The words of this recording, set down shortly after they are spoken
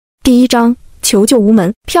第1章，求救无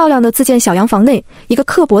门。漂亮的自建小洋房内，一个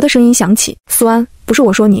刻薄的声音响起：苏安，不是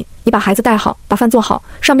我说你，你把孩子带好，把饭做好，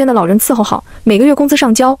上边的老人伺候好，每个月工资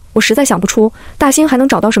上交。我实在想不出大兴还能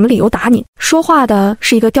找到什么理由打你。说话的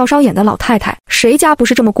是一个吊梢眼的老太太，谁家不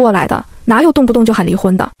是这么过来的？哪有动不动就喊离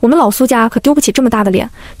婚的？我们老苏家可丢不起这么大的脸。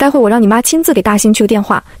待会我让你妈亲自给大兴去个电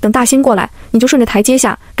话，等大兴过来，你就顺着台阶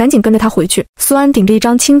下，赶紧跟着他回去。苏安顶着一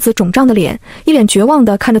张青紫肿胀的脸，一脸绝望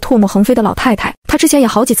地看着唾沫横飞的老太太。他之前也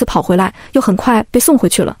好几次跑回来，又很快被送回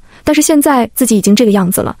去了。但是现在自己已经这个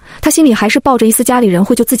样子了，他心里还是抱着一丝家里人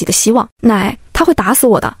会救自己的希望。奶，他会打死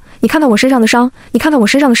我的！你看看我身上的伤，你看看我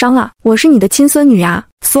身上的伤啊！我是你的亲孙女呀！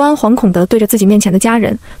苏安惶恐地对着自己面前的家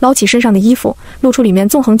人捞起身上的衣服，露出里面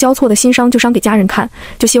纵横交错的新伤旧伤给家人看，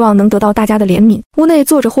就希望能得到大家的怜悯。屋内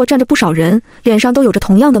坐着或站着不少人，脸上都有着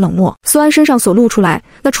同样的冷漠。苏安身上所露出来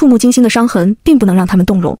那触目惊心的伤痕，并不能让他们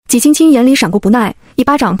动容。纪青青眼里闪过不耐，一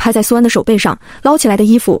巴掌拍在苏安的手背上，捞起来的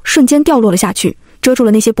衣服瞬间掉落了下去，遮住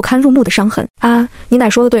了那些不堪入目的伤痕。啊，你奶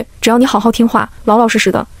说的对，只要你好好听话，老老实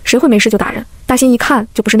实的，谁会没事就打人？大兴一看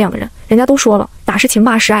就不是那样的人，人家都说了，打是情，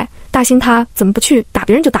骂是爱。大兴他怎么不去打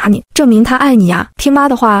别人就打你，证明他爱你呀！听妈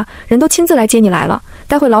的话，人都亲自来接你来了，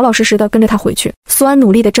待会老老实实的跟着他回去。苏安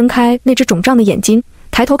努力地睁开那只肿胀的眼睛，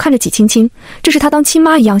抬头看着纪青青，这是他当亲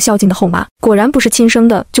妈一样孝敬的后妈，果然不是亲生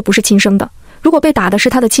的就不是亲生的。如果被打的是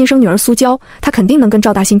他的亲生女儿苏娇，他肯定能跟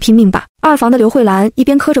赵大兴拼命吧。二房的刘慧兰一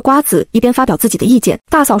边嗑着瓜子，一边发表自己的意见。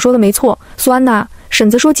大嫂说的没错，苏安娜，婶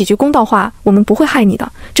子说几句公道话，我们不会害你的。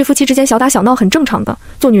这夫妻之间小打小闹很正常的，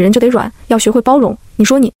做女人就得软，要学会包容。你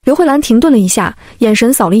说你……刘慧兰停顿了一下，眼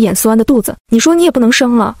神扫了一眼苏安的肚子。你说你也不能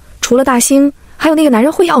生了，除了大兴，还有那个男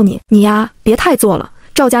人会要你。你呀，别太做了。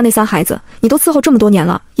赵家那3孩子，你都伺候这么多年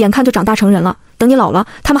了，眼看就长大成人了。等你老了，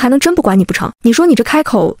他们还能真不管你不成？你说你这开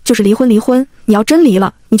口就是离婚，你要真离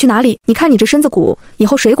了，你去哪里？你看你这身子骨，以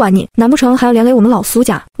后谁管你？难不成还要连累我们老苏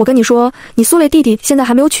家？我跟你说，你苏雷弟弟现在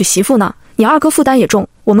还没有娶媳妇呢，你二哥负担也重，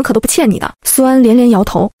我们可都不欠你的。苏安连连摇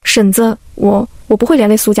头，婶子，我不会连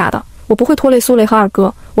累苏家的，我不会拖累苏雷和二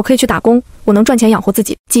哥，我可以去打工，我能赚钱养活自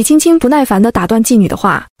己。纪青青不耐烦地打断继女的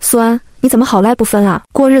话，苏安，你怎么好赖不分啊？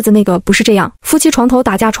过日子那个不是这样，夫妻床头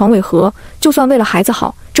打架床尾和，就算为了孩子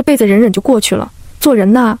好，这辈子忍忍就过去了。做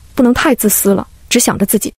人呐，不能太自私了，只想着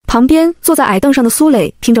自己。旁边坐在矮凳上的苏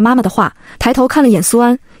磊听着妈妈的话，抬头看了眼苏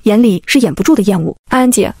安，眼里是掩不住的厌恶。安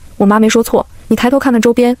安姐，我妈没说错，你抬头看看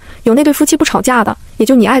周边，有那对夫妻不吵架的，也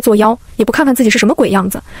就你爱作妖，也不看看自己是什么鬼样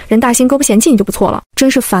子。人大兴哥不嫌弃你就不错了，真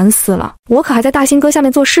是烦死了。我可还在大兴哥下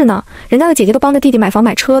面做事呢，人家的姐姐都帮着弟弟买房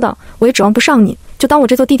买车的，我也指望不上你，就当我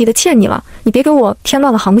这做弟弟的欠你了，你别给我添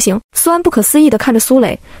乱了行不行？苏安不可思议地看着苏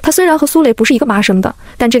磊，他虽然和苏磊不是一个妈生的，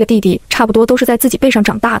但这个弟弟差不多都是在自己背上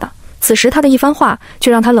长大的。此时他的一番话却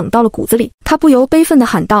让他冷到了骨子里，他不由悲愤地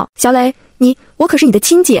喊道：小磊，我可是你的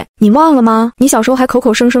亲姐，你忘了吗？你小时候还口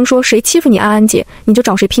口声声说谁欺负你安安姐，你就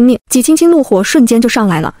找谁拼命。纪青青怒火瞬间就上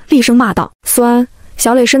来了，厉声骂道：苏安，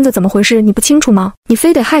小磊身子怎么回事？你不清楚吗？你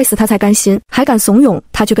非得害死他才甘心，还敢怂恿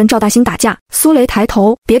他去跟赵大兴打架。苏雷抬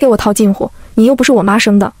头，别给我套近乎，你又不是我妈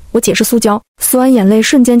生的，我姐是苏娇。苏安眼泪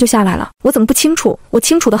瞬间就下来了，我怎么不清楚？我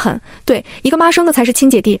清楚得很，对，一个妈生的才是亲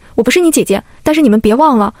姐弟，我不是你姐姐。但是你们别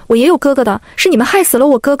忘了，我也有哥哥的，是你们害死了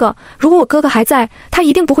我哥哥。如果我哥哥还在，他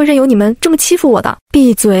一定不会任由你们这么欺负我的。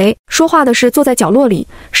闭嘴！说话的是坐在角落里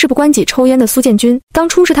事不关己抽烟的苏建军，当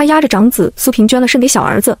初是他压着长子苏平捐了肾给小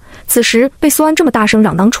儿子，此时被苏安这么大声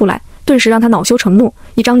嚷当出来，顿时让他恼羞成怒，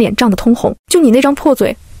一张脸涨得通红。就你那张破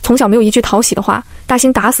嘴，从小没有一句讨喜的话，大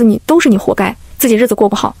兴打死你都是你活该，自己日子过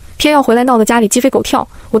不好，偏要回来闹得家里鸡飞狗跳，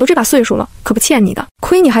我都这把岁数了，可不欠你的。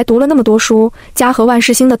亏你还读了那么多书，家和万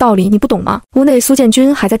事兴的道理你不懂吗？屋内苏建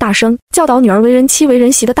军还在大声教导女儿为人妻为人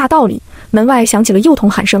媳的大道理，门外响起了幼童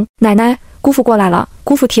喊声：奶奶，姑父过来了，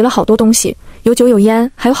姑父提了好多东西，有酒有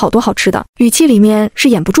烟，还有好多好吃的，语气里面是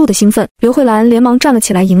掩不住的兴奋。刘慧兰连忙站了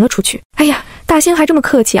起来迎了出去。哎呀，大兴还这么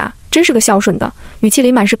客气啊，真是个孝顺的，语气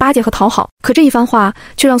里满是巴结和讨好。可这一番话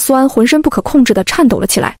却让苏安浑身不可控制地颤抖了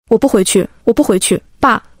起来。我不回去，我不回去，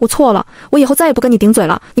爸，我错了，我以后再也不跟你顶嘴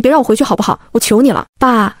了，你别让我回去好不好？我求你了。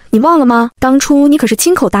爸，你忘了吗？当初你可是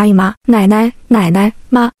亲口答应妈。奶奶，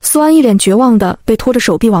妈。苏安一脸绝望地被拖着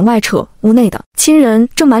手臂往外扯，屋内的亲人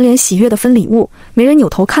正满脸喜悦地分礼物，没人扭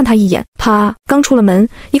头看他一眼。啪！刚出了门，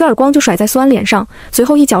一个耳光就甩在苏安脸上，随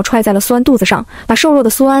后一脚踹在了苏安肚子上，把瘦弱的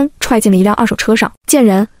苏安踹进了一辆二手车上。贱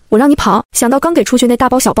人，我让你跑！想到刚给出去那大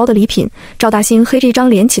包小包的礼品，赵大兴黑着一张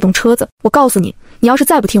脸启动车子。我告诉你，你要是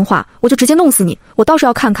再不听话，我就直接弄死你！我倒是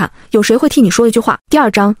要看看有谁会替你说一句话。第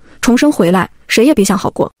2章，重生回来，谁也别想好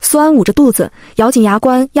过。苏安捂着肚子，咬紧牙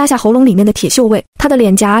关，压下喉咙里面的铁锈味。他的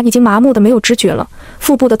脸颊已经麻木的没有知觉了，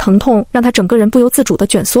腹部的疼痛让他整个人不由自主地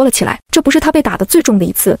卷缩了起来。这不是他被打得最重的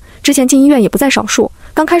一次，之前进医院也不在少数，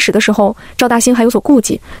刚开始的时候，赵大兴还有所顾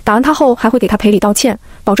忌，打完他后还会给他赔礼道歉，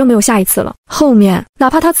保证没有下一次了。后面，哪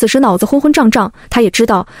怕他此时脑子昏昏胀胀，他也知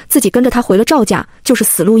道自己跟着他回了赵家就是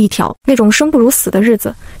死路一条。那种生不如死的日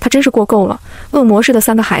子，他真是过够了。恶魔似的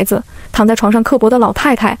3个孩子，躺在床上刻薄的老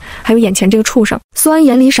太太，还有眼前这个畜生。苏安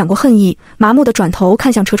眼里闪过恨意，麻木地转头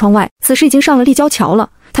看向车窗外，此时已经上了立交桥了。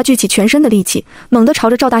他举起全身的力气，猛地朝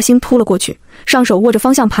着赵大兴扑了过去，上手握着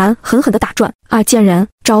方向盘，狠狠地打转。啊，贱人，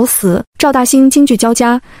找死！赵大兴惊惧交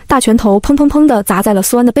加，大拳头砰砰砰地砸在了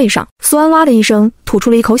苏安的背上。苏安哇的一声吐出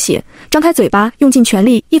了一口血，张开嘴巴，用尽全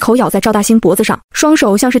力一口咬在赵大兴脖子上，双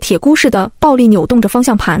手像是铁箍似的暴力扭动着方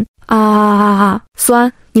向盘。苏安，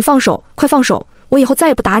你放手，快放手！我以后再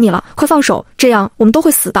也不打你了，快放手，这样我们都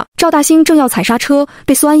会死的。赵大兴正要踩刹车，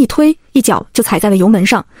被苏安一推，一脚就踩在了油门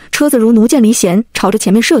上，车子如弩箭离弦，朝着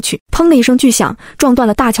前面射去。砰的一声巨响，撞断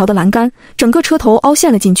了大桥的栏杆，整个车头凹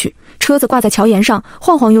陷了进去，车子挂在桥沿上，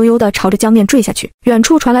晃晃悠悠地朝着江面坠下去。远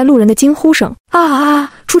处传来路人的惊呼声：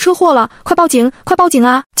出车祸了，快报警，快报警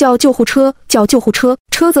啊！叫救护车，叫救护车！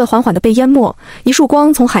车子缓缓地被淹没，一束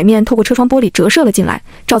光从海面透过车窗玻璃折射了进来，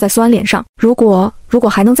照在苏安脸上。如果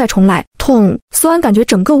还能再重来，痛！苏安感觉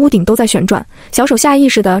整个屋顶都在旋转，小手下意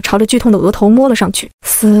识地朝着剧痛的额头摸了上去。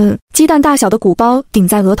死！鸡蛋大小的鼓包顶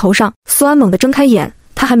在额头上，苏安猛地睁开眼，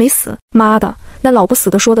他还没死。妈的，那老不死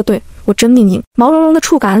的说的对，我真命硬！毛茸茸的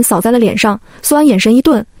触感扫在了脸上，苏安眼神一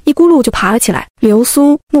顿，一咕噜就爬了起来。流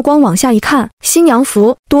苏目光往下一看，新娘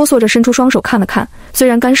服，哆嗦着伸出双手看了看，虽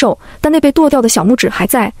然干瘦，但那被剁掉的小拇指还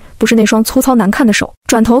在，不是那双粗糙难看的手。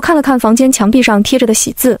转头看了看房间墙壁上贴着的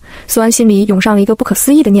喜字，苏安心里涌上了一个不可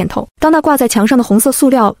思议的念头。当那挂在墙上的红色塑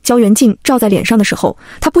料胶原镜照在脸上的时候，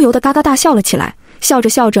他不由得嘎嘎大笑了起来，笑着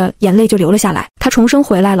笑着眼泪就流了下来。他重生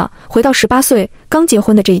回来了，回到18岁刚结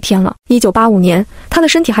婚的这一天了。1985年，他的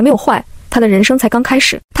身体还没有坏，他的人生才刚开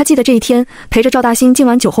始。他记得这一天，陪着赵大兴敬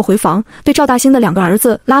完酒后回房，被赵大兴的2个儿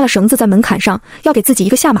子拉了绳子在门槛上，要给自己一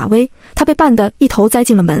个下马威。他被绊得一头栽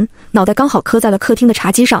进了门，脑袋刚好磕在了客厅的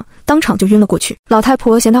茶几上，当场就晕了过去。老太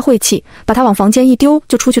婆嫌他晦气，把他往房间一丢，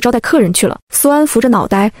就出去招待客人去了。苏安扶着脑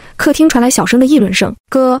袋，客厅传来小声的议论声：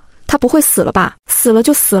哥，他不会死了吧？死了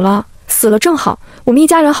就死了，死了正好，我们一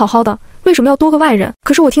家人好好的，为什么要多个外人？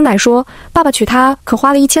可是我听奶说，爸爸娶她可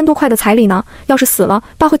花了1000多块的彩礼呢，要是死了，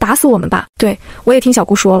爸会打死我们吧？对，我也听小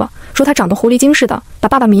姑说了，说她长得狐狸精似的，把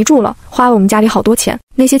爸爸迷住了，花了我们家里好多钱，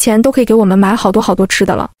那些钱都可以给我们买好多好多吃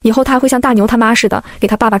的了。以后她还会像大牛他妈似的，给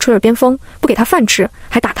他爸爸吹耳边风，不给他饭吃，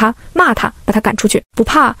还打他骂他，把他赶出去。不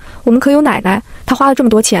怕，我们可有奶奶，她花了这么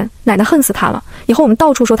多钱，奶奶恨死她了。以后我们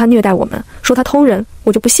到处说她虐待我们，说她偷人，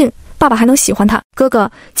我就不信爸爸还能喜欢她。哥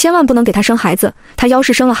哥，千万不能给她生孩子，她要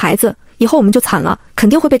是生了孩子，以后我们就惨了，肯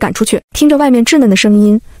定会被赶出去。听着外面稚嫩的声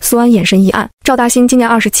音，苏安眼神一暗。赵大兴今年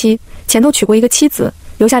27，前头娶过一个妻子，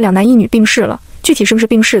留下2男1女病逝了，具体是不是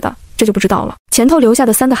病逝的，这就不知道了。前头留下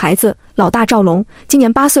的3个孩子，老大赵龙今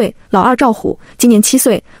年8岁，老二赵虎今年7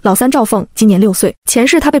岁，老三赵凤今年6岁。前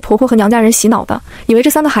世她被婆婆和娘家人洗脑的，以为这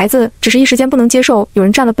3个孩子只是一时间不能接受有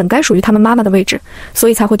人占了本该属于他们妈妈的位置，所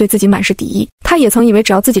以才会对自己满是敌意。她也曾以为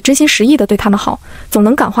只要自己真心实意的对他们好，总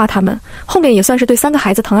能感化他们，后面也算是对3个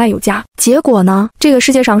孩子疼爱有加。结果呢，这个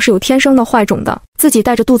世界上是有天生的坏种的，自己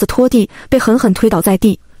带着肚子拖地，被狠狠推倒在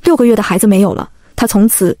地，6个月的孩子没有了，他从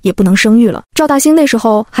此也不能生育了。赵大兴那时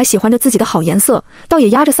候还喜欢着自己的好颜色，倒也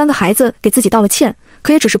压着3个孩子给自己道了歉，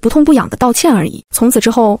可也只是不痛不痒的道歉而已。从此之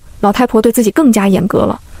后，老太婆对自己更加严格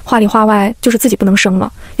了，话里话外就是自己不能生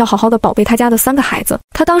了，要好好的宝贝他家的3个孩子。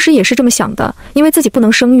他当时也是这么想的，因为自己不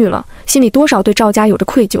能生育了，心里多少对赵家有着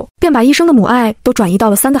愧疚，便把一生的母爱都转移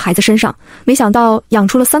到了3个孩子身上。没想到养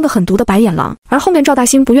出了3个狠毒的白眼狼。而后面赵大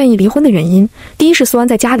兴不愿意离婚的原因，第一是苏安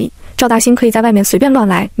在家里，赵大兴可以在外面随便乱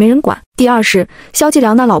来，没人管；第二是肖继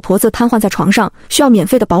良那老婆子瘫痪在床上，需要免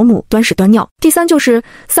费的保姆端屎端尿；第三就是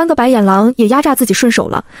3个白眼狼也压榨自己顺手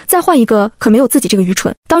了，再换一个可没有自己这个愚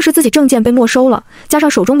蠢。当时自己证件被没收了，加上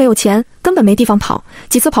手中没有钱，根本没地方跑，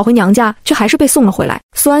几次跑回娘家却还是被送了回来。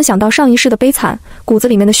苏安想到上一世的悲惨，骨子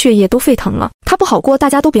里面的血液都沸腾了。他不好过，大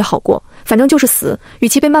家都别好过，反正就是死，与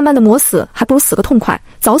其被慢慢的磨死，还不如死个痛快，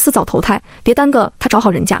早死早投胎，别耽搁他找好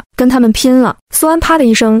人家，跟他们拼了。苏安啪的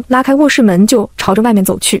一声拉开卧室门就朝着外面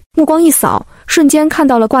走去，目光一扫，瞬间看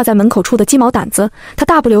到了挂在门口处的鸡毛掸子，他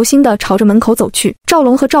大步流星地朝着门口走去。赵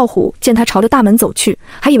龙和赵虎见他朝着大门走去，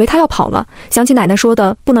还以为他要跑了，想起奶奶说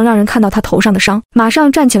的不能让人看到他头上的伤，马上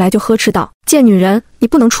站起来就呵斥道：贱女人，你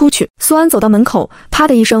不能出去。苏安走到门口，啪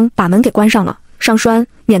的一声把门给关上了，上栓，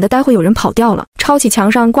免得待会有人跑掉了。抄起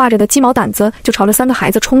墙上挂着的鸡毛掸子，就朝着3个孩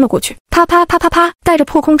子冲了过去。啪啪啪啪啪，带着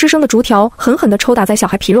破空之声的竹条狠狠地抽打在小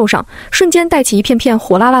孩皮肉上，瞬间带起一片片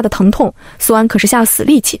火辣辣的疼痛。苏安可是下了死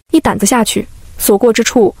力气，一掸子下去，所过之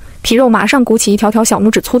处，皮肉马上鼓起一条条小拇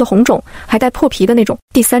指粗的红肿，还带破皮的那种。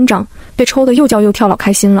第3章，被抽得又叫又跳，老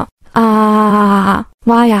开心了。啊！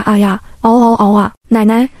哇呀啊呀！嗷嗷嗷啊！奶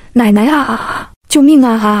奶啊！救命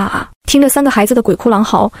啊！听着3个孩子的鬼哭狼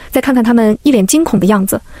嚎，再看看他们一脸惊恐的样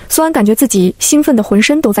子，苏安感觉自己兴奋的浑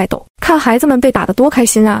身都在抖。看孩子们被打得多开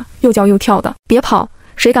心啊，又叫又跳的。别跑，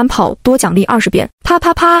谁敢跑多奖励20遍。啪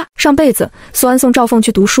啪啪！上辈子苏安送赵凤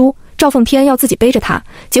去读书，赵凤偏要自己背着她，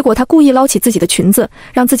结果她故意捞起自己的裙子，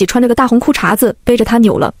让自己穿着个大红裤衩子，背着她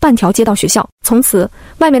扭了半条街到学校。从此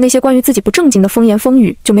外面那些关于自己不正经的风言风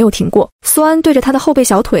语就没有停过。苏安对着他的后背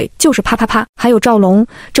小腿就是啪啪啪。还有赵龙，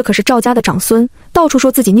这可是赵家的长孙，到处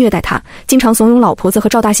说自己虐待他，经常怂恿老婆子和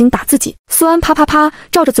赵大兴打自己。苏安啪啪啪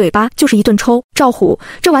照着嘴巴就是一顿抽。赵虎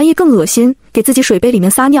这玩意更恶心，给自己水杯里面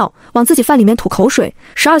撒尿，往自己饭里面吐口水。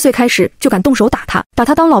12岁开始就敢动手打他，把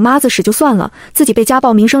他当老妈子使就算了，自己被家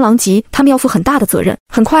暴名声狼藉，他们要负很大的责任。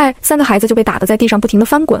很快3个孩子就被打得在地上不停地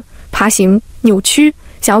翻滚、爬行、扭曲，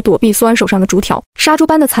想要躲避苏安手上的竹条。杀猪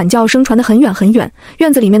般的惨叫声传得很远很远，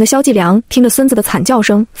院子里面的萧继良听着孙子的惨叫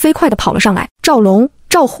声，飞快地跑了上来。赵龙、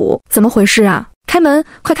赵虎，怎么回事啊？开门，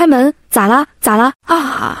快开门！咋啦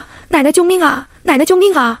啊！奶奶救命啊！奶奶救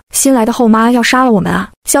命啊！新来的后妈要杀了我们啊！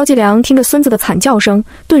萧继良听着孙子的惨叫声，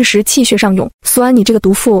顿时气血上涌。苏安，你这个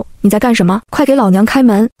毒妇，你在干什么？快给老娘开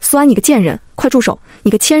门！苏安，你个贱人，快住手！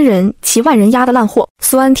你个千人骑万人压的烂货！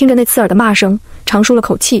苏安听着那刺耳的骂声，长舒了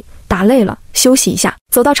口气，打累了，休息一下，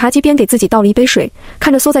走到茶几边给自己倒了一杯水，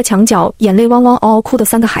看着缩在墙角眼泪汪汪嗷嗷哭的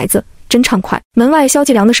3个孩子，真畅快。门外萧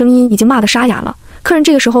继良的声音已经骂得沙哑了，客人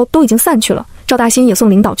这个时候都已经散去了，赵大兴也送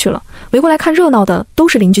领导去了，围过来看热闹的都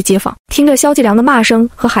是邻居街坊，听着萧继良的骂声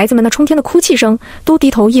和孩子们那冲天的哭泣声，都低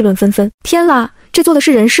头议论纷纷。天啦，这做的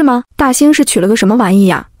是人事吗？大兴是娶了个什么玩意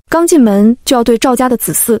呀？刚进门就要对赵家的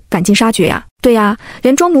子嗣赶尽杀绝呀？对呀，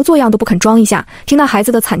连装模作样都不肯装一下。听那孩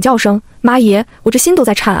子的惨叫声，妈爷，我这心都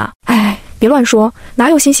在颤啊！哎，别乱说，哪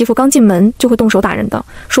有新媳妇刚进门就会动手打人的？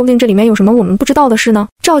说不定这里面有什么我们不知道的事呢。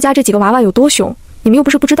赵家这几个娃娃有多凶，你们又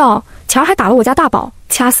不是不知道，前儿还打了我家大宝，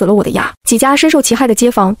掐死了我的牙。几家深受其害的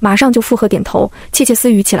街坊马上就附和点头，窃窃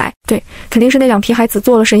私语起来。对，肯定是那2批孩子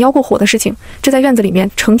做了神妖过火的事情，这在院子里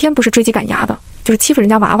面成天不是追鸡赶鸭的，就是欺负人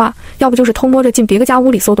家娃娃，要不就是偷摸着进别个家屋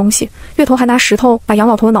里搜东西，月头还拿石头把杨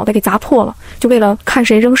老头的脑袋给砸破了，就为了看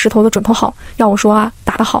谁扔石头的准头好。要我说啊，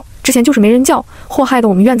打得好，之前就是没人叫，祸害的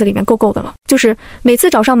我们院子里面够的了。就是每次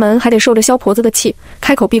找上门还得受着萧婆子的气，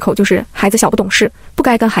开口闭口就是孩子小不懂事，不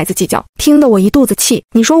该跟孩子计较，听得我一肚子气。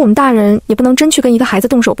你说我们大人也不能真去跟一个孩子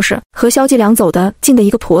动手不是？和萧继良走的近的一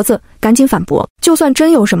个婆子赶紧反驳，就算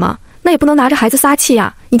真有什么，那也不能拿着孩子撒气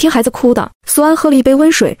呀！你听孩子哭的。苏安喝了一杯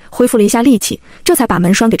温水，恢复了一下力气，这才把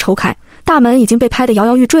门栓给抽开。大门已经被拍得摇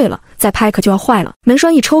摇欲坠了，再拍可就要坏了。门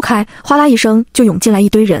栓一抽开，哗啦一声就涌进来一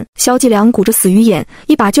堆人。萧继良鼓着死鱼眼，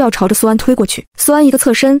一把就要朝着苏安推过去。苏安一个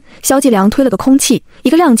侧身，萧继良推了个空气，一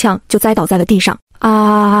个踉跄就栽倒在了地上。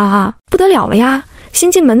不得了了呀！新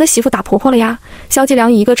进门的媳妇打婆婆了呀！萧继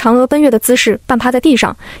良以一个嫦娥奔月的姿势半趴在地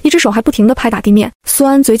上，一只手还不停地拍打地面。苏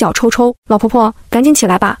安嘴角抽抽，老婆婆赶紧起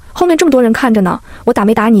来吧，后面这么多人看着呢，我打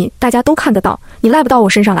没打你大家都看得到，你赖不到我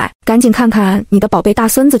身上来，赶紧看看你的宝贝大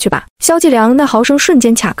孙子去吧。萧继良那嚎声瞬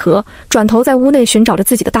间卡壳，转头在屋内寻找着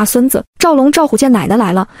自己的大孙子。赵龙赵虎见奶奶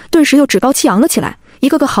来了，顿时又趾高气扬了起来，一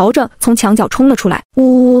个个嚎着从墙角冲了出来。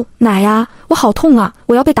呜呜，奶呀，我好痛啊，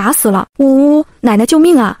我要被打死了！呜呜，奶奶救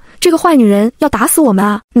命啊！这个坏女人要打死我们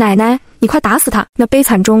啊！奶奶，你快打死她！那悲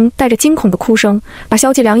惨中带着惊恐的哭声，把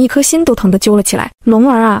萧继良一颗心都疼得揪了起来。龙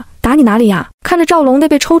儿啊，打你哪里呀？看着赵龙那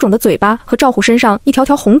被抽肿的嘴巴和赵虎身上一条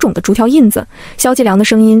条红肿的竹条印子，萧继良的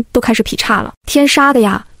声音都开始劈叉了。天杀的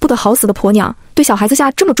呀，不得好死的婆娘，对小孩子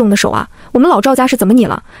下这么重的手啊！我们老赵家是怎么你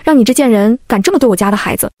了？让你这贱人敢这么对我家的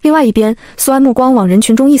孩子！另外一边，苏安目光往人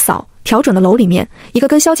群中一扫，调整的楼里面，一个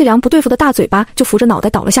跟萧继良不对付的大嘴巴就扶着脑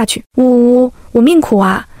袋倒了下去。呜，我命苦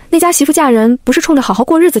啊！那家媳妇嫁人不是冲着好好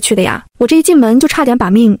过日子去的呀，我这一进门就差点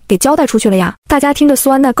把命给交代出去了呀！大家听着苏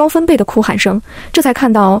安那高分贝的哭喊声，这才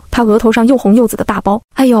看到他额头上又红又紫的大包。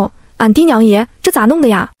哎呦，俺爹娘爷，这咋弄的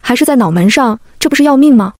呀？还是在脑门上，这不是要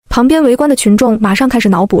命吗？旁边围观的群众马上开始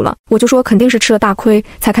脑补了，我就说肯定是吃了大亏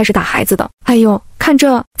才开始打孩子的。哎呦，看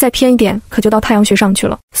这再偏一点可就到太阳穴上去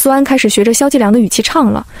了。苏安开始学着萧继良的语气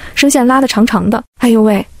唱了，声线拉得长长的。哎呦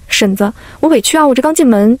喂，婶子，我委屈啊，我这刚进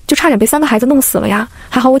门就差点被3个孩子弄死了呀，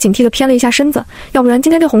还好我警惕地偏了一下身子，要不然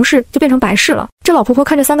今天这红事就变成白事了。这老婆婆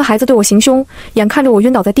看着3个孩子对我行凶，眼看着我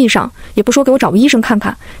晕倒在地上，也不说给我找个医生看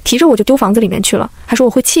看，提着我就丢房子里面去了，还说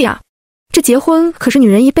我会气啊。这结婚可是女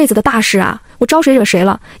人一辈子的大事啊，我招谁惹谁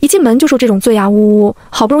了？一进门就受这种罪啊！呜呜，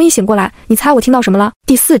好不容易醒过来，你猜我听到什么了？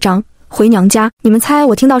第4章，回娘家。你们猜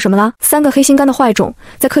我听到什么了？三个黑心肝的坏种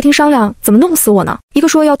在客厅商量怎么弄死我呢。一个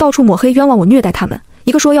说要到处抹黑冤枉我虐待他们，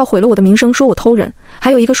一个说要毁了我的名声，说我偷人，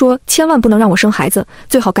还有一个说千万不能让我生孩子，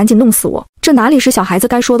最好赶紧弄死我。这哪里是小孩子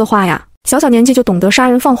该说的话呀？小小年纪就懂得杀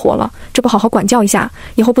人放火了，这不好好管教一下，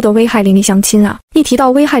以后不得危害邻里乡亲啊！一提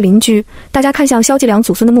到危害邻居，大家看向萧继良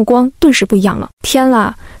祖孙的目光顿时不一样了。天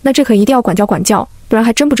啦，那这可一定要管教管教，不然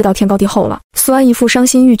还真不知道天高地厚了。苏安一副伤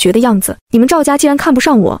心欲绝的样子，你们赵家既然看不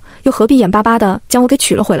上我，又何必眼巴巴的将我给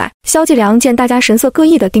娶了回来？萧继良见大家神色各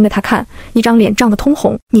异的盯着他看，一张脸涨得通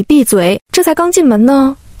红。你闭嘴，这才刚进门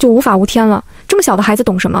呢，就无法无天了。这么小的孩子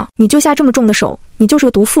懂什么？你就下这么重的手，你就是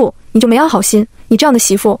个毒妇，你就没安好心。你这样的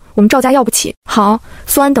媳妇，我们赵家要不起。好，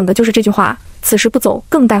苏安等的就是这句话。此时不走，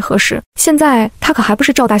更待何时？现在他可还不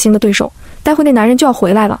是赵大兴的对手，待会那男人就要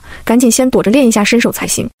回来了，赶紧先躲着练一下身手才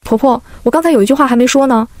行。婆婆，我刚才有一句话还没说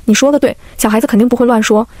呢。你说的对，小孩子肯定不会乱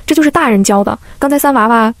说，这就是大人教的。刚才三娃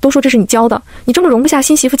娃都说这是你教的，你这么容不下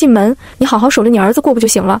新媳妇进门，你好好守着你儿子过不就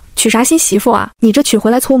行了？娶啥新媳妇啊？你这娶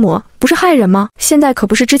回来搓磨，不是害人吗？现在可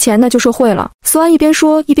不是之前那旧社会了。苏安一边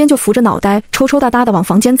说，一边就扶着脑袋，抽抽搭搭的往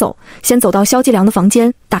房间走。先走到萧继良的房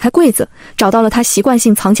间，打开柜子，找到了他习惯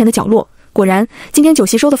性藏钱的角落。果然，今天酒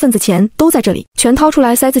席收的份子钱都在这里，全掏出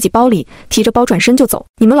来塞自己包里，提着包转身就走。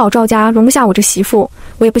你们老赵家容不下我这媳妇，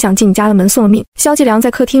我也不想进你家的门送了命。萧继良在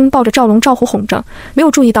客厅抱着赵龙赵虎哄着，没有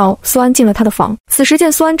注意到苏安进了他的房。此时见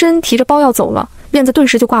苏安真提着包要走了，链子顿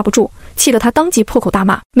时就挂不住，气得他当即破口大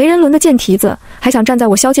骂：没人伦的贱蹄子，还想站在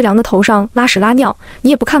我萧继良的头上拉屎拉尿，你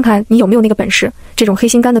也不看看你有没有那个本事？这种黑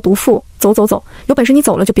心肝的毒妇，走走走，有本事你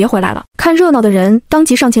走了就别回来了。看热闹的人当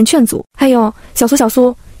即上前劝阻：哎呦，小苏小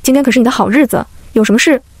苏，今天可是你的好日子，有什么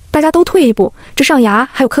事大家都退一步，这上牙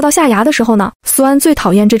还有磕到下牙的时候呢。苏安最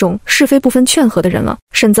讨厌这种是非不分劝和的人了。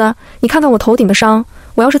婶子，你看看我头顶的伤，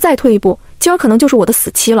我要是再退一步，今儿可能就是我的死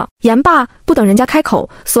期了。言罢，不等人家开口，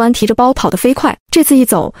苏安提着包跑得飞快。这次一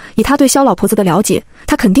走，以他对萧老婆子的了解，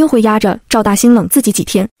他肯定会压着赵大兴冷自己几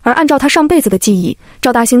天。而按照他上辈子的记忆，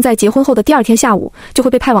赵大兴在结婚后的第二天下午就会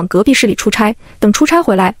被派往隔壁市里出差，等出差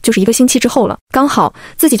回来就是1个星期之后了。刚好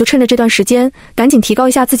自己就趁着这段时间，赶紧提高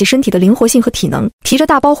一下自己身体的灵活性和体能。提着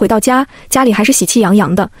大包回到家，家里还是喜气洋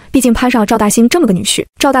洋的，毕竟攀上了赵大兴这么个女婿。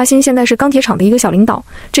赵大兴现在是钢铁厂的一个小领导，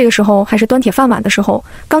这个时候还是端铁饭碗的时候，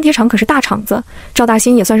钢铁厂可是大厂子，赵大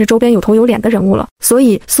兴也算是周边有头有脸的人物了，所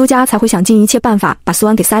以苏家才会想尽一切办法把苏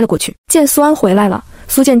安给塞了过去。见苏安回来了，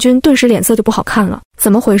苏建军顿时脸色就不好看了。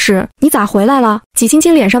怎么回事？你咋回来了？纪青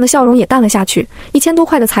青脸上的笑容也淡了下去。1000多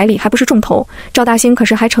块的彩礼还不是重头，赵大兴可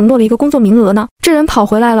是还承诺了一个工作名额呢。这人跑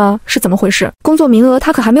回来了是怎么回事？工作名额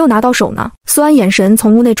他可还没有拿到手呢。苏安眼神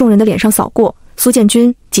从屋内众人的脸上扫过，苏建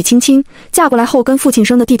军、纪青青嫁过来后跟父亲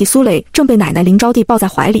生的弟弟苏磊正被奶奶林招娣抱在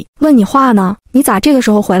怀里。问你话呢？你咋这个时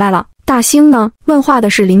候回来了？大兴呢？问话的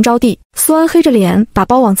是林招娣。苏安黑着脸把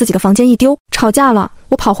包往自己的房间一丢，吵架了，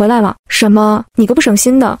我跑回来了。什么？你个不省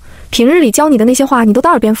心的，平日里教你的那些话你都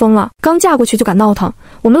当耳边风了，刚嫁过去就敢闹腾，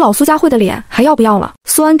我们老苏家会的脸还要不要了？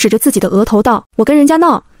苏安指着自己的额头道：我跟人家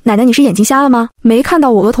闹，奶奶你是眼睛瞎了吗？没看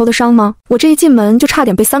到我额头的伤吗？我这一进门就差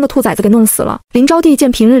点被3个兔崽子给弄死了。林招娣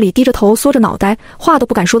见平日里低着头缩着脑袋话都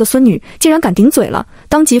不敢说的孙女竟然敢顶嘴了，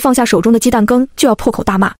当即放下手中的鸡蛋羹就要破口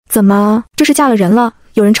大骂：怎么这是嫁了人了？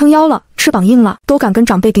有人撑腰了，翅膀硬了，都敢跟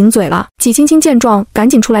长辈顶嘴了。纪青青见状赶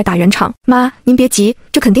紧出来打圆场：妈，您别急，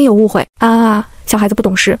这肯定有误会啊，小孩子不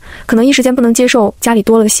懂事，可能一时间不能接受家里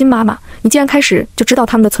多了个新妈妈，你既然开始就知道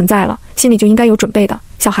他们的存在了，心里就应该有准备的。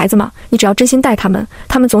小孩子嘛，你只要真心待他们，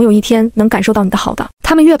他们总有一天能感受到你的好的。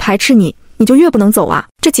他们越排斥你，你就越不能走啊。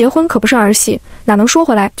这结婚可不是儿戏，哪能说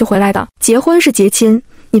回来就回来的？结婚是结亲，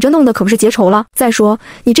你这弄的可不是结仇了。再说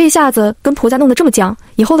你这一下子跟婆家弄得这么僵，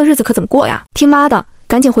以后的日子可怎么过呀？听妈的，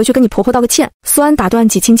赶紧回去跟你婆婆道个歉。苏安打断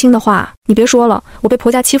纪青青的话：你别说了，我被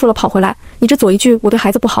婆家欺负了跑回来，你这左一句我对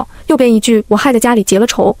孩子不好，右边一句我害得家里结了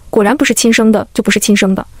仇，果然不是亲生的就不是亲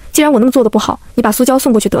生的。既然我那么做的不好，你把苏娇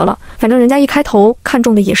送过去得了，反正人家一开头看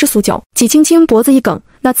中的也是苏娇。纪青青脖子一梗，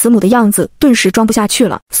那慈母的样子顿时装不下去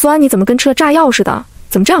了。苏安，你怎么跟吃了炸药似的？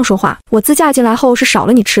怎么这样说话？我自嫁进来后是少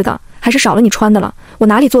了你吃的，还是少了你穿的了？我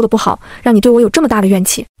哪里做的不好，让你对我有这么大的怨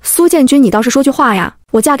气？苏建军，你倒是说句话呀！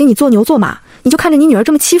我嫁给你做牛做马，你就看着你女儿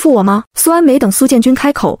这么欺负我吗？苏安没等苏建军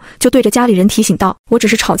开口，就对着家里人提醒道：我只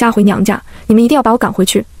是吵架回娘家，你们一定要把我赶回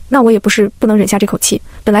去。那我也不是不能忍下这口气，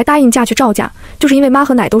本来答应嫁去赵家，就是因为妈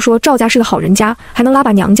和奶都说赵家是个好人家，还能拉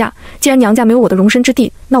把娘家。既然娘家没有我的容身之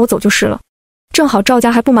地，那我走就是了。正好赵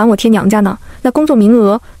家还不瞒我贴娘家呢，那工作名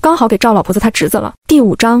额刚好给赵老婆子她侄子了。第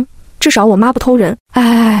5章，至少我妈不偷人。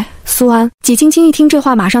哎，苏安。纪青青一听这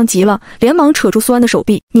话马上急了，连忙扯住苏安的手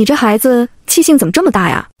臂：你这孩子气性怎么这么大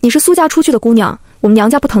呀？你是苏家出去的姑娘，我们娘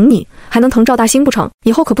家不疼你，还能疼赵大兴不成？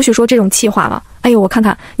以后可不许说这种气话了。哎呦，我看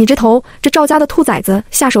看你这头，这赵家的兔崽子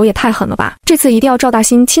下手也太狠了吧！这次一定要赵大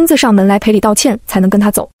兴亲自上门来赔礼道歉，才能跟他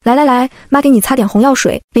走。来来来，妈给你擦点红药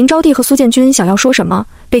水。林招娣和苏建军想要说什么，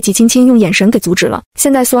被纪青青用眼神给阻止了。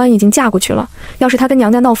现在苏安已经嫁过去了，要是她跟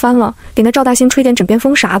娘家闹翻了，给那赵大兴吹点枕边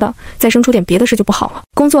风啥的，再生出点别的事就不好了。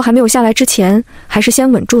工作还没有下来之前，还是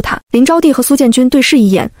先稳住他。林招娣和苏建军对视一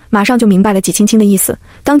眼，马上就明白了纪青青的意思，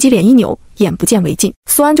当即脸一扭，眼不见为净。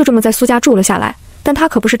苏安就这么在苏家住了下来，但她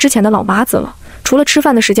可不是之前的老妈子了。除了吃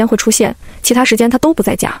饭的时间会出现，其他时间他都不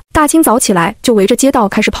在家。大清早起来就围着街道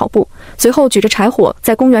开始跑步，随后举着柴火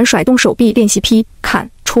在公园甩动手臂练习劈、砍、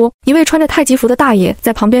戳。一位穿着太极服的大爷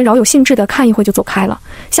在旁边饶有兴致地看一会就走开了。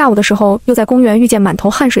下午的时候又在公园遇见满头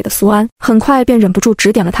汗水的苏安，很快便忍不住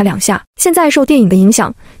指点了他2下。现在受电影的影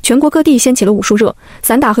响，全国各地掀起了武术热，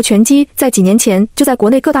散打和拳击在几年前就在国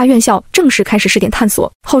内各大院校正式开始试点探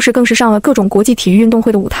索，后世更是上了各种国际体育运动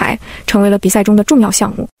会的舞台，成为了比赛中的重要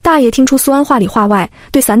项目。大爷听出苏安话里话外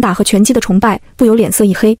对散打和拳击的崇拜，不由脸色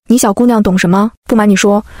一黑：你小姑娘懂什么？不瞒你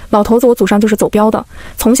说，老头子我祖上就是走镖的，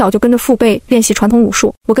从小就跟着父辈练习传统武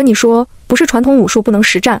术。我跟你说，不是传统武术不能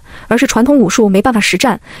实战，而是传统武术没办法实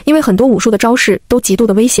战，因为很多武术的招式都极度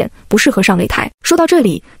的危险，不适合上擂台。说到这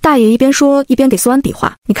里，大爷一边说一边给苏安比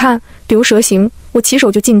划：你看，比如蛇形，我起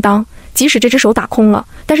手就进裆，即使这只手打空了，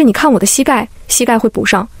但是你看我的膝盖会补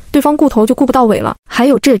上，对方顾头就顾不到尾了。还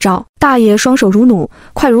有这招，大爷双手如弩，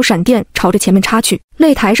快如闪电朝着前面插去。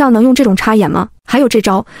擂台上能用这种插眼吗？还有这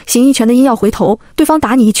招，行一拳的阴要回头，对方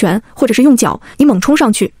打你一拳，或者是用脚，你猛冲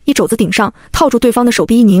上去，一肘子顶上，套住对方的手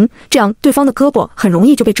臂一拧，这样对方的胳膊很容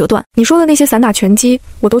易就被折断。你说的那些散打拳击，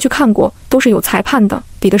我都去看过，都是有裁判的，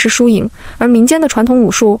比的是输赢。而民间的传统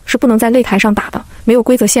武术是不能在擂台上打的，没有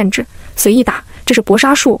规则限制，随意打，这是搏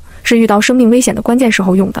杀术，是遇到生命危险的关键时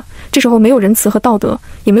候用的。这时候没有仁慈和道德，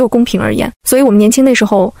也没有公平而言。所以我们年轻那时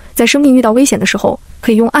候，在生命遇到危险的时候，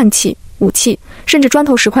可以用暗器、武器，甚至砖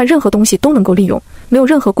头石块，任何东西都能够利用，没有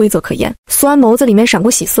任何规则可言。苏安眸子里面闪过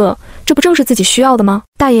喜色，这不正是自己需要的吗？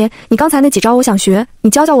大爷，你刚才那几招我想学，你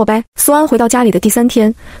教教我呗。苏安回到家里的第3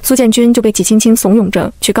天，苏建军就被纪青青怂恿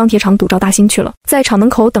着去钢铁厂堵赵大兴去了。在厂门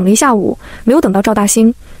口等了一下午，没有等到赵大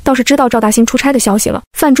兴，倒是知道赵大兴出差的消息了。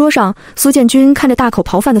饭桌上，苏建军看着大口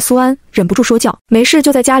刨饭的苏安，忍不住说教：没事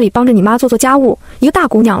就在家里帮着你妈做做家务，一个大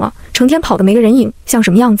姑娘了，成天跑得没个人影，像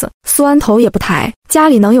什么样子？苏安头也不抬，家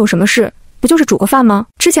里能有什么事？不就是煮个饭吗？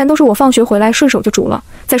之前都是我放学回来顺手就煮了。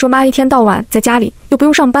再说妈一天到晚在家里又不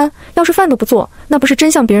用上班，要是饭都不做，那不是真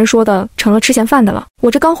像别人说的成了吃闲饭的了。我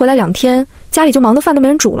这刚回来2天，家里就忙得饭都没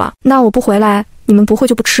人煮了，那我不回来，你们不会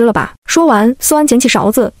就不吃了吧？说完，苏安捡起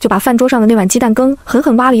勺子就把饭桌上的那碗鸡蛋羹狠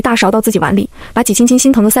狠挖了一大勺到自己碗里，把纪青青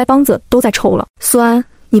心疼的腮帮子都在抽了。苏安，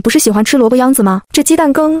你不是喜欢吃萝卜秧子吗？这鸡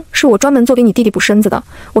蛋羹是我专门做给你弟弟补身子的，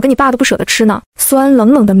我跟你爸都不舍得吃呢。苏安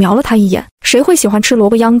冷冷地瞄了他一眼，谁会喜欢吃萝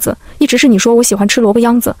卜秧子？一直是你说我喜欢吃萝卜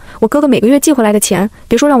秧子，我哥哥每个月寄回来的钱，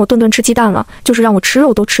别说让我顿顿吃鸡蛋了，就是让我吃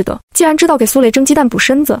肉都吃得。既然知道给苏磊蒸鸡蛋补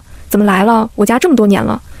身子，怎么来了我家这么多年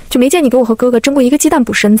了，就没见你给我和哥哥蒸过一个鸡蛋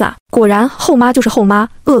补身子啊？果然后妈就是后妈，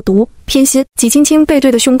恶毒偏心。纪青青背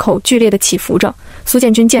对的胸口剧烈的起伏着，苏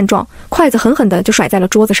建军见状，筷子狠狠地就甩在了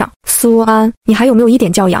桌子上。苏安，你还有没有一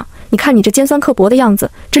点教养？你看你这尖酸刻薄的样子，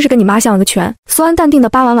真是跟你妈像了个拳。苏安淡定地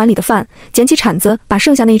扒完碗里的饭，捡起铲子把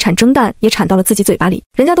剩下那一铲蒸蛋也铲到了自己嘴巴里。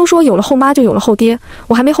人家都说有了后妈就有了后爹，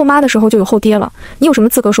我还没后妈的时候就有后爹了，你有什么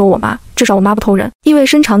资格说我妈？至少我妈不偷人。意味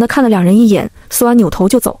深长地看了2人一眼，苏安扭头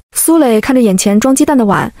就走。苏磊看着眼前装鸡蛋的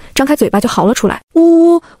碗，张开嘴巴就嚎了出来：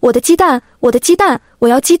呜呜，我的鸡蛋，我的鸡蛋，我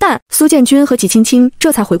要鸡蛋！苏建军和纪青青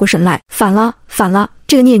这才回过神来，反了，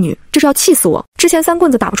这个孽女，这是要气死我！之前3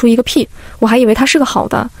棍子打不出一个屁，我还以为她是个好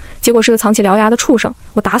的，结果是个藏起獠牙的畜生，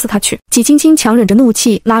我打死她去！纪青青强忍着怒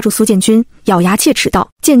气拉住苏建军，咬牙切齿道：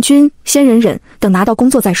建军，先忍，等拿到工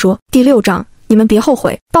作再说。第6章，你们别后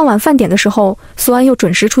悔。傍晚饭点的时候，苏安又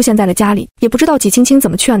准时出现在了家里，也不知道纪青青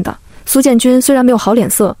怎么劝的。苏建军虽然没有好脸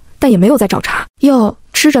色，但也没有再找茬。哟，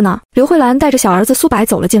吃着呢。刘慧兰带着小儿子苏白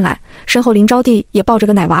走了进来，身后林招娣也抱着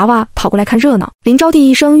个奶娃娃跑过来看热闹。林招娣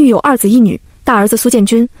一生育有2子1女，大儿子苏建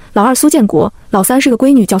军，老二苏建国，老3是个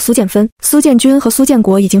闺女叫苏建芬。苏建军和苏建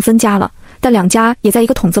国已经分家了，但2家也在一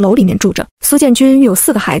个筒子楼里面住着。苏建军育有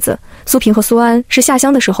4个孩子，苏平和苏安是下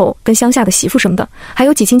乡的时候跟乡下的媳妇生的，还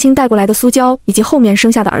有纪青青带过来的苏娇以及后面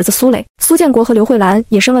生下的儿子苏磊。苏建国和刘慧兰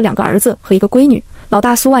也生了2个儿子和1个闺女，老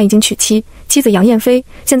大苏万已经娶妻，妻子杨艳飞，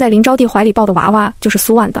现在林招娣怀里抱的娃娃就是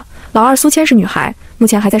苏万的。老二苏谦是女孩，目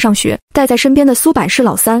前还在上学，带在身边的苏柏是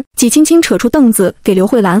老3。纪青青扯出凳子给刘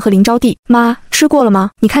慧兰和林招娣：妈，吃过了吗？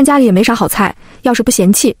你看家里也没啥好菜，要是不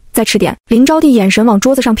嫌弃再吃点。林招娣眼神往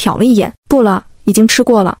桌子上瞟了一眼：不了，已经吃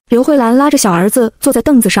过了。刘慧兰拉着小儿子坐在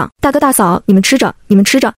凳子上，大哥大嫂，你们吃着，你们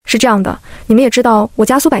吃着。是这样的，你们也知道我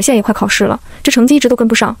家苏柏现也快考试了，这成绩一直都跟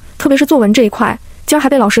不上，特别是作文这一块，今儿还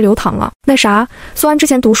被老师留堂了。那啥，苏安之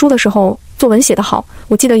前读书的时候作文写得好，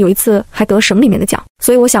我记得有一次还得省里面的奖，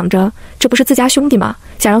所以我想着这不是自家兄弟吗？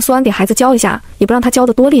想让苏安给孩子教一下，也不让他教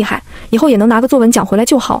得多厉害，以后也能拿个作文奖回来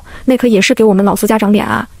就好，那可也是给我们老苏家长脸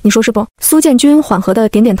啊，你说是不？苏建军缓和的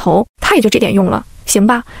点点头，他也就这点用了。行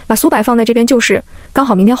吧，把苏柏放在这边就是，刚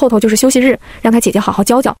好明天后头就是休息日，让他姐姐好好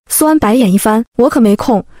教教。苏安白眼一翻，我可没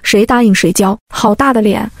空，谁答应谁教。好大的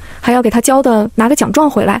脸，还要给他教的拿个奖状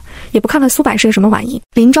回来，也不看看苏柏是个什么玩意。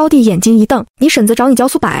林招娣眼睛一瞪，你婶子找你教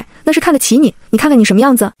苏柏，那是看得起你，你看看你什么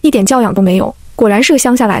样子，一点教养都没有。果然是个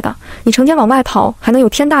乡下来的，你成天往外跑，还能有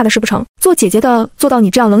天大的事不成？做姐姐的做到你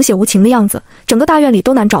这样冷血无情的样子，整个大院里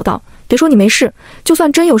都难找到。别说你没事，就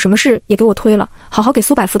算真有什么事也给我推了，好好给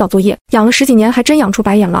苏柏辅导作业。养了10几年还真养出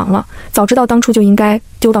白眼狼了，早知道当初就应该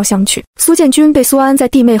丢到乡去。苏建军被苏安在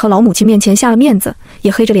弟妹和老母亲面前下了面子，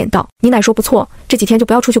也黑着脸道，你奶说不错，这几天就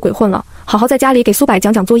不要出去鬼混了，好好在家里给苏柏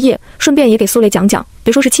讲讲作业，顺便也给苏磊讲讲，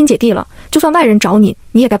别说是亲姐弟了，就算外人找你，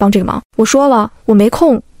你也该帮这个忙。我说了，我没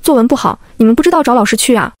空，作文不好，你们不知道找老师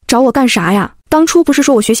去啊？找我干啥呀？当初不是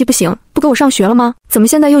说我学习不行，不给我上学了吗？怎么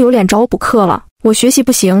现在又有脸找我补课了？我学习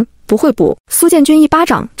不行，不会补。苏建军一巴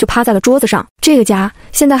掌就趴在了桌子上，这个家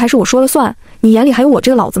现在还是我说了算，你眼里还有我这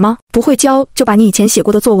个老子吗？不会教就把你以前写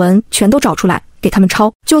过的作文全都找出来给他们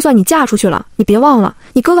抄，就算你嫁出去了，你别忘了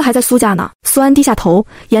你哥哥还在苏家呢。苏安低下头，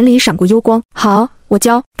眼里闪过幽光，好，我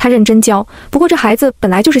教。他认真教，不过这孩子本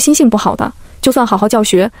来就是心性不好的，就算好好教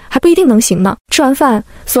学还不一定能行呢。吃完饭，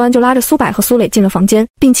苏安就拉着苏柏和苏磊进了房间，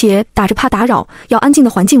并且打着怕打扰要安静的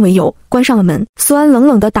环境为由关上了门。苏安冷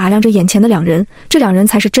冷地打量着眼前的两人，这两人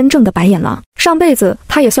才是真正的白眼狼。上辈子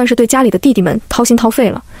他也算是对家里的弟弟们掏心掏肺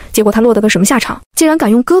了，结果他落得个什么下场？既然敢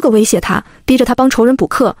用哥哥威胁他，逼着他帮仇人补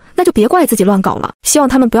课，那就别怪自己乱搞了。希望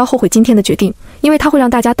他们不要后悔今天的决定，因为他会让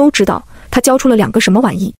大家都知道他教出了2个什么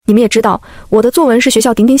玩意。你们也知道，我的作文是学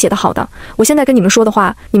校顶顶写得好的，我现在跟你们说的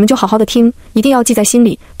话，你们就好好的听，一定要记在心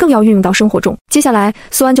里，更要运用到生活中。接下来，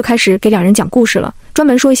苏安就开始给两人讲故事了，专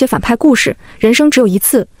门说一些反派故事。人生只有一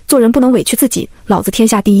次，做人不能委屈自己，老子天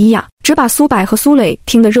下第一呀！只把苏柏和苏磊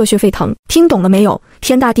听得热血沸腾，听懂了没有？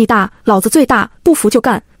天大地大，老子最大，不服就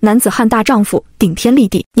干，男子汉大丈夫，顶天立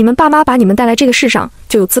地。你们爸妈把你们带来这个世上，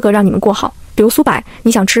就有资格让你们过好。比如苏柏，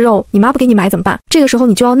你想吃肉，你妈不给你买怎么办？这个时候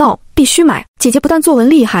你就要闹，必须买。姐姐不但作文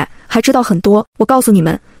厉害，还知道很多。我告诉你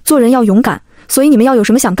们，做人要勇敢，所以你们要有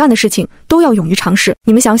什么想干的事情，都要勇于尝试。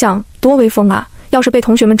你们想想，多威风啊！要是被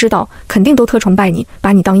同学们知道，肯定都特崇拜你，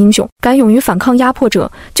把你当英雄。敢勇于反抗压迫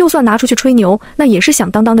者，就算拿出去吹牛，那也是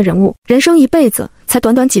响当当的人物。人生一辈子，才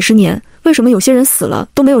短短几十年，为什么有些人死了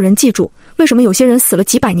都没有人记住？为什么有些人死了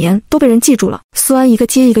几百年都被人记住了？苏安一个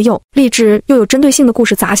接一个又励志又有针对性的故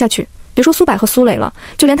事砸下去。别说苏柏和苏磊了，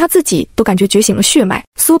就连他自己都感觉觉醒了血脉。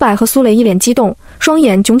苏柏和苏磊一脸激动，双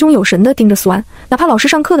眼炯炯有神地盯着苏安，哪怕老师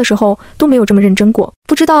上课的时候都没有这么认真过。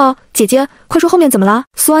不知道，姐姐，快说后面怎么了？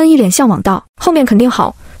苏安一脸向往道，后面肯定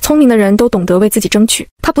好，聪明的人都懂得为自己争取。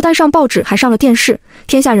他不但上报纸，还上了电视，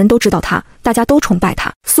天下人都知道他，大家都崇拜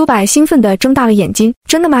他。苏柏兴奋地睁大了眼睛，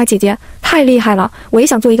真的吗？姐姐，太厉害了，我也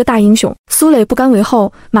想做一个大英雄。苏磊不甘为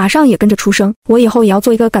后，马上也跟着出声，我以后也要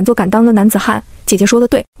做一个敢做敢当的男子汉。姐姐说的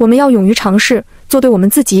对，我们要勇于尝试，做对我们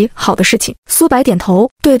自己好的事情。苏柏点头，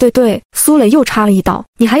对对对。苏磊又插了一刀，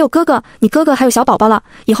你还有哥哥，你哥哥还有小宝宝了，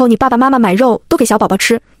以后你爸爸妈妈买肉都给小宝宝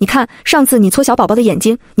吃。你看上次你搓小宝宝的眼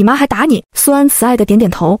睛，你妈还打你。苏安慈爱的点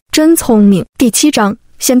点头，真聪明。第7章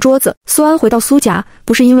掀桌子。苏安回到苏家，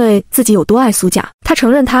不是因为自己有多爱苏家，他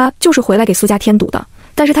承认他就是回来给苏家添堵的，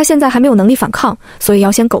但是他现在还没有能力反抗，所以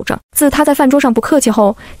要先苟着。自他在饭桌上不客气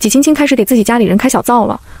后，纪青青开始给自己家里人开小灶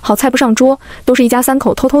了，好菜不上桌，都是一家3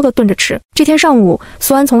口偷偷的炖着吃。这天上午，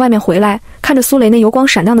苏安从外面回来，看着苏雷那油光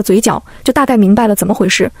闪亮的嘴角，就大概明白了怎么回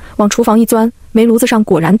事，往厨房一钻，煤炉子上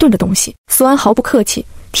果然炖着东西。苏安毫不客气，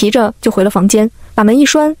提着就回了房间，把门一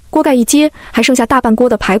拴，锅盖一揭，还剩下大半锅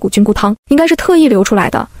的排骨菌菇汤，应该是特意留出来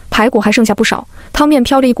的，排骨还剩下不少，汤面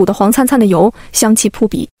飘着一股的黄灿灿的油，香气扑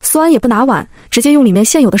鼻。苏安也不拿碗，直接用里面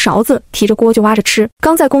现有的勺子提着锅就挖着吃。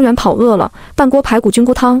刚在公园跑饿了，半锅排骨菌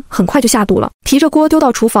菇汤很快就下肚了，提着锅丢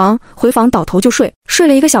到厨房，回房倒头就睡。睡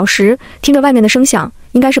了1个小时，听着外面的声响，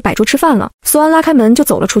应该是摆桌吃饭了。苏安拉开门就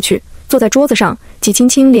走了出去，坐在桌子上，纪青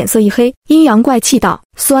青脸色一黑，阴阳怪气道：“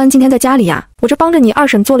苏安今天在家里呀，我这帮着你二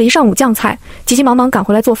婶做了一上午酱菜，急急忙忙赶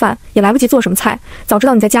回来做饭，也来不及做什么菜。早知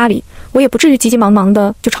道你在家里，我也不至于急急忙忙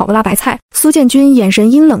的就炒个辣白菜。”苏建军眼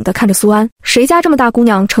神阴冷的看着苏安，谁家这么大姑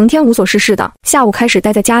娘成天无所事事的，下午开始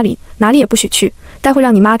待在家里，哪里也不许去，待会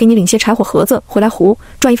让你妈给你领些柴火盒子回来糊，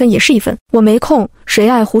赚一分也是一分。我没空，谁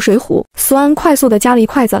爱糊谁糊。苏安快速的夹了一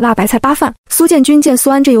筷子辣白菜扒饭。苏建军见苏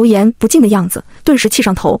安这油盐不进的样子，顿时气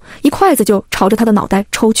上头，一筷子就朝着他的脑袋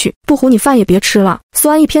抽去。不糊你饭也别吃了。苏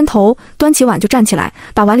安一偏头，端起碗就站起来，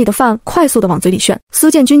把碗里的饭快速的往嘴里炫。苏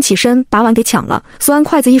建军起身把碗给抢了，苏安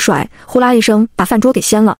筷子一甩，呼啦一声把饭桌给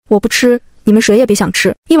掀了。我不吃，你们谁也别想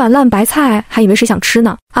吃。一碗烂白菜，还以为谁想吃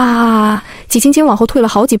呢？啊！纪青青往后退了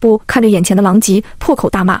好几步，看着眼前的狼藉，破口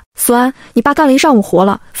大骂：“苏安，你爸干了一上午活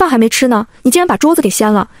了，饭还没吃呢，你竟然把桌子给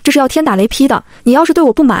掀了，这是要天打雷劈的！你要是对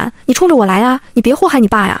我不满，你冲着我来啊，你别祸害你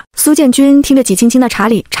爸呀！”苏建军听着纪青青那茶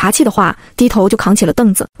里茶气的话，低头就扛起了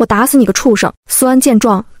凳子：“我打死你个畜生！”苏安见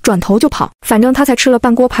状，转头就跑，反正他才吃了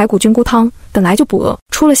半锅排骨菌菇汤，本来就不饿。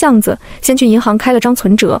出了巷子，先去银行开了张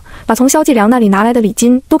存折，把从肖继良那里拿来的礼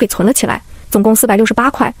金都给存了起来。总共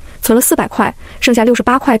468块，存了400块，剩下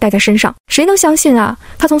68块带在身上。谁能相信啊？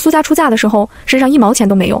他从苏家出嫁的时候，身上1毛钱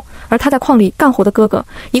都没有，而他在矿里干活的哥哥，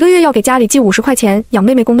一个月要给家里寄50块钱养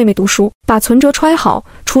妹妹供妹妹读书。把存折揣好，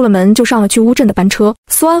出了门就上了去乌镇的班车。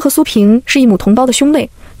苏安和苏平是一母同胞的兄妹。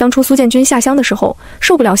当初苏建军下乡的时候，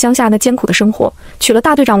受不了乡下那艰苦的生活，娶了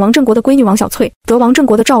大队长王振国的闺女王小翠，得王振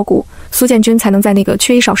国的照顾，苏建军才能在那个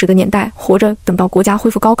缺衣少食的年代活着，等到国家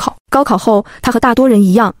恢复高考。高考后，他和大多人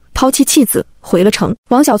一样，抛弃妻子回了城。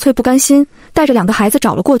王小翠不甘心，带着2个孩子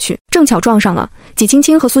找了过去，正巧撞上了纪青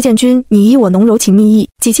青和苏建军你一我浓柔情蜜意。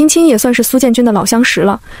纪青青也算是苏建军的老相识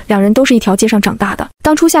了，两人都是一条街上长大的。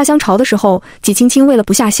当初下乡潮的时候，纪青青为了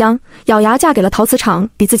不下乡，咬牙嫁给了陶瓷厂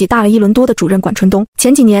比自己大了1轮多的主任管春东。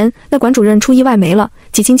前几年那管主任出意外没了，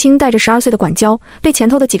纪青青带着12岁的管娇被前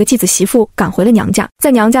头的几个继子媳妇赶回了娘家，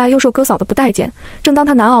在娘家又受哥嫂的不待见。正当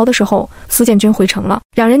她难熬的时候，苏建军回城了。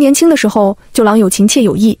两人年轻的时候就郎有情妾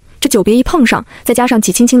有意，这久别一碰上，再加上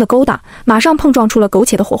纪青青的勾搭，马上碰撞出了苟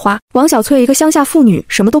且的火花。王小翠一个乡下妇女，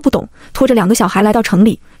什么都不懂，拖着2个小孩来到城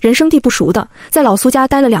里，人生地不熟的，在老苏家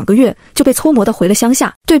待了2个月，就被搓磨的回了乡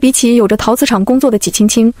下。对比起有着陶瓷厂工作的纪青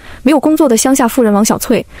青，没有工作的乡下妇人王小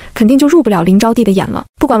翠，肯定就入不了林招娣的眼了。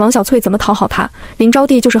不管王小翠怎么讨好她，林招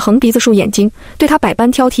娣就是横鼻子竖眼睛，对她百般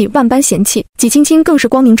挑剔，万般嫌弃。纪青青更是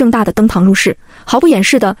光明正大的登堂入室，毫不掩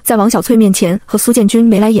饰的在王小翠面前和苏建军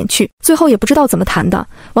眉来眼去。最后也不知道怎么谈的，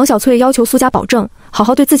王小翠要求苏家保证好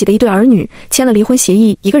好对自己的1对儿女，签了离婚协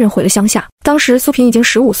议，一个人回了乡下。当时苏平已经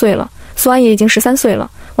15岁了，苏安也已经13岁了。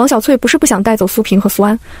王小翠不是不想带走苏平和苏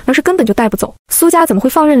安，而是根本就带不走。苏家怎么会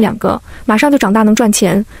放任2个马上就长大能赚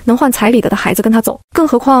钱能换彩礼的孩子跟他走？更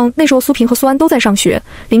何况那时候苏平和苏安都在上学，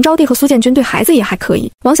林招娣和苏建军对孩子也还可以。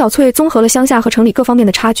王小翠综合了乡下和城里各方面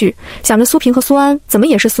的差距，想着苏平和苏安怎么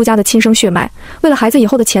也是苏家的亲生血脉，为了孩子以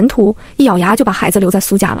后的前途，一咬牙就把孩子留在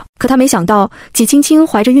苏家了。可他没想到纪青青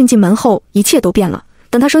怀着孕进门后，一切都变了。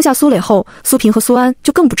等他生下苏磊后，苏平和苏安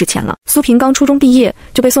就更不值钱了。苏平刚初中毕业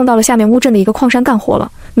就被送到了下面乌镇的一个矿山干活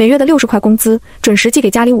了，每月的60块工资准时寄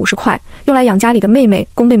给家里50块，用来养家里的妹妹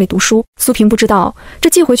供妹妹读书。苏平不知道这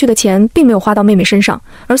寄回去的钱并没有花到妹妹身上，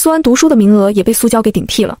而苏安读书的名额也被苏娇给顶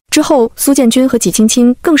替了。之后苏建军和纪青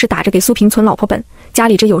青更是打着给苏平存老婆本，家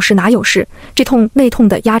里这有事哪有事，这痛那痛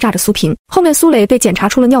的压榨着苏平。后面苏磊被检查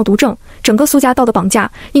出了尿毒症，整个苏家道德绑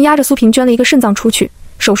架，硬压着苏平捐了一个肾脏出去。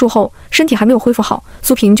手术后身体还没有恢复好，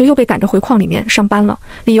苏平就又被赶着回矿里面上班了，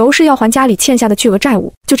理由是要还家里欠下的巨额债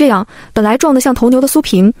务。就这样，本来壮得像头牛的苏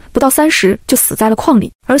平不到30就死在了矿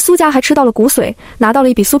里，而苏家还吃到了骨髓，拿到了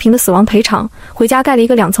一笔苏平的死亡赔偿，回家盖了一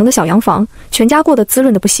个2层的小洋房，全家过得滋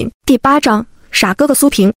润的不行。第8章傻哥哥苏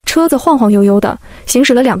平。车子晃晃悠悠的行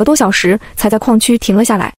驶了2个多小时，才在矿区停了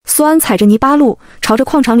下来。苏安踩着泥巴路朝着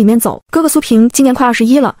矿场里面走。哥哥苏平今年快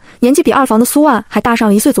21了，年纪比2房的苏万还大上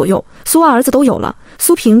了1岁左右。苏万儿子都有了，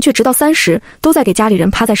苏平却直到30都在给家里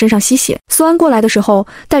人趴在身上吸血。苏安过来的时候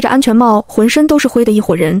戴着安全帽，浑身都是灰的一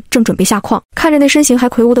伙人正准备下矿，看着那身形还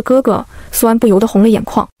魁梧的哥哥，苏安不由得红了眼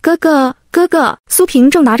眶。哥哥哥哥！苏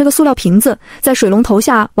平正拿着个塑料瓶子在水龙头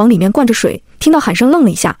下往里面灌着水，听到喊声愣了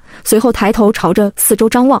一下，随后抬头朝着四周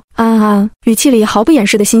张望，语气里毫不掩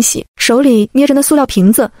饰的欣喜，手里捏着那塑料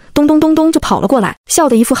瓶子，咚咚咚咚就跑了过来，笑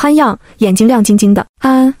得一副憨样，眼睛亮晶晶的。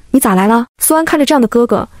安，你咋来了？苏安看着这样的哥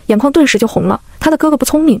哥，眼眶顿时就红了。他的哥哥不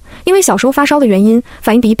聪明，因为小时候发烧的原因，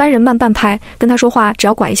反应比一般人慢半拍，跟他说话只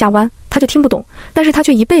要拐一下弯他就听不懂，但是他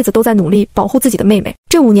却一辈子都在努力保护自己的妹妹。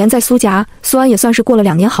这5年在苏家，苏安也算是过了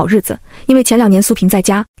2年好日子，因为前2年苏平在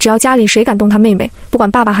家，只要家里谁敢动他妹妹，不管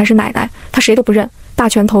爸爸还是奶奶，他谁都不认。大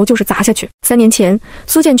拳头就是砸下去。3年前，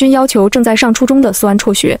苏建军要求正在上初中的苏安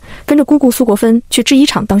辍学，跟着姑姑苏国芬去制衣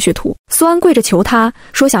厂当学徒。苏安跪着求他，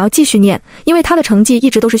说想要继续念，因为他的成绩一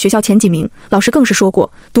直都是学校前几名，老师更是说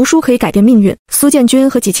过，读书可以改变命运。苏建军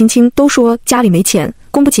和纪青青都说家里没钱，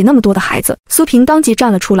供不起那么多的孩子。苏萍当即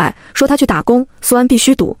站了出来，说他去打工，苏安必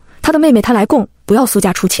须读，他的妹妹他来供，不要苏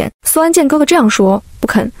家出钱。苏安见哥哥这样说，不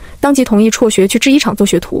肯，当即同意辍学去制衣厂做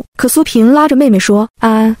学徒。可苏萍拉着妹妹说，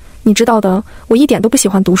安，你知道的，我一点都不喜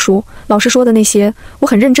欢读书，老师说的那些我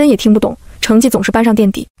很认真也听不懂，成绩总是班上垫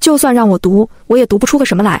底，就算让我读，我也读不出个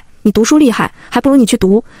什么来。你读书厉害，还不如你去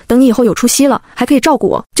读，等你以后有出息了，还可以照顾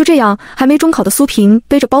我。就这样，还没中考的苏萍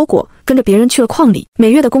背着包裹跟着别人去了矿里，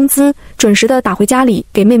每月的工资准时的打回家里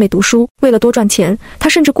给妹妹读书。为了多赚钱，她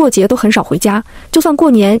甚至过节都很少回家，就算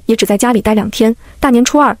过年也只在家里待2天，大年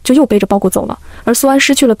初2就又背着包裹走了。而苏安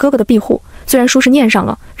失去了哥哥的庇护，虽然书是念上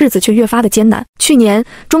了，日子却越发的艰难。去年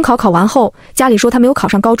中考考完后，家里说他没有考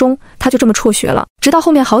上高中，他就这么辍学了。直到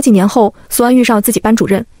后面好几年后，苏安遇上了自己班主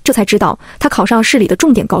任，这才知道他考上了市里的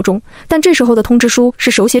重点高中，但这时候的通知书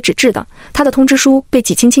是手写纸质的，他的通知书被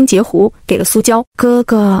纪青青截胡给了苏娇。哥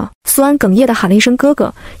哥，苏安哽咽地喊了一声哥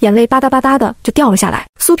哥，眼泪吧嗒吧嗒的就掉了下来。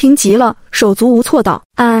苏萍急了，手足无措道，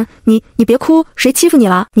安，你别哭，谁欺负你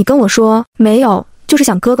了？你跟我说。没有，就是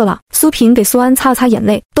想哥哥了。苏萍给苏安擦了擦眼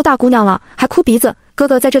泪，都大姑娘了还哭鼻子，哥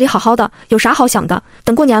哥在这里好好的，有啥好想的？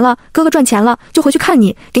等过年了，哥哥赚钱了就回去看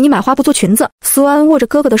你，给你买花布做裙子。苏安握着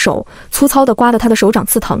哥哥的手，粗糙的刮得他的手掌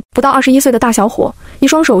刺疼。不到21岁的大小伙，一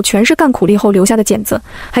双手全是干苦力后留下的茧子，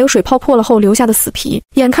还有水泡破了后留下的死皮。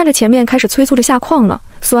眼看着前面开始催促着下矿了，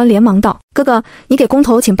苏安连忙道，哥哥，你给工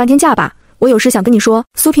头请半天假吧，我有事想跟你说。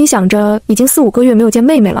苏萍想着已经4、5个月没有见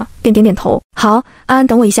妹妹了，便点点头。好，安安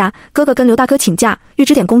等我一下，哥哥跟刘大哥请假，预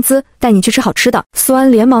支点工资，带你去吃好吃的。苏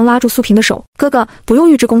安连忙拉住苏萍的手，哥哥不用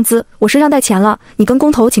预支工资，我身上带钱了，你跟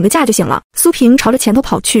工头请个假就行了。苏萍朝着前头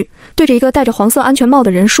跑去，对着一个戴着黄色安全帽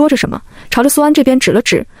的人说着什么，朝着苏安这边指了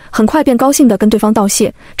指，很快便高兴地跟对方道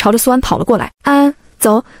谢，朝着苏安跑了过来。安安，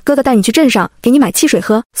走，哥哥带你去镇上，给你买汽水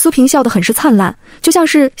喝。苏萍笑得很是灿烂，就像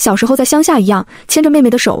是小时候在乡下一样，牵着妹妹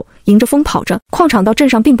的手，迎着风跑着。矿场到镇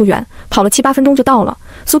上并不远，跑了7、8分钟就到了。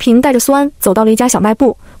苏萍带着苏安走到了一家小卖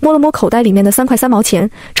部，摸了摸口袋里面的3块3毛钱，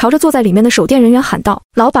朝着坐在里面的守店人员喊道，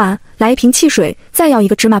老板，来一瓶汽水，再要一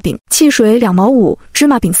个芝麻饼。汽水2毛5，芝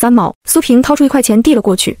麻饼3毛。苏萍掏出1块钱递了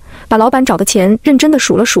过去，把老板找的钱认真的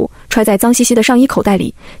数了数，揣在脏兮兮的上衣口袋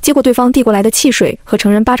里，接过对方递过来的汽水和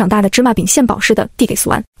成人巴掌大的芝麻饼，献宝似的递给苏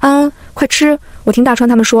安。安安，快吃，我听大川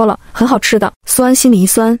他们说了，很好吃的。苏安心里一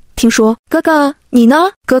酸，听说哥哥你呢？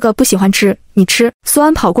哥哥不喜欢吃，你吃。苏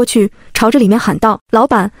安跑过去，朝着里面喊道，老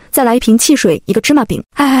板，再来一瓶汽水，一个芝麻饼。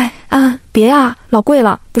哎，安，别呀，老贵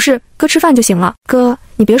了。不是，哥吃饭就行了。哥，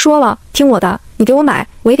你别说了，听我的，你给我买，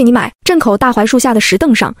我也给你买。镇口大槐树下的石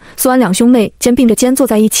凳上，苏安2兄妹肩并着肩坐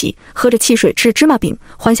在一起，喝着汽水，吃着芝麻饼，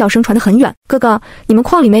欢笑声传得很远。哥哥，你们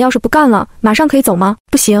矿里面要是不干了，马上可以走吗？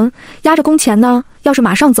不行，压着工钱呢，要是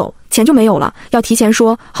马上走，钱就没有了，要提前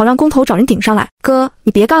说，好让工头找人顶上来。哥，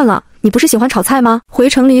你别干了，你不是喜欢炒菜吗？回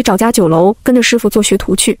城里找家酒楼，跟着师傅做学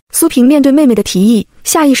徒去。苏萍面对妹妹的提议，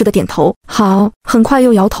下意识地点头，好，很快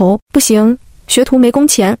又摇头，不行，学徒没工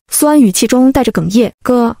钱。苏安语气中带着哽咽，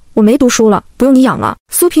哥，我没读书了，不用你养了。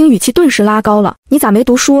苏萍语气顿时拉高了，你咋没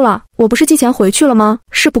读书了？我不是寄钱回去了吗？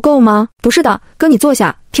是不够吗？不是的，哥你坐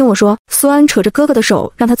下，听我说。苏安扯着哥哥的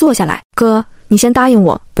手，让他坐下来。哥，你先答应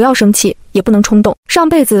我，不要生气，也不能冲动。上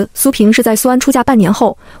辈子苏萍是在苏安出嫁半年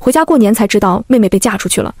后回家过年才知道妹妹被嫁出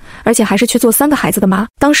去了，而且还是去做3个孩子的妈。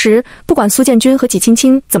当时不管苏建军和纪青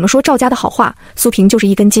青怎么说赵家的好话，苏萍就是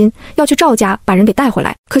一根筋，要去赵家把人给带回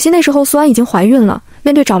来。可惜那时候苏安已经怀孕了，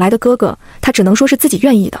面对找来的哥哥，她只能说是自己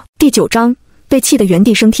愿意的。第9章，被气得原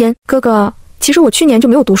地升天。哥哥，其实我去年就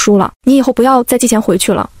没有读书了，你以后不要再寄钱回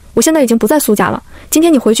去了，我现在已经不在苏家了，今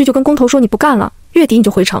天你回去就跟工头说你不干了，月底你就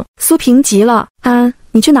回城。苏萍急了，安，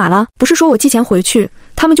你去哪了？不是说我寄钱回去，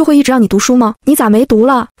他们就会一直让你读书吗？你咋没读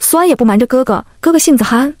了？苏安也不瞒着哥哥，哥哥性子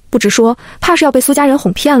憨，不直说，怕是要被苏家人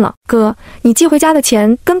哄骗了。哥，你寄回家的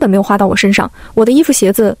钱根本没有花到我身上，我的衣服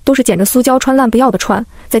鞋子都是捡着苏娇穿烂不要的穿，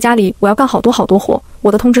在家里我要干好多活，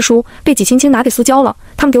我的通知书被纪青青拿给苏娇了，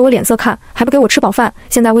他们给我脸色看，还不给我吃饱饭，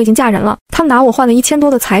现在我已经嫁人了，他们拿我换了1000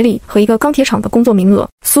多的彩礼和一个钢铁厂的工作名额。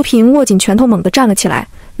苏萍握紧拳头猛地站了起来，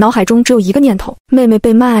脑海中只有一个念头，妹妹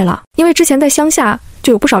被卖了。因为之前在乡下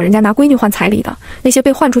就有不少人家拿闺女换彩礼的，那些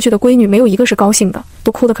被换出去的闺女没有一个是高兴的，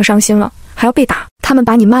都哭得可伤心了，还要被打。他们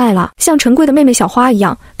把你卖了，像陈贵的妹妹小花一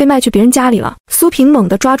样被卖去别人家里了。苏萍猛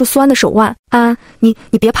地抓住苏安的手腕，安，你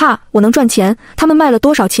别怕，我能赚钱，他们卖了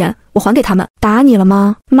多少钱我还给他们。打你了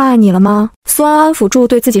吗？骂你了吗？苏安安抚住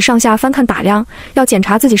对自己上下翻看打量，要检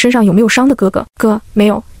查自己身上有没有伤的哥哥。哥，没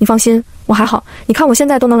有，你放心，我还好，你看我现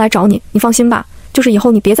在都能来找你，你放心吧。就是以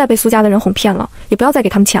后你别再被苏家的人哄骗了，也不要再给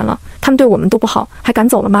他们钱了，他们对我们都不好，还赶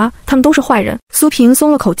走了妈，他们都是坏人。苏萍松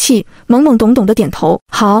了口气，懵懵懂懂的点头，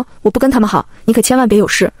好，我不跟他们好，你可千万别有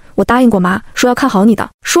事，我答应过妈，说要看好你的。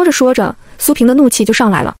说着说着，苏萍的怒气就上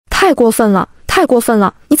来了，太过分了，太过分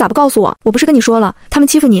了！你咋不告诉我？我不是跟你说了，他们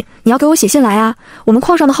欺负你，你要给我写信来啊！我们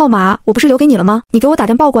矿上的号码我不是留给你了吗？你给我打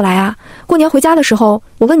电报过来啊！过年回家的时候，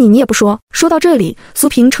我问你，你也不说。说到这里，苏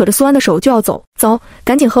萍扯着苏安的手就要走，走，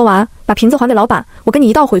赶紧喝完，把瓶子还给老板，我跟你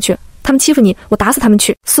一道回去。他们欺负你，我打死他们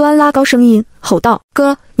去！苏安拉高声音吼道：“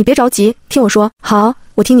哥，你别着急，听我说。”好，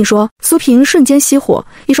我听你说。苏萍瞬间熄火，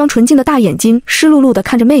一双纯净的大眼睛湿漉漉地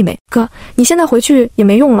看着妹妹。哥，你现在回去也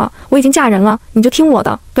没用了，我已经嫁人了，你就听我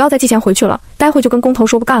的，不要再寄钱回去了。待会就跟工头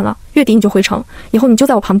说不干了，月底你就回城，以后你就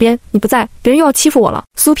在我旁边，你不在，别人又要欺负我了。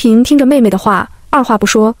苏萍听着妹妹的话，二话不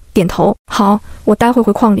说，点头。好，我待会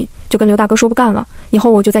回矿里就跟刘大哥说不干了，以后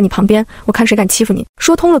我就在你旁边，我看谁敢欺负你。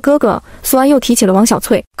说通了哥哥，苏安又提起了王小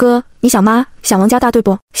翠。哥，你想妈，想王家大队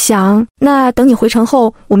不？想。那等你回城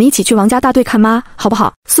后，我们一起去王家大队看妈，好不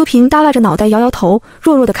好？苏萍耷拉着脑袋摇摇头，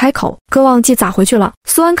弱弱的开口。哥忘记咋回去了。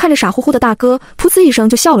苏安看着傻乎乎的大哥，噗呲一声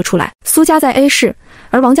就笑了出来。苏家在 A 市，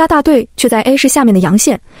而王家大队却在 A 市下面的阳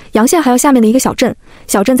县，阳县还有下面的一个小镇，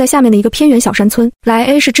小镇在下面的一个偏远小山村。来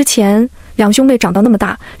A 市之前，两兄妹长到那么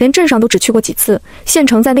大，连镇上都只去过几次，县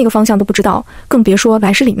城在那个方向都不知道，更别说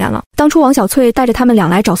来市里面了。当初王小翠带着他们俩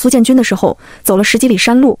来找苏建军的时候，走了10几里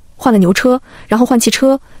山路，换了牛车，然后换汽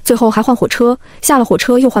车，最后还换火车，下了火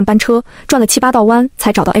车又换班车，转了7、8道弯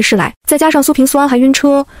才找到 A 市来。再加上苏萍、苏安还晕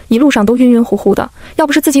车，一路上都晕晕乎乎的，要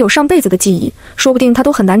不是自己有上辈子的记忆，说不定他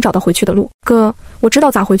都很难找到回去的路。哥，我知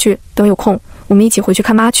道咋回去，等有空我们一起回去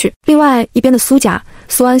看妈去。另外一边的苏家，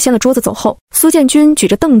苏安掀了桌子走后，苏建军举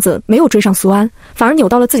着凳子没有追上苏安，反而扭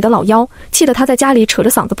到了自己的老腰，气得他在家里扯着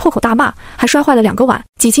嗓子破口大骂，还摔坏了2个碗。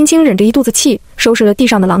纪青青忍着一肚子气，收拾了地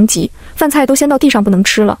上的狼藉，饭菜都掀到地上不能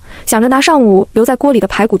吃了，想着拿上午留在锅里的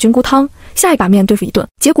排骨菌菇汤下一把面对付一顿。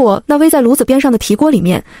结果那煨在炉子边上的提锅里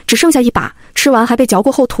面只剩下一把，吃完还被嚼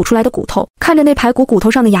过后吐出来的骨头。看着那排骨骨头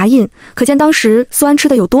上的牙印，可见当时苏安吃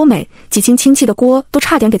的有多美。纪青青气的锅都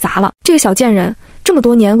差点给砸了。这个小贱人，这么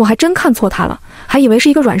多年我还真看错他了，还以为是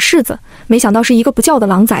一个软柿子，没想到是一个不叫的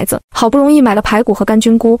狼崽子。好不容易买了排骨和干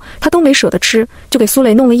菌菇，他都没舍得吃，就给苏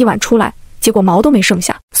磊弄了一碗出来，结果毛都没剩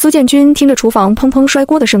下。苏建军听着厨房砰砰摔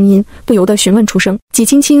锅的声音，不由得询问出声。纪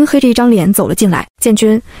青青黑着一张脸走了进来。建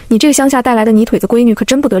军，你这个乡下带来的泥腿子闺女可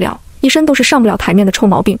真不得了，一身都是上不了台面的臭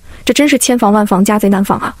毛病，这真是千防万防家贼难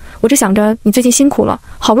防啊。我只想着你最近辛苦了，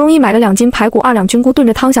好不容易买了2斤排骨2两菌菇炖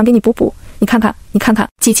着汤，想给你补补，你看看你看看。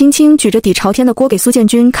纪青青举着底朝天的锅给苏建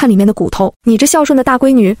军看里面的骨头。你这孝顺的大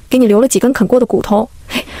闺女，给你留了几根啃过的骨头。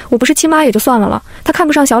嘿，我不是亲妈也就算了了，她看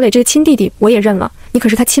不上小磊这个亲弟弟我也认了，你可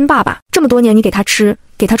是他亲爸爸，这么多年你给他吃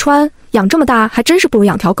给他穿，养这么大还真是不如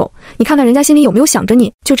养条狗。你看看人家心里有没有想着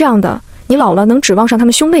你，就这样的你老了能指望上他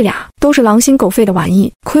们兄妹俩？都是狼心狗肺的玩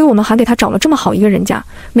意，亏我们还给他找了这么好一个人家，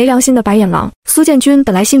没良心的白眼狼。苏建军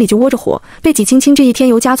本来心里就窝着火，被纪青青这一添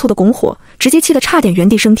油加醋的拱火，直接气得差点原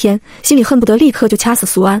地升天，心里恨不得立刻就掐死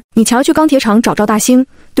苏安。你瞧去钢铁厂找赵大兴，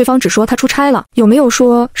对方只说他出差了，有没有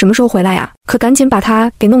说什么时候回来呀？可赶紧把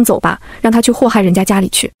他给弄走吧，让他去祸害人家家里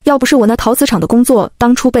去。要不是我那陶瓷厂的工作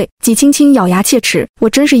当初被纪青青咬牙切齿，我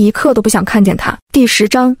真是一刻都不想看见他。第10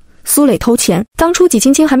章。苏磊偷钱。当初纪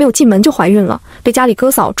青青还没有进门就怀孕了，被家里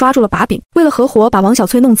哥嫂抓住了把柄，为了合伙把王小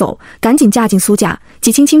翠弄走，赶紧嫁进苏家。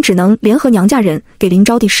纪青青只能联合娘家人给林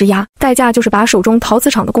招娣施压，代价就是把手中陶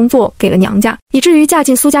瓷厂的工作给了娘家，以至于嫁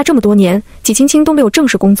进苏家这么多年，纪青青都没有正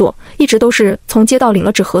式工作，一直都是从街道领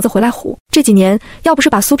了纸盒子回来糊。这几年要不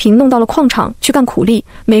是把苏萍弄到了矿场去干苦力，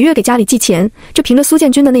每月给家里寄钱，这凭着苏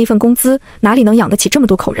建军的那一份工资，哪里能养得起这么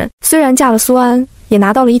多口人？虽然嫁了苏安，也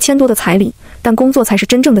拿到了1000多的彩礼，但工作才是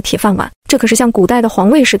真正的铁饭碗，这可是像古代的皇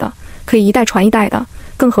位似的，可以一代传一代的，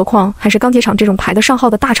更何况还是钢铁厂这种排得上号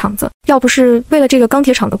的大厂子。要不是为了这个钢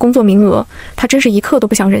铁厂的工作名额，他真是一刻都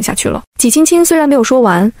不想忍下去了。纪青青虽然没有说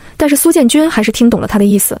完，但是苏建军还是听懂了他的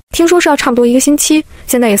意思。听说是要差不多1个星期，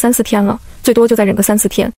现在也3、4天了，最多就再忍个3、4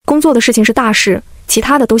天。工作的事情是大事，其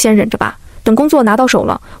他的都先忍着吧。等工作拿到手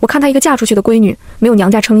了，我看他一个嫁出去的闺女，没有娘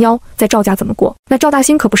家撑腰，在赵家怎么过？那赵大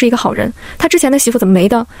兴可不是一个好人，他之前的媳妇怎么没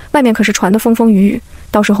的？外面可是传得风风雨雨，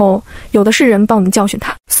到时候有的是人帮我们教训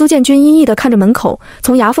他。苏建军阴翳地看着门口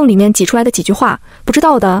从牙缝里面挤出来的几句话，不知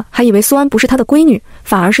道的还以为苏安不是他的闺女，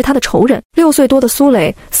反而是他的仇人。6岁多的苏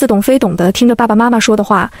磊似懂非懂地听着爸爸妈妈说的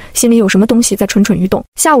话，心里有什么东西在蠢蠢欲动。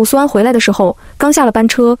下午苏安回来的时候，刚下了班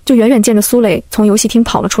车，就远远见着苏磊从游戏厅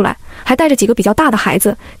跑了出来，还带着几个比较大的孩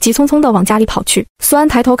子，急匆匆地往家里跑去。苏安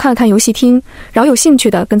抬头看了看游戏厅，饶有兴趣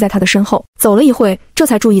地跟在他的身后。走了一会，这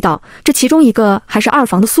才注意到这其中一个还是二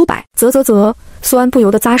房的苏柏。苏安不由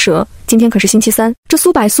得咂舌，今天可是星期三，这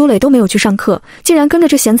苏柏苏磊都没有去上课，竟然跟着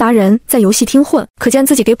这闲杂人在游戏厅混，可见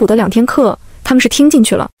自己给补的2天课他们是听进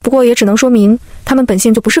去了，不过也只能说明他们本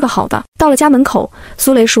性就不是个好的。到了家门口，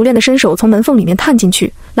苏磊熟练的伸手从门缝里面探进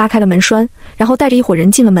去，拉开了门栓，然后带着一伙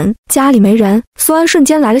人进了门。家里没人，苏安瞬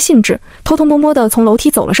间来了兴致，偷偷摸摸的从楼梯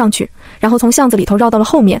走了上去，然后从巷子里头绕到了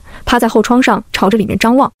后面，趴在后窗上朝着里面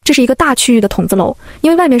张望。这是一个大区域的筒子楼，因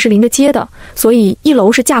为外面是临着街的，所以1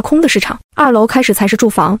楼是架空的市场，2楼开始才是住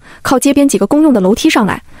房，靠街边几个公用的楼梯上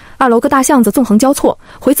来。2楼个大巷子纵横交错，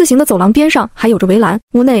回字形的走廊边上还有着围栏。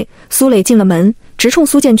屋内，苏磊进了门，直冲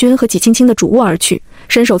苏建军和纪青青的主卧而去，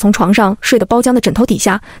伸手从床上睡得包浆的枕头底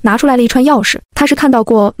下拿出来了一串钥匙。他是看到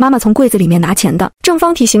过妈妈从柜子里面拿钱的，正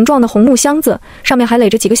方体形状的红木箱子，上面还垒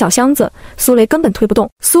着几个小箱子，苏磊根本推不动。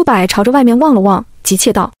苏柏朝着外面望了望，急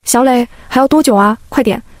切道：“小磊，还要多久啊？快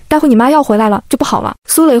点，待会你妈要回来了就不好了。”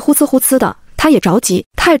苏磊呼呲呼呲的，他也着急，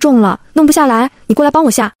太重了，弄不下来，你过来帮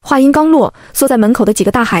我下。话音刚落，缩在门口的几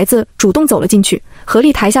个大孩子主动走了进去，合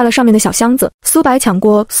力抬下了上面的小箱子。苏柏抢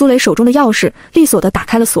过苏磊手中的钥匙，利索地打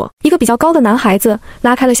开了锁。一个比较高的男孩子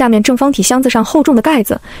拉开了下面正方体箱子上厚重的盖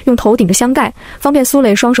子，用头顶着箱盖，方便苏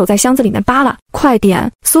磊双手在箱子里面扒拉。快点！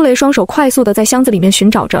苏磊双手快速地在箱子里面寻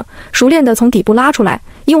找着，熟练地从底部拉出来，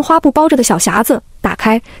用花布包着的小匣子打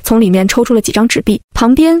开，从里面抽出了几张纸币。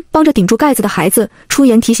旁边帮着顶住盖子的孩子出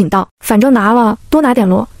言提醒道：“反正拿了，多拿点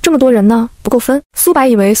咯，这么多人呢，不够分。”苏柏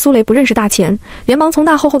以为苏磊不认识大钱，连忙从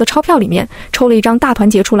大厚厚的钞票里面抽了一张大团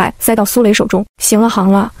结出来，塞到苏磊手中。行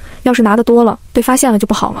了，要是拿得多了，被发现了就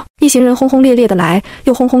不好了。一行人轰轰烈烈的来，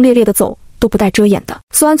又轰轰烈烈的走，都不带遮掩的。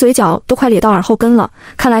苏安嘴角都快咧到耳后根了，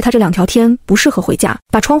看来他这2条天不适合回家，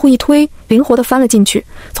把窗户一推，灵活地翻了进去，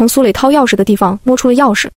从苏磊掏钥匙的地方摸出了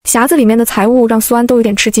钥匙。匣子里面的财物让苏安都有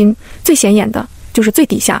点吃惊，最显眼的就是最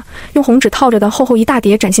底下用红纸套着的厚厚一大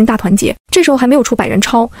叠崭新大团结，这时候还没有出100元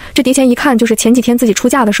钞，这叠钱一看就是前几天自己出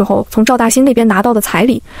嫁的时候从赵大兴那边拿到的彩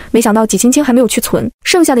礼，没想到纪青青还没有去存。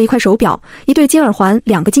剩下的一块手表，一对金耳环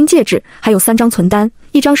，2个金戒指，还有3张存单，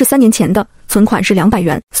一张是3年前的，存款是200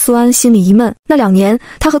元。苏安心里一闷，那2年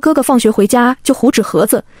他和哥哥放学回家就糊纸盒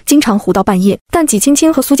子，经常糊到半夜，但纪青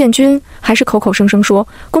青和苏建军还是口口声声说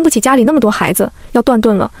供不起家里那么多孩子，要断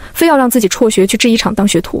顿了，非要让自己辍学去制衣厂当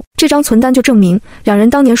学徒。这张存单就证明2人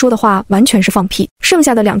当年说的话完全是放屁。剩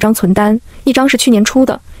下的2张存单，一张是去年出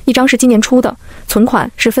的，一张是今年出的，存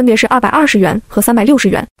款是分别是220元和360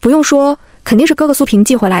元。不用说，肯定是哥哥苏平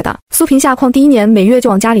寄回来的。苏平下矿第1年每月就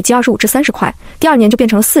往家里寄25至30块，第2年就变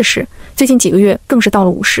成了40，最近几个月更是到了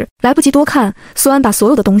50。来不及多看，苏安把所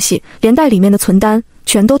有的东西连带里面的存单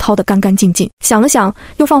全都掏得干干净净。想了想，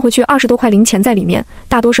又放回去20多块零钱在里面，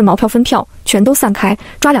大多是毛票分票，全都散开，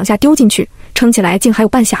抓2下丢进去，撑起来竟还有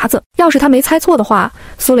半匣子。要是他没猜错的话，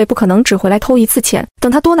苏磊不可能只回来偷1次钱，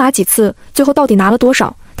等他多拿几次，最后到底拿了多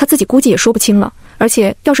少，他自己估计也说不清了。而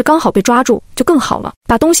且要是刚好被抓住就更好了。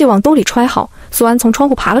把东西往兜里揣好，苏安从窗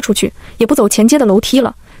户爬了出去，也不走前街的楼梯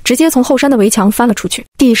了，直接从后山的围墙翻了出去。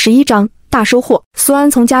第11章大收获。苏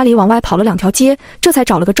安从家里往外跑了2条街，这才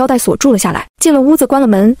找了个招待所住了下来。进了屋子关了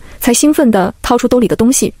门，才兴奋地掏出兜里的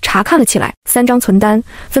东西查看了起来。3张存单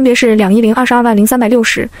分别是210 22万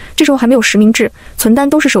0360，这时候还没有实名制，存单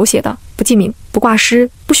都是手写的，不记名，不挂失，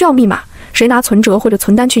不需要密码，谁拿存折或者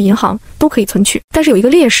存单去银行都可以存取。但是有一个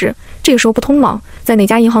劣势，这个时候不通网，在哪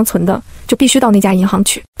家银行存的就必须到那家银行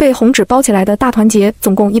去。被红纸包起来的大团结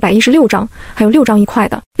总共116张，还有6张1块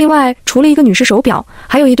的。另外除了一个女士手表，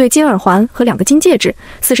还有一对金耳环和2个金戒指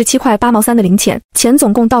，47块8毛3的零钱，钱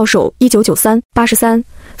总共到手199383。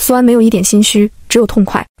苏安没有一点心虚，只有痛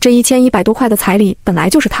快。这1100多块的彩礼本来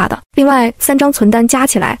就是他的，另外3张存单加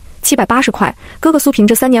起来780块，哥哥苏平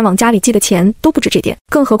这3年往家里寄的钱都不止这点，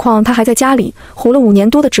更何况他还在家里糊了5年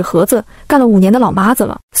多的纸盒子，干了5年的老妈子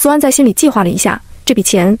了。苏安在心里计划了一下，这笔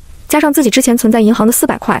钱加上自己之前存在银行的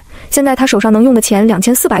400块，现在他手上能用的钱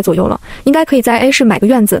2400左右了，应该可以在 A 市买个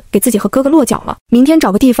院子给自己和哥哥落脚了。明天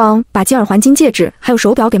找个地方把金耳环、金戒指还有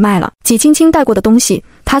手表给卖了，纪青青带过的东西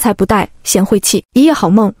他才不带，嫌晦气。一夜好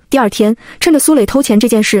梦。第2天，趁着苏磊偷钱这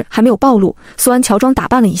件事还没有暴露，苏安乔装打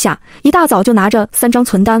扮了一下，一大早就拿着3张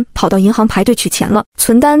存单跑到银行排队取钱了。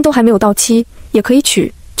存单都还没有到期，也可以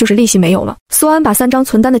取，就是利息没有了。苏安把3张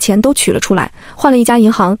存单的钱都取了出来，换了一家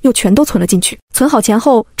银行又全都存了进去。存好钱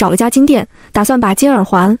后，找了家金店，打算把金耳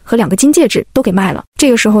环和2个金戒指都给卖了。这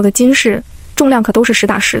个时候的金饰重量可都是实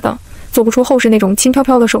打实的，做不出后世那种轻飘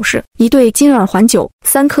飘的首饰。一对金耳环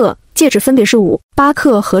9.3克，戒指分别是5、8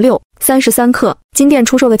克和6.33克。金店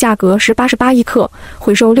出售的价格是88一克，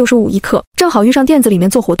回收65一克。正好遇上店子里面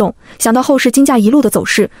做活动，想到后市金价一路的走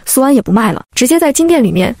势，苏安也不卖了，直接在金店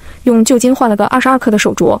里面用旧金换了个22克的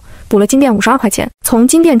手镯，补了金店52块钱。从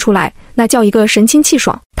金店出来，那叫一个神清气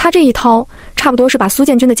爽。他这一掏，差不多是把苏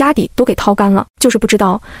建军的家底都给掏干了。就是不知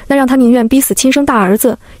道，那让他宁愿逼死亲生大儿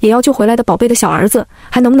子，也要救回来的宝贝的小儿子，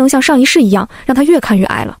还能不能像上一世一样，让他越看越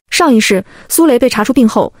挨了。上一世，苏雷被查出病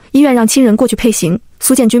后，医院让亲人过去配刑，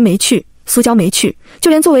苏建军没去，苏娇没去，就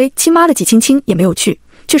连作为亲妈的纪青青也没有去，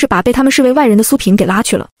却是把被他们视为外人的苏萍给拉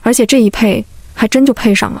去了。而且这一配还真就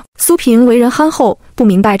配上了。苏萍为人憨厚，不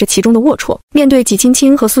明白这其中的龌龊。面对纪青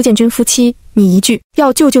青和苏建军夫妻，你一句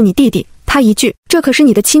要救救你弟弟，他一句这可是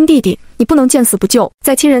你的亲弟弟，你不能见死不救。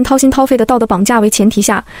在亲人掏心掏肺的道德绑架为前提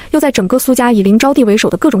下，又在整个苏家以林招娣为首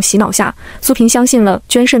的各种洗脑下，苏萍相信了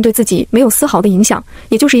捐肾对自己没有丝毫的影响，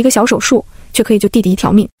也就是一个小手术，却可以救弟弟一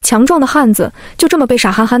条命。强壮的汉子就这么被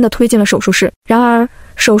傻憨憨地推进了手术室。然而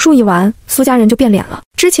手术一完，苏家人就变脸了。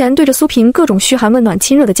之前对着苏萍各种嘘寒问暖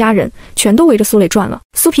亲热的家人，全都围着苏磊转了。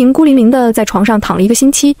苏萍孤零零地在床上躺了1个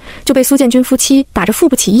星期，就被苏建军夫妻打着付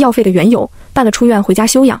不起医药费的缘由办了出院回家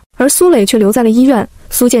休养，而苏磊却留在了医院。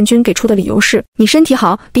苏建军给出的理由是你身体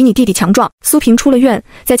好，比你弟弟强壮。苏萍出了院，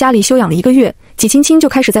在家里休养了1个月，纪青青就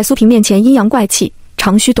开始在苏萍面前阴阳怪气，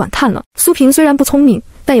长吁短叹了。苏萍虽然不聪明，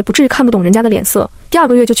但也不至于看不懂人家的脸色。第2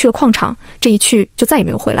个月就去了矿场，这一去就再也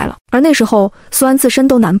没有回来了。而那时候苏安自身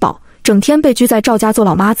都难保，整天被拘在赵家做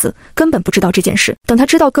老妈子，根本不知道这件事。等他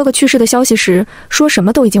知道哥哥去世的消息时，说什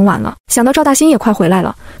么都已经晚了。想到赵大新也快回来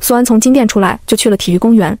了，苏安从金店出来就去了体育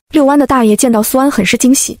公园。遛弯的大爷见到苏安很是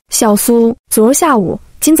惊喜，小苏，昨儿下午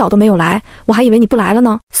今早都没有来，我还以为你不来了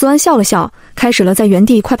呢。苏安笑了笑，开始了在原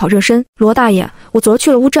地快跑热身。罗大爷，我昨儿去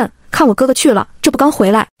了乌镇，看我哥哥去了，这不刚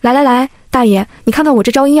回来。来，大爷，你看看我这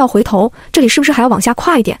招阴要回头，这里是不是还要往下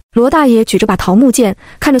跨一点？罗大爷举着把桃木剑，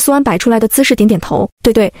看着苏安摆出来的姿势点点头。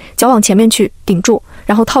对，脚往前面去，顶住，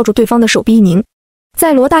然后套住对方的手臂一拧。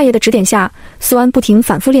在罗大爷的指点下，苏安不停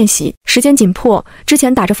反复练习。时间紧迫，之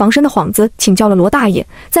前打着防身的幌子请教了罗大爷，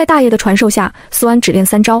在大爷的传授下，苏安只练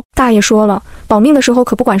3招。大爷说了，保命的时候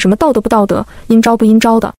可不管什么道德不道德，阴招不阴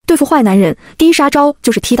招的。对付坏男人，第一杀招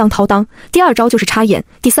就是踢裆掏裆，第2招就是插眼，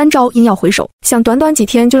第3招阴要回手。想短短几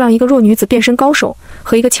天就让一个弱女子变身高手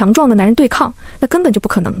和一个强壮的男人对抗，那根本就不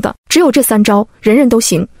可能的。只有这3招，人人都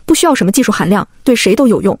行，不需要什么技术含量，对谁都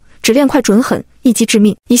有用，只练快准狠，一击致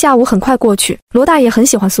命。1下午很快过去，罗大爷很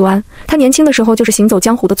喜欢苏安，他年轻的时候就是行走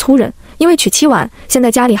江湖的粗人，因为娶妻晚，现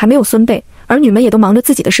在家里还没有孙辈，儿女们也都忙着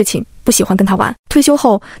自己的事情，不喜欢跟他玩。退休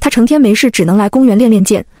后，他成天没事只能来公园练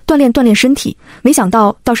剑，锻炼身体。没想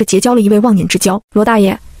到倒是结交了一位忘年之交。罗大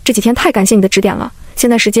爷，这几天太感谢你的指点了，现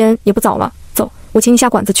在时间也不早了，走，我请你下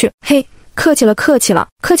馆子去。嘿，客气了，客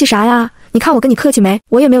气啥呀？你看我跟你客气没？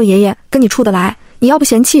我也没有爷爷，跟你处得来。你要不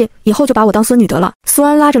嫌弃，以后就把我当孙女得了。苏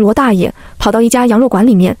安拉着罗大爷跑到一家羊肉馆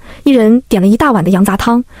里面，一人点了1大碗的羊杂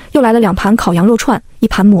汤，又来了2盘烤羊肉串，1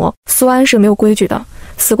盘馍。苏安是个没有规矩的，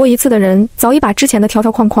死过一次的人早已把之前的条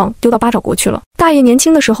条框框丢到八爪国去了。大爷年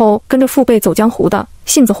轻的时候跟着父辈走江湖的，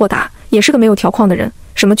性子豁达，也是个没有条框的人，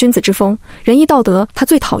什么君子之风、仁义道德，他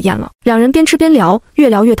最讨厌了。2人边吃边聊，越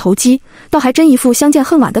聊越投机，倒还真一副相见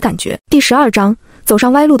恨晚的感觉。第12章，走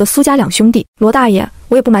上歪路的苏家2兄弟。罗大爷，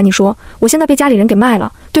我也不瞒你说，我现在被家里人给卖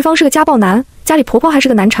了，对方是个家暴男，家里婆婆还是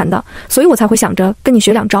个难缠的，所以我才会想着跟你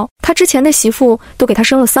学2招。他之前的媳妇都给他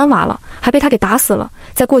生了3娃了，还被他给打死了，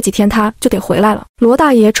再过几天他就得回来了。罗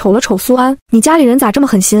大爷瞅了瞅苏安，你家里人咋这么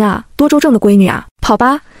狠心啊？多州正的闺女啊，跑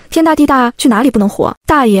吧，天大地大，去哪里不能活？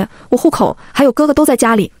大爷，我户口还有哥哥都在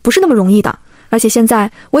家里，不是那么容易的，而且现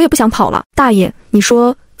在我也不想跑了。大爷，你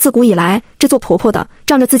说自古以来，这做婆婆的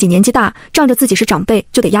仗着自己年纪大，仗着自己是长辈，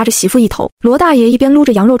就得压着媳妇一头。罗大爷一边撸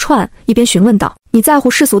着羊肉串，一边询问道：你在乎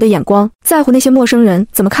世俗的眼光，在乎那些陌生人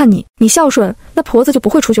怎么看你？你孝顺，那婆子就不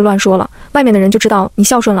会出去乱说了，外面的人就知道你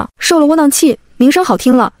孝顺了，受了窝囊气，名声好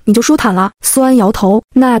听了，你就舒坦了。苏安摇头，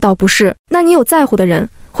那倒不是，那你有在乎的人，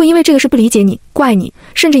会因为这个事不理解你，怪你，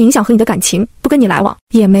甚至影响和你的感情，不跟你来往。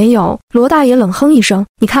也没有。罗大爷冷哼一声，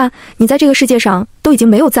你看你在这个世界上都已经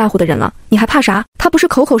没有在乎的人了，你还怕啥？他不是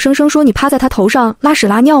口口声声说你趴在他头上拉屎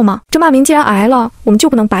拉尿吗？这骂名既然挨了，我们就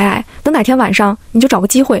不能白挨，等哪天晚上你就找个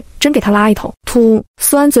机会真给他拉一头。噗，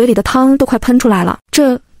苏安嘴里的汤都快喷出来了，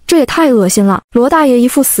这也太恶心了。罗大爷一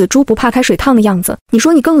副死猪不怕开水烫的样子，你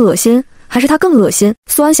说你更恶心还是他更恶心？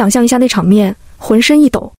苏安想象一下那场面，浑身一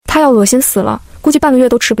抖，他要恶心死了，估计半个月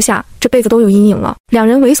都吃不下，这辈子都有阴影了。两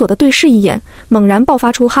人猥琐地对视一眼，猛然爆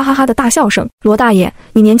发出哈哈哈的大笑声。罗大爷，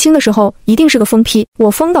你年轻的时候一定是个疯批，我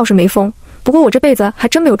疯倒是没疯，不过我这辈子还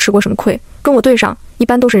真没有吃过什么亏，跟我对上，一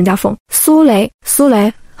般都是人家疯。苏雷，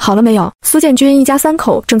好了没有？苏建军一家三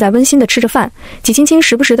口正在温馨地吃着饭，纪青青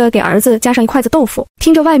时不时地给儿子夹上一筷子豆腐。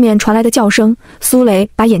听着外面传来的叫声，苏雷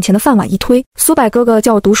把眼前的饭碗一推：“苏柏哥哥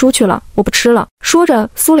叫我读书去了，我不吃了。”说着，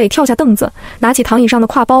苏磊跳下凳子，拿起躺椅上的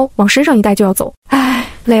挎包往身上一带就要走。哎，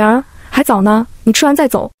磊儿，还早呢，你吃完再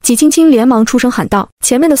走。纪青青连忙出声喊道。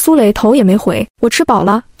前面的苏磊头也没回：“我吃饱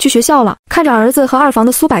了，去学校了。”看着儿子和二房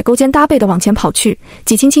的苏柏勾肩搭背地往前跑去，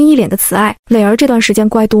纪青青一脸的慈爱：“磊儿这段时间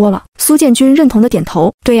乖多了。”苏建军认同地点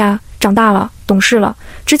头：“对呀，长大了，懂事了。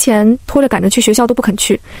之前拖着赶着去学校都不肯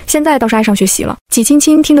去，现在倒是爱上学习了。”纪青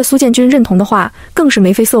青听着苏建军认同的话，更是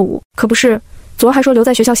眉飞色舞：“可不是，昨儿还说留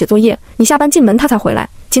在学校写作业，你下班进门他才回来。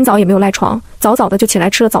今早也没有赖床，早早的就起来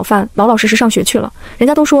吃了早饭，老老实实上学去了。人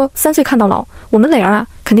家都说3岁看到老，我们磊儿啊，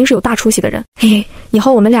肯定是有大出息的人。嘿嘿，以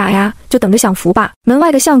后我们俩呀，就等着享福吧。”门外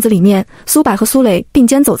的巷子里面，苏柏和苏磊并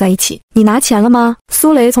肩走在一起。“你拿钱了吗？”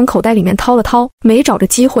苏磊从口袋里面掏了掏，没找着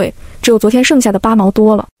机会，只有昨天剩下的8毛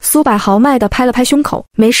多了。苏柏豪迈地拍了拍胸口：“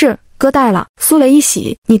没事，哥带了。”苏磊一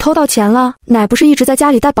喜：“你偷到钱了？奶不是一直在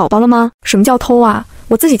家里带宝宝了吗？”“什么叫偷啊？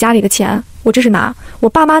我自己家里的钱，我这是拿，我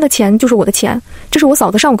爸妈的钱就是我的钱，这是我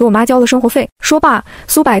嫂子上午给我妈交的生活费。”说罢，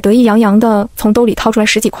苏柏得意洋洋地从兜里掏出来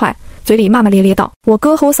10几块，嘴里骂骂咧咧道：“我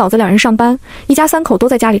哥和我嫂子2人上班，一家3口都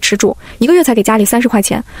在家里吃住，1个月才给家里30块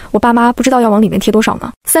钱，我爸妈不知道要往里面贴多少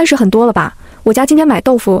呢。30很多了吧？我家今天买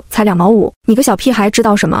豆腐才2毛5，你个小屁孩知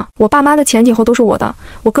道什么？我爸妈的钱以后都是我的，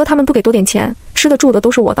我哥他们不给多点钱，吃的住的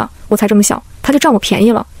都是我的，我才这么小，他就占我便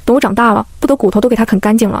宜了，等我长大了，不得骨头都给他啃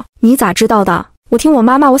干净了。”“你咋知道的？”“我听我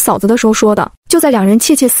妈骂我嫂子的时候说的。”就在2人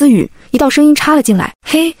窃窃私语，一道声音插了进来：“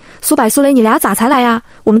嘿，苏柏、苏雷，你俩咋才来呀？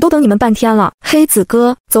我们都等你们半天了。”“黑子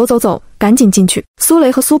哥，走走走，赶紧进去。”苏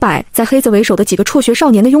雷和苏柏在黑子为首的几个辍学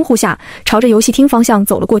少年的拥护下，朝着游戏厅方向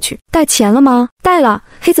走了过去。“带钱了吗？”“带了。”“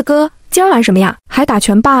黑子哥，今儿玩什么呀？还打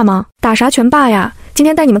拳霸吗？”“打啥拳霸呀？今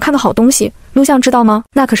天带你们看个好东西，录像知道吗？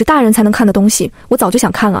那可是大人才能看的东西，我早就想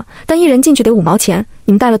看了，但一人进去得5毛钱。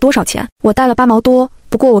你们带了多少钱？”“我带了8毛多，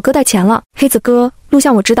不过我哥带钱了。”“黑子哥，录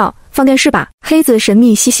像我知道，放电视吧。”黑子神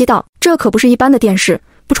秘兮兮道：“这可不是一般的电视，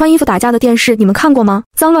不穿衣服打架的电视，你们看过吗？”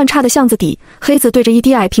脏乱差的巷子底，黑子对着一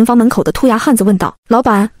低矮平房门口的秃牙汉子问道：“老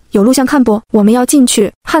板，有录像看不？我们要进去。”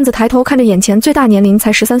汉子抬头看着眼前最大年龄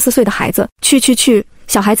才13、14岁的孩子：“去，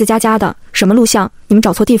小孩子家的，什么录像？你们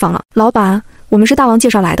找错地方了。”“老板，我们是大王介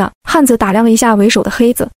绍来的。”汉子打量了一下为首的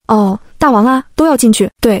黑子：“哦，大王啊，都要进去。”“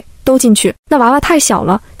对，都进去。那娃娃太小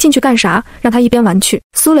了，进去干啥？让他一边玩去。”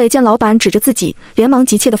苏磊见老板指着自己，连忙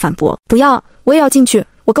急切地反驳：“不要，我也要进去，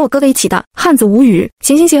我跟我哥哥一起的。”汉子无语：“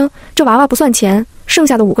行，这娃娃不算钱，剩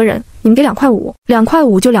下的5个人，你们给2块5，2块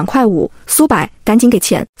5就2块5。”苏柏赶紧给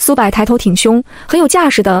钱。苏柏抬头挺胸，很有架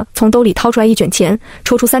势地从兜里掏出来1卷钱，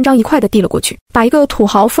抽出3张1块的递了过去，把一个土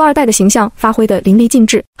豪富二代的形象发挥得淋漓尽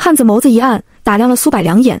致。汉子眸子一暗，打量了苏柏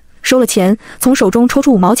2眼，收了钱，从手中抽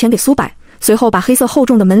出5毛钱给苏柏，随后把黑色厚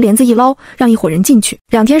重的门帘子一捞，让一伙人进去。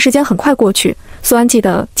2天时间很快过去，苏安记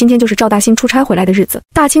得今天就是赵大兴出差回来的日子。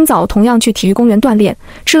大清早同样去体育公园锻炼，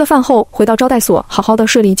吃了饭后回到招待所，好好的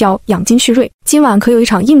睡了一觉，养精蓄锐。今晚可有一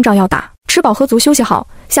场硬仗要打。吃饱喝足休息好，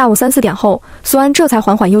下午3、4点后，苏安这才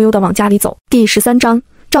缓缓悠悠地往家里走。第13章，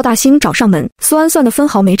赵大兴找上门。苏安算的分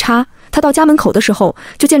毫没差，他到家门口的时候，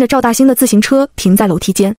就见着赵大兴的自行车停在楼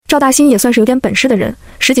梯间。赵大兴也算是有点本事的人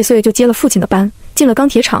，10几岁就接了父亲的班，进了钢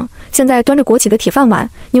铁厂，现在端着国企的铁饭碗，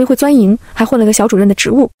因为会钻营，还混了个小主任的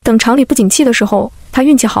职务。等厂里不景气的时候，他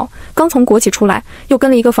运气好，刚从国企出来，又跟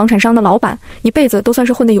了一个房产商的老板，一辈子都算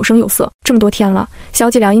是混得有声有色。这么多天了，萧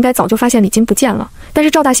继良应该早就发现李金不见了，但是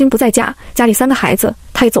赵大兴不在家，家里3个孩子，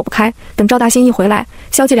他也走不开。等赵大兴一回来，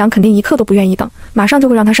萧继良肯定一刻都不愿意等，马上就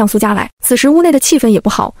会让他上苏家来。此时屋内的气氛也不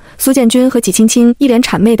好，苏建军和纪青青一脸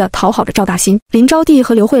谄媚地讨好着赵大兴，林招娣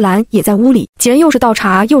和刘慧兰也在屋里，几人又是倒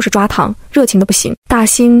茶又是抓糖，热情的不行。大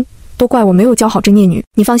兴，都怪我没有教好这孽女，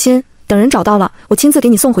你放心，等人找到了，我亲自给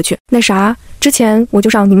你送回去。那啥，之前我就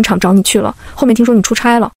上你们厂找你去了，后面听说你出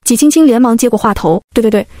差了。纪青青连忙接过话头：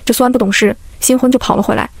对，这苏安不懂事，新婚就跑了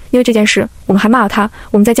回来，因为这件事我们还骂了他，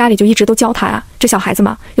我们在家里就一直都教他啊，这小孩子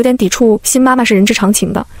嘛，有点抵触，新妈妈是人之常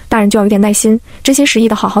情的，大人就要有点耐心，真心实意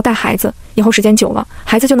的好好带孩子，以后时间久了，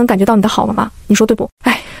孩子就能感觉到你的好了吗？你说对不？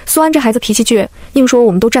哎，苏安这孩子脾气倔，硬说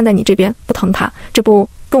我们都站在你这边不疼他，这不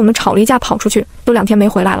跟我们吵了一架跑出去，都2天没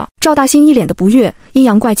回来了。赵大兴一脸的不悦，阴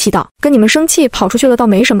阳怪气道：跟你们生气跑出去了倒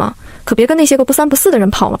没什么，可别跟那些个不三不四的人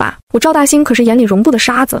跑了吧。我赵大兴可是眼里容不得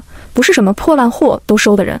沙子，不是什么破烂货都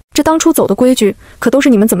收的人，这当初走的规矩可都是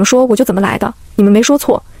你们怎么说我就怎么来的，你们没说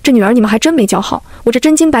错，这女儿你们还真没教好。我这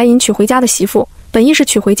真金白银娶回家的媳妇，本意是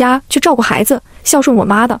娶回家去照顾孩子，孝顺我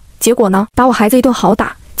妈的，结果呢，把我孩子一顿好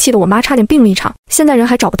打，气得我妈差点病了一场，现在人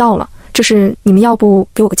还找不到了。这是你们要不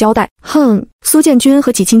给我个交代？哼！苏建军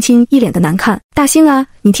和纪青青一脸的难看。大兴啊，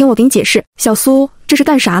你听我给你解释。小苏，这是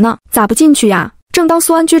干啥呢？咋不进去呀？正当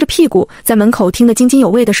苏安撅着屁股在门口听得津津有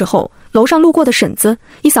味的时候，楼上路过的婶子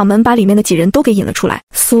一嗓门把里面的几人都给引了出来。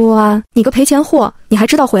苏安，你个赔钱货，你还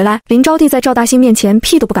知道回来？林招娣在赵大兴面前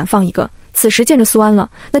屁都不敢放一个。此时见着苏安了，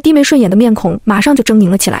那低眉顺眼的面孔马上就狰狞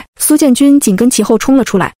了起来。苏建军紧跟其后冲了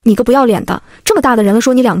出来：你个不要脸的，这么大的人了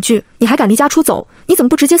说你2句，你还敢离家出走？你怎么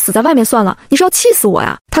不直接死在外面算了？你是要气死我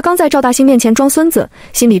呀？他刚在赵大兴面前装孙子，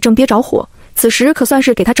心里正憋着火，此时可算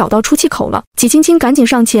是给他找到出气口了。纪青青赶紧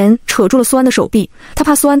上前扯住了苏安的手臂，他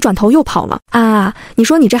怕苏安转头又跑了。啊，你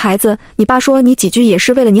说你这孩子，你爸说你几句也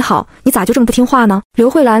是为了你好，你咋就这么不听话呢？刘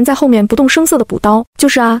慧兰在后面不动声色的补刀。就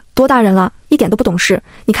是啊，多大人了，一点都不懂事，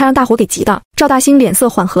你看让大伙给急的。赵大兴脸色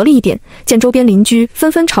缓和了一点，见周边邻居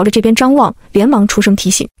纷纷朝着这边张望，连忙出声提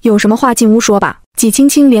醒：有什么话进屋说吧。纪青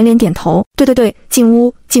青连连点头：对，进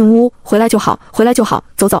屋，回来就好，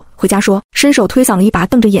走，回家说。伸手推搡了一把，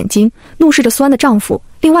瞪着眼睛怒视着苏安的丈夫，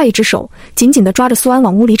另外一只手紧紧地抓着苏安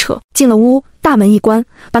往屋里扯。进了屋，大门一关，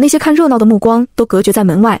把那些看热闹的目光都隔绝在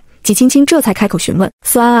门外。纪青青这才开口询问：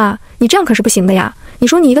苏安啊，你这样可是不行的呀，你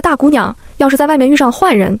说你一个大姑娘，要是在外面遇上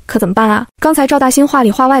坏人可怎么办啊？刚才赵大兴话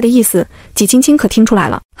里话外的意思，纪青青可听出来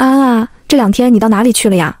了。安啊，这2天你到哪里去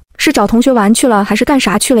了呀？是找同学玩去了还是干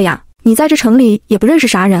啥去了呀？你在这城里也不认识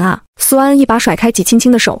啥人啊？苏安一把甩开纪青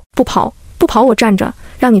青的手：不跑我站着，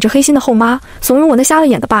让你这黑心的后妈怂恿我那瞎了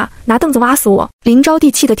眼的爸拿凳子挖死我。林招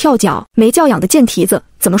娣气得跳脚：没教养的贱蹄子，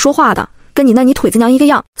怎么说话的？跟你那你腿子娘一个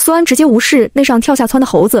样。苏安直接无视那上跳下窜的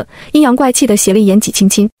猴子，阴阳怪气地斜了一眼纪青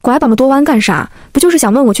青：拐把么多弯干啥？不就是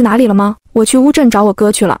想问我去哪里了吗？我去乌镇找我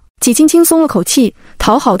哥去了。纪青青松了口气，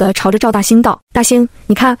讨好的朝着赵大兴道：大兴，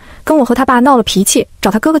你看跟我和他爸闹了脾气，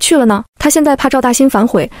找他哥哥去了呢。他现在怕赵大兴反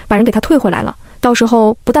悔，把人给他退回来了，到时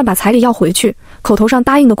候不但把彩礼要回去，口头上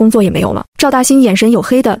答应的工作也没有了。赵大兴眼神黝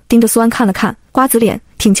黑的盯着苏安看了看，瓜子脸，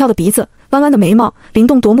挺翘的鼻子，弯弯的眉毛，灵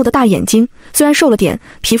动夺目的大眼睛，虽然瘦了点，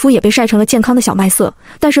皮肤也被晒成了健康的小麦色，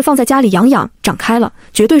但是放在家里养长开了，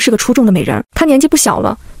绝对是个出众的美人。他年纪不小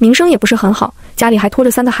了，名声也不是很好，家里还拖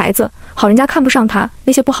着3个孩子，好人家看不上他，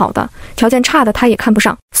那些不好的条件差的他也看不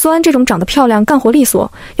上。苏安这种长得漂亮干活利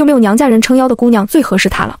索又没有娘家人撑腰的姑娘最合适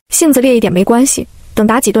他了，性子烈一点没关系，等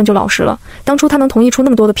打几顿就老实了。当初他能同意出那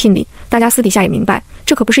么多的聘礼，大家私底下也明白，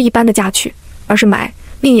这可不是一般的嫁娶，而是买，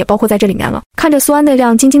命也包括在这里面了。看着苏安那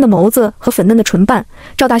亮晶晶的眸子和粉嫩的唇瓣，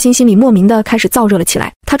赵大兴心里莫名的开始燥热了起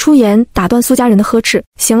来。他出言打断苏家人的呵斥：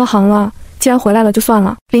行了，既然回来了就算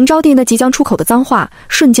了。林招娣那即将出口的脏话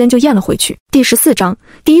瞬间就咽了回去。第14章，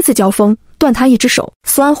第一次交锋，断他一只手。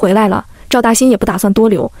苏安回来了，赵大兴也不打算多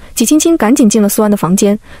留，纪青青赶紧进了苏安的房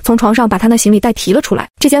间，从床上把他那行李袋提了出来。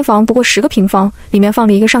这间房不过10个平方，里面放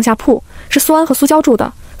了一个上下铺，是苏安和苏娇住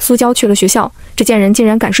的。苏娇去了学校，这贱人竟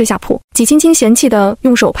然敢睡下铺。纪青青嫌弃的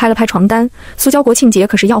用手拍了拍床单，苏娇国庆节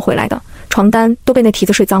可是要回来的，床单都被那蹄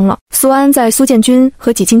子睡脏了。苏安在苏建军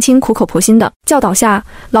和纪青青苦口婆心的教导下，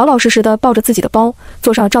老老实实的抱着自己的包，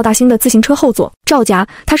坐上赵大兴的自行车后座。赵家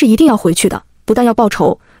他是一定要回去的，不但要报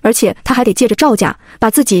仇，而且他还得借着赵家把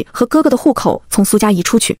自己和哥哥的户口从苏家移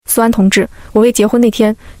出去。苏安同志，我为结婚那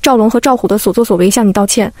天赵龙和赵虎的所作所为向你道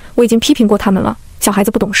歉，我已经批评过他们了，小孩子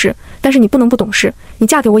不懂事，但是你不能不懂事，你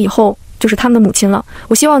嫁给我以后就是他们的母亲了，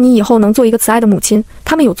我希望你以后能做一个慈爱的母亲，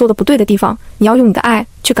他们有做的不对的地方，你要用你的爱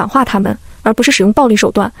去感化他们，而不是使用暴力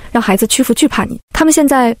手段让孩子屈服惧怕你。他们现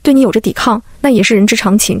在对你有着抵抗，那也是人之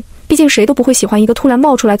常情，毕竟谁都不会喜欢一个突然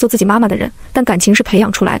冒出来做自己妈妈的人，但感情是培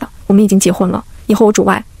养出来的。我们已经结婚了，以后我主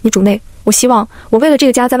外，你主内，我希望我为了这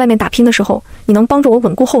个家在外面打拼的时候，你能帮着我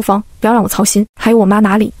稳固后方，不要让我操心。还有我妈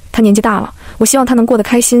哪里，她年纪大了，我希望她能过得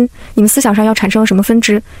开心，你们思想上要产生了什么分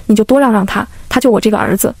支，你就多让她，她就我这个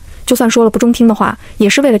儿子，就算说了不中听的话，也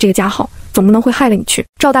是为了这个家好，总不能会害了你去。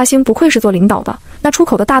赵大兴不愧是做领导的，那出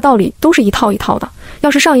口的大道理都是一套一套的，要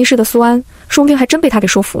是上一世的苏安，说不定还真被他给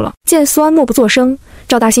说服了。见苏安默不作声，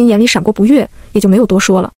赵大兴眼里闪过不悦，也就没有多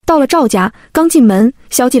说了。到了赵家，刚进门，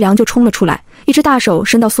萧继良就冲了出来，一只大手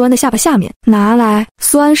伸到苏安的下巴下面，拿来。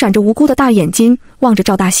苏安闪着无辜的大眼睛望着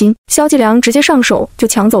赵大兴，萧继良直接上手就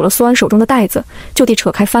抢走了苏安手中的袋子，就地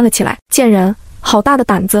扯开翻了起来。贱人，好大的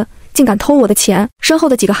胆子，竟敢偷我的钱！身后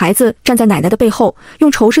的几个孩子站在奶奶的背后，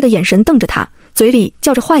用仇视的眼神瞪着他，嘴里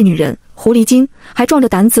叫着坏女人狐狸精，还壮着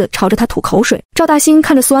胆子朝着他吐口水。赵大兴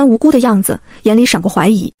看着苏安无辜的样子，眼里闪过怀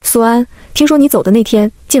疑。苏安，听说你走的那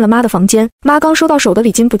天进了妈的房间，妈刚收到手的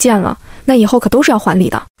礼金不见了，那以后可都是要还礼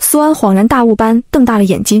的。苏安恍然大悟般瞪大了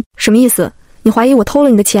眼睛，什么意思？你怀疑我偷了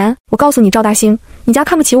你的钱？我告诉你，赵大兴，你家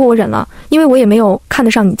看不起我，我忍了，因为我也没有看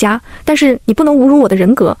得上你家，但是你不能侮辱我的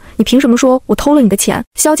人格，你凭什么说我偷了你的钱？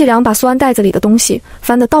萧继良把苏安袋子里的东西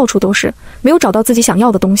翻得到处都是，没有找到自己想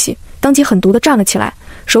要的东西，当即狠毒地站了起来，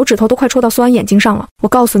手指头都快戳到苏安眼睛上了。我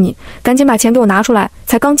告诉你，赶紧把钱给我拿出来，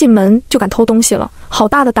才刚进门就敢偷东西了，好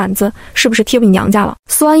大的胆子，是不是贴不你娘家了？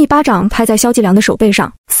苏安一巴掌拍在萧继良的手背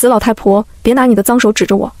上，死老太婆，别拿你的脏手指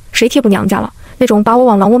着我，谁贴补娘家了？那种把我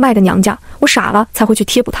往狼窝卖的娘家，我傻了才会去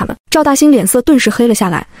贴补他们。赵大兴脸色顿时黑了下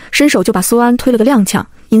来，伸手就把苏安推了个踉跄，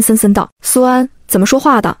阴森森道：苏安，怎么说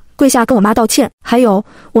话的？跪下跟我妈道歉。还有，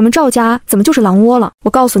我们赵家怎么就是狼窝了？我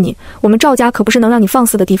告诉你，我们赵家可不是能让你放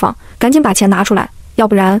肆的地方，赶紧把钱拿出来，要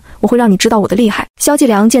不然我会让你知道我的厉害。萧继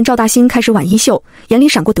良见赵大兴开始挽衣袖，眼里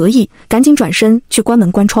闪过得意，赶紧转身去关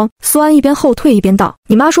门关窗。苏安一边后退一边道：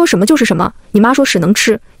你妈说什么就是什么，你妈说屎能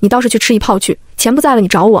吃，你倒是去吃一泡去，钱不在了你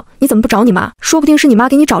找我，你怎么不找你妈？说不定是你妈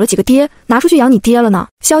给你找了几个爹，拿出去养你爹了呢。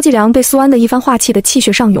萧继良被苏安的一番话气得气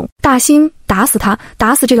血上涌，大兴，打死他，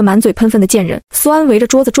打死这个满嘴喷粪的贱人！苏安围着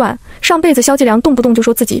桌子转，上辈子萧继良动不动就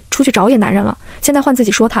说自己出去找野男人了，现在换自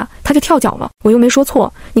己说他就跳脚了。我又没说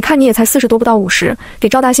错，你看你也才40多不到50，给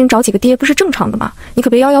赵大兴找几个爹不是正常的吗？你可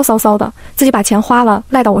别妖妖骚骚的，自己把钱花了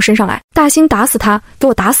赖到我身上来。大兴，打死他，给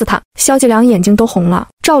我打死他！萧继良眼睛都红了。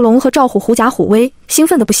赵龙和赵虎狐假虎威，兴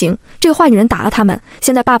奋的不行，这个坏女人打了他们，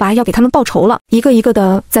现在爸爸要给他们报仇了，一个一个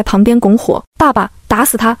的在旁边拱火。爸爸，打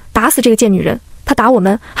死他，打死这个贱女人，他打我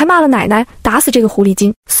们，还骂了奶奶，打死这个狐狸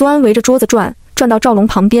精！苏安围着桌子转到赵龙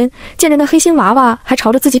旁边，见着那黑心娃娃还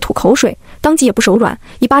朝着自己吐口水，当即也不手软，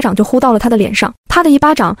一巴掌就呼到了他的脸上。啪的一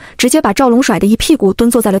巴掌直接把赵龙甩得一屁股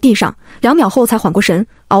蹲坐在了地上，2秒后才缓过神，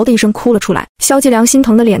嗷的一声哭了出来。萧继良心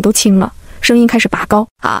疼的脸都青了，声音开始拔高：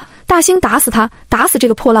啊！大兴，打死他，打死这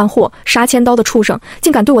个破烂货，杀千刀的畜生，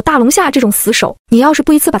竟敢对我大龙下这种死手！你要是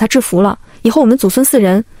不一次把他制服了，以后我们祖孙4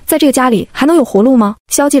人在这个家里还能有活路吗？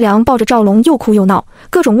萧继良抱着赵龙又哭又闹，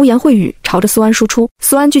各种污言秽语朝着苏安输出。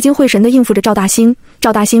苏安聚精会神地应付着赵大兴，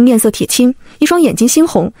赵大兴面色铁青，一双眼睛猩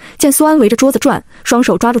红，见苏安围着桌子转，双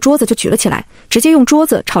手抓住桌子就举了起来，直接用桌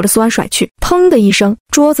子朝着苏安甩去。砰的一声，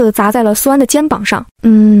桌子砸在了苏安的肩膀上。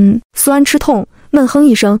苏安吃痛，闷哼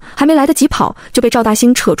一声，还没来得及跑，就被赵大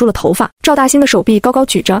兴扯住了头发。赵大兴的手臂高高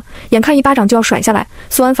举着，眼看一巴掌就要甩下来，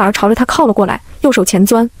苏安反而朝着他靠了过来，右手前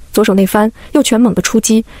钻，左手内翻，右拳猛地出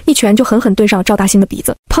击，一拳就狠狠对上了赵大兴的鼻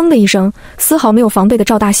子。砰的一声，丝毫没有防备的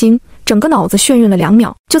赵大兴整个脑子眩晕了2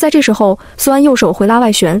秒。就在这时候，苏安右手回拉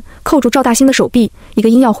外旋，扣住赵大兴的手臂，一个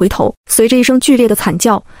阴要回头，随着一声剧烈的惨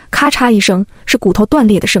叫，咔嚓一声，是骨头断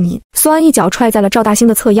裂的声音。苏安一脚踹在了赵大兴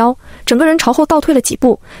的侧腰，整个人朝后倒退了几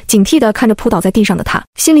步，警惕地看着扑倒在地上的他，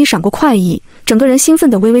心里闪过快意，整个人兴奋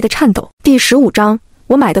地微微的颤抖。第15章，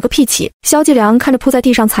我买的个屁起！萧继良看着扑在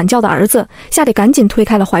地上惨叫的儿子，吓得赶紧推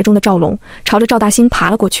开了怀中的赵龙，朝着赵大兴爬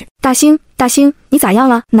了过去。大兴，大兴，你咋样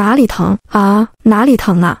了？哪里疼啊？哪里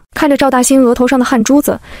疼啊？看着赵大兴额头上的汗珠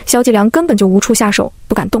子，萧继良根本就无处下手，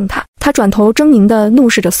不敢动他。他转头狰狞地怒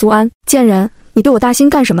视着苏安：贱人，你对我大兴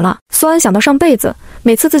干什么了？苏安想到上辈子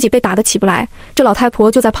每次自己被打得起不来，这老太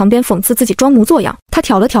婆就在旁边讽刺自己装模作样。他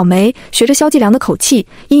挑了挑眉，学着萧继良的口气，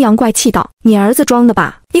阴阳怪气道：你儿子装的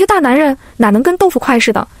吧？一个大男人哪能跟豆腐块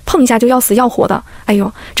似的，碰一下就要死要活的？哎呦，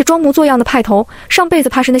这装模作样的派头，上辈子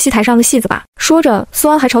怕是那戏台上的戏子吧？说着，苏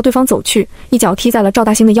安还朝对方走去，一脚踢在了赵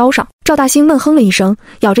大兴的腰上。赵大兴闷哼了一声，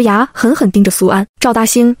咬着牙狠狠盯着苏安。赵大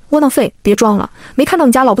兴，窝囊废，别装了，没看到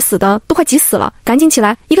你家老婆死的都快急死了，赶紧起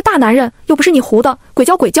来！一个大男人又不是你糊的，鬼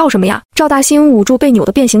叫什么呀？赵大兴捂住被扭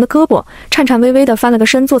得变形的胳膊，颤颤巍巍地翻了个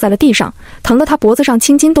身，坐在了地上，疼得他脖子上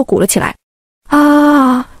青筋都鼓了起来。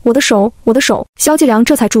啊！我的手，我的手！萧继良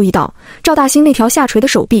这才注意到赵大兴那条下垂的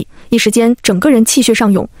手臂，一时间整个人气血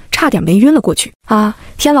上涌，差点没晕了过去。啊！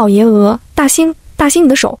天老爷鹅！大兴，大兴，你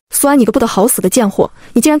的手！苏安，你个不得好死的贱货，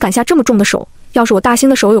你竟然敢下这么重的手！要是我大兴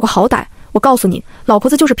的手有个好歹，我告诉你，老婆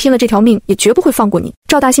子就是拼了这条命，也绝不会放过你！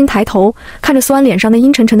赵大兴抬头看着苏安脸上那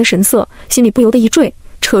阴沉沉的神色，心里不由得一坠，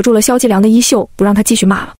扯住了萧继良的衣袖，不让他继续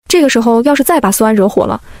骂了。这个时候要是再把苏安惹火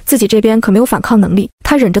了，自己这边可没有反抗能力。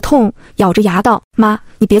他忍着痛，咬着牙道：妈，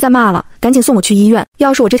你别再骂了，赶紧送我去医院，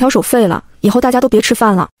要是我这条手废了，以后大家都别吃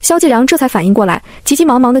饭了。萧继良这才反应过来，急急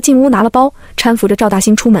忙忙地进屋拿了包，搀扶着赵大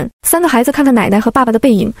兴出门。3个孩子看看奶奶和爸爸的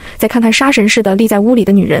背影，再看看杀神似的立在屋里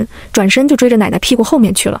的女人，转身就追着奶奶屁股后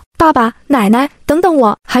面去了。爸爸，奶奶，等等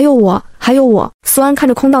我，还有我，还有我！苏安看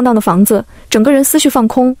着空荡荡的房子，整个人思绪放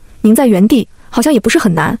空，凝在原地，好像也不是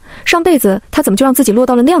很难，上辈子他怎么就让自己落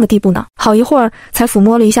到了那样的地步呢？好一会儿才抚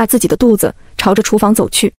摸了一下自己的肚子，朝着厨房走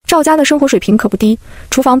去。赵家的生活水平可不低，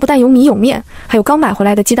厨房不但有米有面，还有刚买回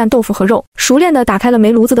来的鸡蛋、豆腐和肉。熟练地打开了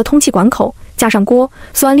煤炉子的通气管口，架上锅，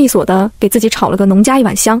苏安利索地给自己炒了个农家一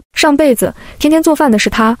碗香。上辈子天天做饭的是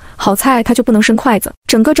他，好菜他就不能伸筷子。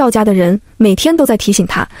整个赵家的人每天都在提醒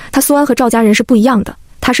他，苏安和赵家人是不一样的。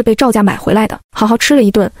他是被赵家买回来的。好好吃了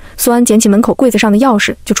一顿，苏安捡起门口柜子上的钥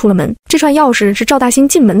匙就出了门。这串钥匙是赵大兴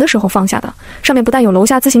进门的时候放下的，上面不但有楼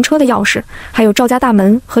下自行车的钥匙，还有赵家大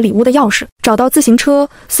门和里屋的钥匙。找到自行车，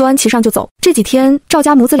苏安骑上就走。这几天赵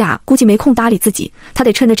家母子俩估计没空搭理自己，他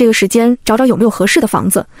得趁着这个时间找找有没有合适的房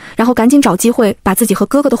子，然后赶紧找机会把自己和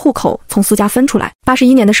哥哥的户口从苏家分出来。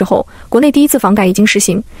81年的时候，国内第一次房改已经实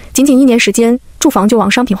行，仅仅1年时间，住房就往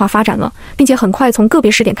商品化发展了，并且很快从个别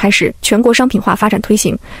试点开始全国商品化发展推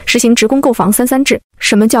行，实行职工购房33制。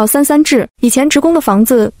什么叫33制？以前职工的房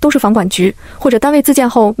子都是房管局或者单位自建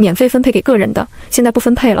后免费分配给个人的，现在不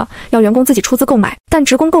分配了，要员工自己出资购买。但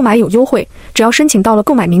职工购买有优惠，只要申请到了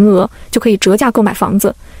购买名额，就可以折价购买房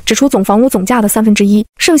子，只出总房屋总价的1/3，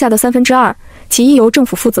剩下的2/3，其一由政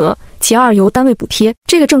府负责，其二由单位补贴。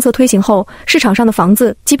这个政策推行后，市场上的房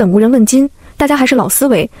子基本无人问津，大家还是老思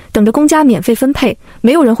维，等着公家免费分配，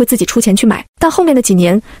没有人会自己出钱去买。但后面的几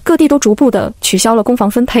年，各地都逐步的取消了公房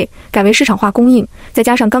分配，改为市场化供应，再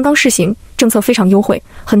加上刚刚试行，政策非常优惠，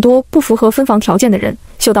很多不符合分房条件的人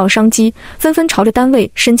嗅到了商机，纷纷朝着单位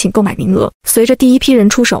申请购买名额。随着第一批人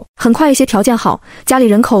出手，很快一些条件好、家里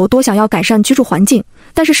人口多想要改善居住环境，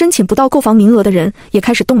但是申请不到购房名额的人也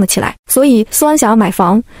开始动了起来。所以苏安想要买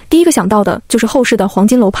房，第一个想到的就是后市的黄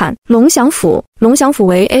金楼盘龙祥府。龙祥府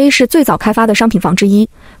为 AA 市最早开发的商品房之一，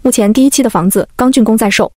目前第一期的房子刚竣工在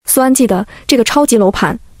售。苏安记得这个超级楼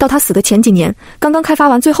盘到他死的前几年，刚刚开发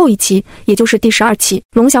完最后一期，也就是第12期。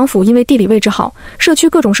龙祥府因为地理位置好，社区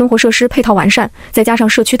各种生活设施配套完善，再加上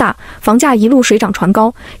社区大，房价一路水涨船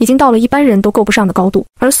高，已经到了一般人都够不上的高度。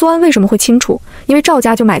而苏安为什么会清楚？因为赵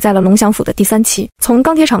家就买在了龙祥府的第3期。从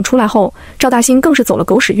钢铁厂出来后，赵大兴更是走了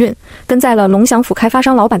狗屎运，跟在了龙祥府开发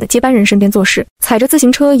商老板的接班人身边做事，踩着自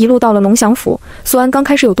行车一路到了龙祥府。苏安刚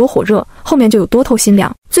开始有多火热，后面就有多透心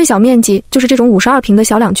凉。最小面积就是这种52平的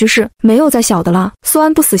小两居室，没有再小的了。苏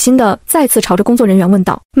安不死心的再次朝着工作人员问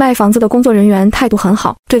道。卖房子的工作人员态度很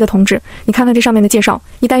好，对的同志，你看看这上面的介绍，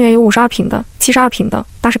一单元有52平的、72平的、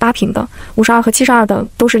88平的，52和72的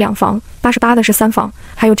都是2房，88的是3房，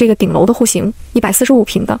还有这个顶楼的户型145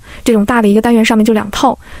平的，这种大的一个单元上面就2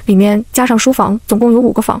套，里面加上书房，总共有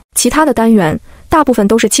5个房。其他的单元大部分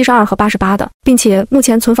都是72和88的，并且目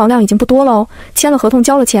前存房量已经不多了哦，签了合同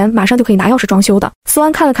交了钱，马上就可以拿钥匙装修的。苏安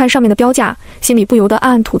看了看上面的标价，心里不由得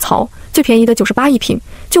暗暗吐槽，最便宜的98一平，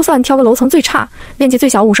就算挑个楼层最差、面积最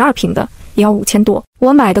小52平的，也要5000多。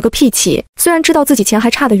我买的个屁起！虽然知道自己钱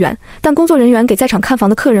还差得远，但工作人员给在场看房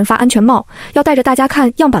的客人发安全帽，要带着大家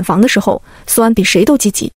看样板房的时候，苏安比谁都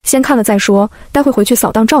积极，先看了再说，待会回去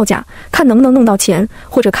扫荡赵家，看能不能弄到钱，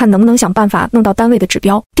或者看能不能想办法弄到单位的指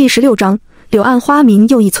标。第16章。柳暗花明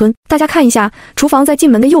又一村。大家看一下，厨房在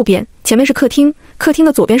进门的右边，前面是客厅，客厅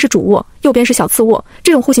的左边是主卧，右边是小次卧。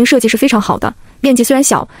这种户型设计是非常好的，面积虽然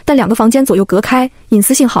小，但2个房间左右隔开，隐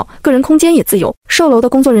私性好，个人空间也自由。售楼的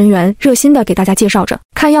工作人员热心地给大家介绍着。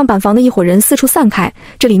看样板房的一伙人四处散开，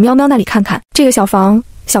这里瞄瞄那里看看。这个小房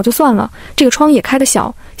小就算了，这个窗也开得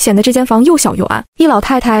小，显得这间房又小又暗。一老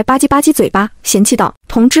太太吧唧吧唧嘴巴，嫌弃道：“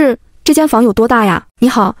同志，这间房有多大呀？”“你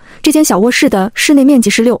好，这间小卧室的室内面积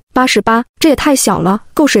是688，这也太小了，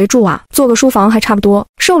够谁住啊？做个书房还差不多。”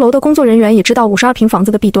售楼的工作人员也知道52平房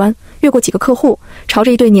子的弊端，越过几个客户，朝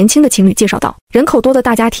着一对年轻的情侣介绍道：“人口多的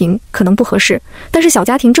大家庭可能不合适，但是小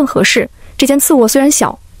家庭正合适。这间次卧虽然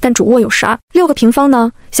小，但主卧有6个平方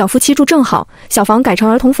呢，小夫妻住正好。小房改成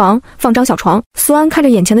儿童房，放张小床。”苏安看着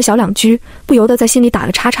眼前的小两居，不由得在心里打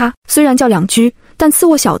了叉叉。虽然叫两居，但次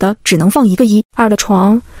卧小的只能放1个1/2的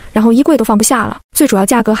床，然后衣柜都放不下了，最主要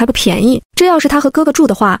价格还不便宜。这要是他和哥哥住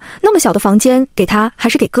的话，那么小的房间给他还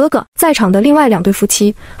是给哥哥？在场的另外2对夫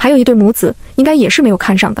妻，还有一对母子，应该也是没有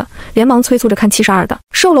看上的，连忙催促着看72的。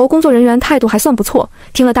售楼工作人员态度还算不错，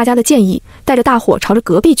听了大家的建议，带着大伙朝着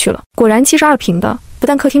隔壁去了。果然72平的不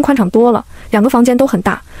但客厅宽敞多了，2个房间都很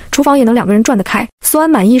大，厨房也能2个人转得开。苏安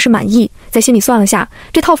满意是满意，在心里算了下，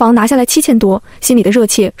这套房拿下来7000多，心里的热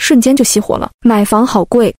切瞬间就熄火了。买房好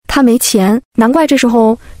贵，他没钱，难怪这时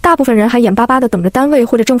候大部分人还眼巴巴地等着单位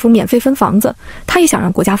或者政府免费分房子，他也想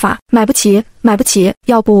让国家发。买不起，买不起，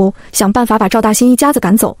要不想办法把赵大兴一家子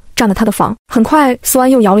赶走，占了他的房。很快苏安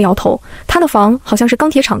又摇了摇头，他的房好像是钢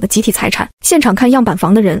铁厂的集体财产。现场看样板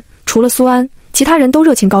房的人除了苏安，其他人都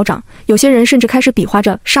热情高涨，有些人甚至开始比划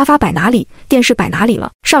着沙发摆哪里，电视摆哪里了。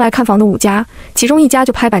上来看房的5家，其中1家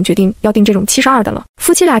就拍板决定要订这种72的了。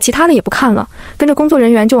夫妻俩其他的也不看了，跟着工作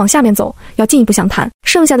人员就往下面走，要进一步详谈。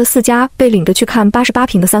剩下的4家被领着去看88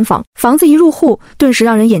平的3房，房子一入户，顿时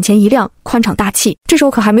让人眼前一亮，宽敞大气。这时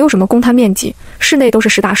候可还没有什么公摊面积，室内都是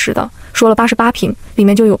实打实的，说了88平，里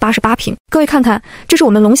面就有88平。各位看看，这是我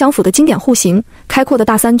们龙祥府的经典户型，开阔的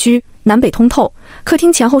大3居，南北通透，客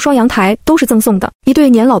厅前后双阳台都是赠送的。一对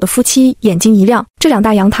年老的夫妻眼睛一亮，这2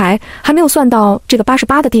大阳台还没有算到这个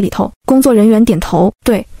88的地里头。工作人员点头，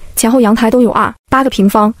对，前后阳台都有8个平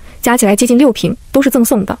方，加起来接近6平，都是赠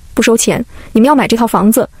送的，不收钱。你们要买这套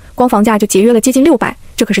房子，光房价就节约了接近600，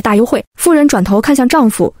这可是大优惠。夫人转头看向丈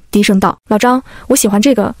夫，低声道：“老张，我喜欢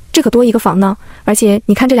这个，这可多一个房呢。而且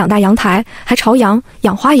你看这2大阳台还朝阳，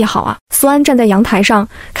养花也好啊。”苏安站在阳台上，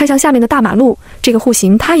看向下面的大马路，这个户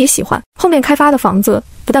型他也喜欢。后面开发的房子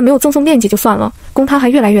不但没有赠送面积就算了，公摊还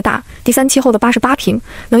越来越大，第3期后的88平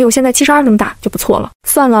能有现在72那么大就不错了。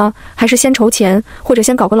算了，还是先筹钱，或者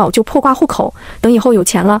先搞个老旧破挂户口，等以后有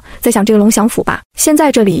钱了再想这个龙祥府吧。现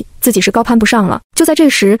在这里自己是高攀不上了。就在这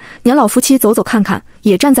时，年老夫妻走走看看，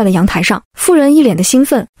也站在了阳台上。妇人一脸的兴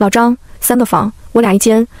奋：“老张，3个房，我俩1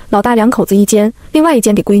间，老大2口子1间，另外1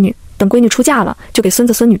间给闺女。等闺女出嫁了，就给孙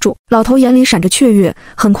子孙女住。”老头眼里闪着雀跃，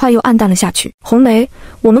很快又暗淡了下去。红梅，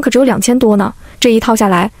我们可只有2000多呢，这一套下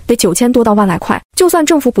来得9000多到1万来块。就算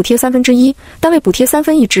政府补贴1/3，单位补贴3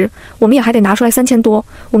分1支，我们也还得拿出来3000多，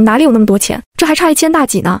我们哪里有那么多钱？这还差1000大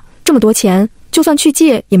几呢，这么多钱，就算去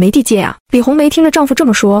借也没地借呀。李红梅听着丈夫这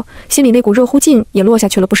么说，心里那股热乎劲也落下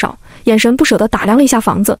去了不少，眼神不舍得打量了一下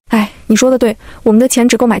房子。哎，你说的对，我们的钱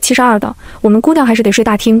只够买72的，我们姑娘还是得睡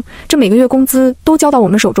大厅，这每个月工资都交到我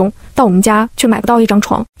们手中，到我们家却买不到1张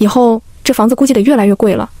床，以后这房子估计得越来越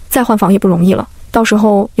贵了，再换房也不容易了，到时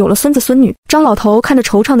候有了孙子孙女。张老头看着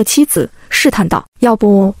惆怅的妻子，试探道：“要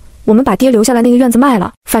不我们把爹留下来那个院子卖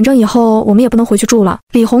了，反正以后我们也不能回去住了。”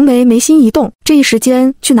李红梅眉心一动，这一时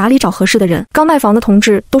间去哪里找合适的人？刚卖房的同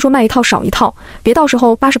志都说卖一套少一套，别到时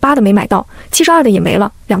候88的没买到，72的也没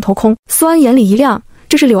了，两头空。苏安眼里一亮，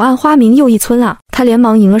这是柳暗花明又一村啊！他连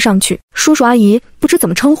忙迎了上去：“叔叔阿姨，不知怎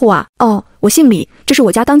么称呼啊？”“哦，我姓李，这是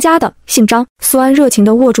我家当家的，姓张。”苏安热情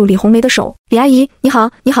地握住李红梅的手：“李阿姨，你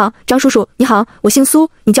好，你好，张叔叔，你好，我姓苏，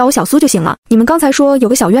你叫我小苏就行了。你们刚才说有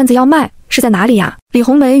个小院子要卖，是在哪里呀？”李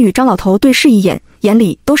红梅与张老头对视一眼，眼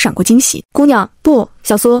里都闪过惊喜。“姑娘，不，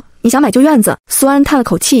小苏，你想买旧院子？”苏安叹了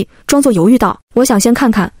口气，装作犹豫道：“我想先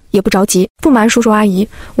看看。”也不着急。不瞒叔叔阿姨，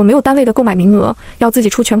我没有单位的购买名额，要自己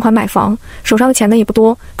出全款买房，手上的钱呢也不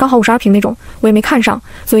多，刚好52平那种，我也没看上，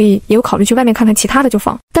所以也有考虑去外面看看其他的旧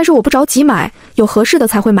房。但是我不着急买，有合适的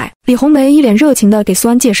才会买。李红梅一脸热情地给苏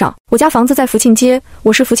安介绍：“我家房子在福庆街，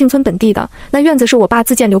我是福庆村本地的，那院子是我爸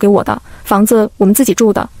自荐留给我的，房子我们自己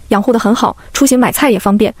住的，养护得很好，出行买菜也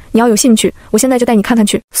方便。你要有兴趣，我现在就带你看看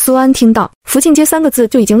去。”苏安听到福庆街3个字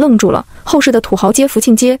就已经愣住了。后世的土豪街福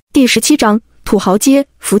庆街第17章土豪街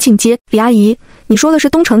福庆街。李阿姨，你说的是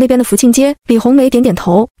东城那边的福庆街？李红梅点点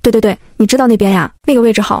头。对，你知道那边呀？那个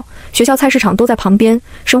位置好，学校菜市场都在旁边，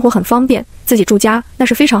生活很方便，自己住家那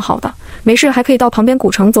是非常好的，没事还可以到旁边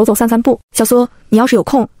古城走走散散步。小苏，你要是有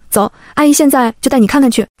空，走，阿姨现在就带你看看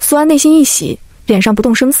去。苏安内心一喜，脸上不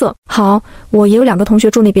动声色。好，我也有2个同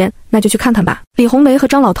学住那边，那就去看看吧。李红梅和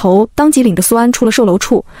张老头当即领着苏安出了售楼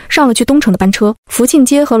处，上了去东城的班车。福庆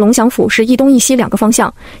街和龙祥府是一东一西2个方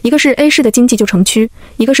向，一个是 A 市的经济旧城区，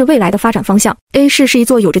一个是未来的发展方向。A 市是一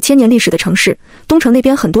座有着1000年历史的城市，东城那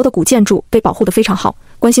边很多的古建筑被保护得非常好，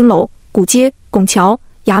观星楼、古街、拱桥、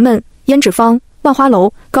衙门、胭脂坊、万花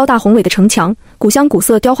楼、高大宏伟的城墙、古香古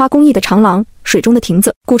色雕花工艺的长廊、水中的亭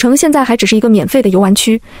子。古城现在还只是一个免费的游玩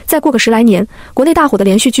区，再过个10来年，国内大火的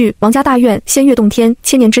连续剧《王家大院》《仙乐洞天》《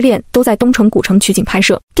千年之恋》都在东城古城取景拍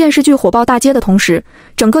摄。电视剧火爆大街的同时，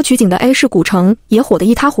整个取景的 A 市古城也火得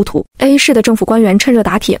一塌糊涂。A 市的政府官员趁热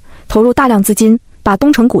打铁，投入大量资金，把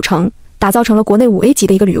东城古城打造成了国内5A 级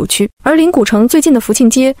的一个旅游区。而离古城最近的福庆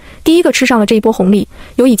街第一个吃上了这一波红利，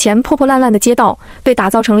由以前破破烂烂的街道被打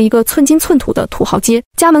造成了一个寸金寸土的土豪街，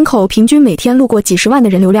家门口平均每天路过几10万的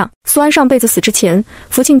人流量。苏安上辈子死之前，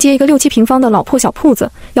福庆街一个6、7平方的老破小铺子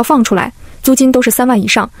要放出来，租金都是3万以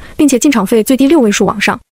上，并且进场费最低6位数往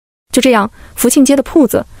上。就这样，福庆街的铺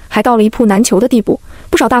子还到了一铺难求的地步，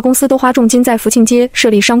不少大公司都花重金在福庆街设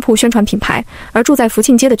立商铺宣传品牌，而住在福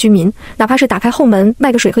庆街的居民，哪怕是打开后门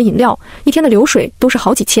卖个水和饮料，一天的流水都是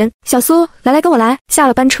好几千。小苏，来跟我来。下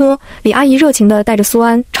了班车，李阿姨热情地带着苏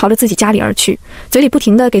安朝着自己家里而去，嘴里不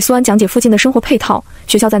停地给苏安讲解附近的生活配套，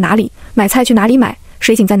学校在哪里，买菜去哪里买，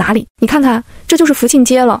水井在哪里？你看看，这就是福庆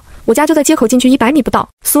街了，我家就在街口进去100米不到。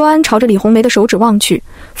苏安朝着李红梅的手指望去，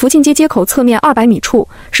福庆街街口侧面200米处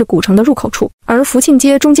是古城的入口处，而福庆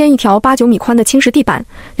街中间一条8、9米宽的青石地板，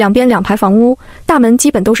两边2排房屋，大门基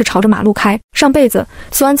本都是朝着马路开。上辈子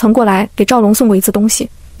苏安曾过来给赵龙送过一次东西，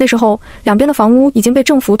那时候两边的房屋已经被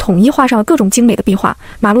政府统一画上了各种精美的壁画，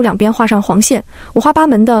马路两边画上黄线，五花八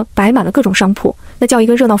门的摆满了各种商铺，那叫一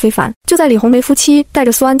个热闹非凡。就在李红梅夫妻带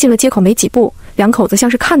着苏安进了街口没几步，两口子像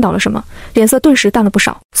是看到了什么，脸色顿时淡了不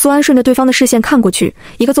少。苏安顺着对方的视线看过去，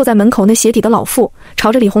一个坐在门口那鞋底的老妇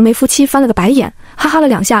朝着李红梅夫妻翻了个白眼，哈哈了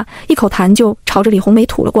2下，一口痰就朝着李红梅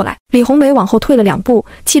吐了过来。李红梅往后退了2步，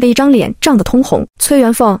气得一张脸涨得通红。崔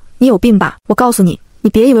元凤，你有病吧？我告诉你，你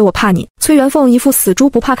别以为我怕你。崔元凤一副死猪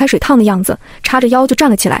不怕开水烫的样子，叉着腰就站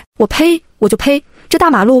了起来。我呸，我就呸，这大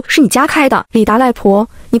马路是你家开的，李达赖婆，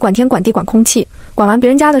你管天管地管空气，管完别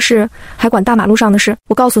人家的事还管大马路上的事，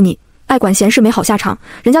我告诉你，爱管闲事没好下场，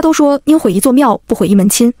人家都说宁毁一座庙不毁一门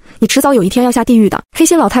亲，你迟早有一天要下地狱的。黑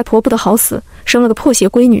心老太婆不得好死，生了个破鞋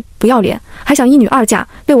闺女，不要脸，还想1女2嫁，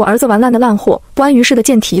被我儿子玩烂的烂货，不安于世的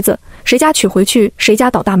贱蹄子，谁家娶回去谁家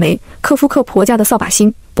倒大霉，克夫克婆家的扫把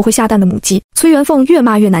星，不会下蛋的母鸡。崔元凤越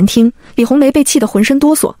骂越难听，李红梅被气得浑身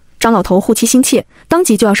哆嗦。张老头护其心切，当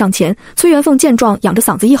即就要上前。崔元凤见状，仰着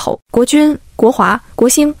嗓子一吼：国君、国华、国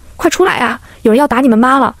兴，快出来啊！有人要打你们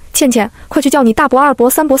妈了！倩倩，快去叫你大伯、2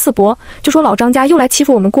伯、3伯、4伯，就说老张家又来欺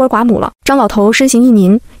负我们孤儿寡母了。张老头身形一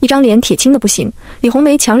凝，一张脸铁青的不行。李红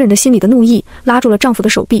梅强忍着心里的怒意，拉住了丈夫的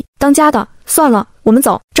手臂。当家的，算了，我们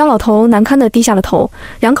走。张老头难堪地低下了头，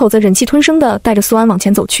两口子忍气吞声地带着苏安往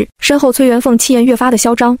前走去。身后崔元凤气焰越发的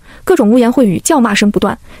嚣张，各种污言秽语叫骂声不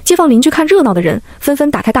断。街坊邻居看热闹的人纷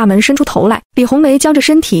纷打开大门伸出头来。李红梅僵着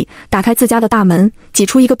身体打开自家的大门，挤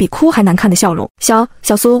出一个比哭还难看的笑容。小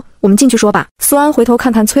苏，我们进去说吧。苏安回头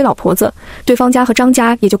看看崔老婆子，对方家和张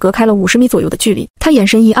家也就隔开了50米左右的距离。他眼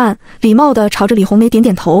神一暗，礼貌地朝着李红梅点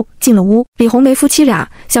点头，进了屋。李红梅夫妻俩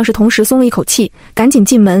像是同时松了一口气，赶紧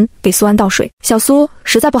进门给苏安倒水。小苏，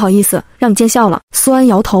实在不好意思，让你见笑了。苏安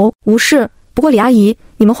摇头，无事。不过李阿姨，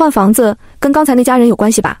你们换房子跟刚才那家人有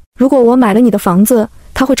关系吧？如果我买了你的房子，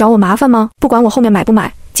他会找我麻烦吗？不管我后面买不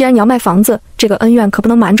买，既然你要卖房子，这个恩怨可不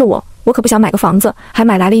能瞒着我。我可不想买个房子还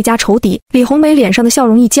买来了一家仇敌。李红梅脸上的笑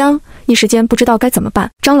容一僵，一时间不知道该怎么办。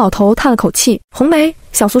张老头叹了口气，红梅，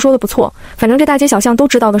小苏说的不错，反正这大街小巷都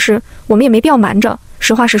知道的事，我们也没必要瞒着。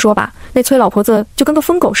实话实说吧，那崔老婆子就跟个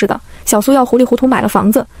疯狗似的，小苏要糊里糊涂买了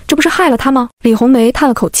房子，这不是害了她吗？李红梅叹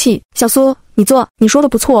了口气，小苏，你坐，你说的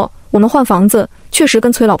不错，我们换房子确实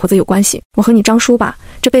跟崔老婆子有关系。我和你张叔吧，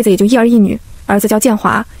这辈子也就1儿1女，儿子叫建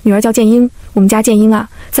华，女儿叫建英。我们家建英啊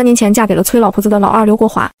，3年前嫁给了崔老婆子的老二刘国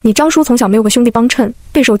华。你张叔从小没有个兄弟帮衬，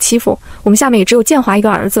备受欺负，我们下面也只有建华一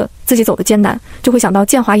个儿子，自己走的艰难，就会想到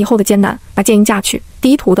建华以后的艰难，把建英嫁去。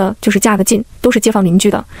第一图的就是嫁得近，都是街坊邻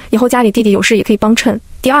居的，以后家里弟弟有事也可以帮衬。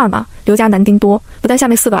第二嘛，刘家男丁多，不但下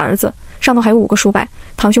面4个儿子，上头还有5个叔伯，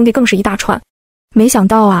堂兄弟更是一大串。没想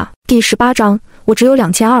到啊，第18章，我只有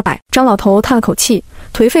2200。张老头叹了口气，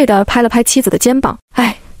颓废地拍了拍妻子的肩膀，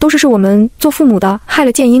哎，都是我们做父母的害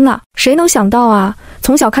了建英啊，谁能想到啊，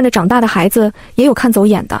从小看着长大的孩子也有看走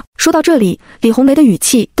眼的。说到这里，李红梅的语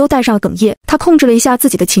气都带上了哽咽，她控制了一下自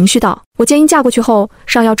己的情绪道，我建英嫁过去后，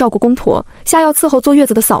上要照顾公婆，下要伺候坐月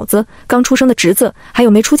子的嫂子，刚出生的侄子，还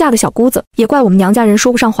有没出嫁的小姑子，也怪我们娘家人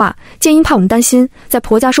说不上话，建英怕我们担心，在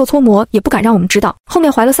婆家受搓磨，也不敢让我们知道，后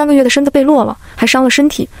面怀了3个月的身子被落了，还伤了身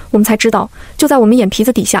体，我们才知道，就在我们眼皮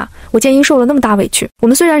子底下，我建英受了那么大委屈。我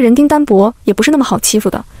们虽然人丁单薄，也不是那么好欺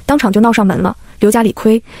负的，当场就闹上门了，刘家理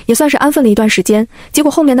亏，也算是安分了一段时间。结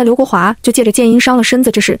果后面的刘国华就借着建英伤了身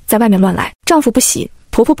子这事在外面乱来，丈夫不喜，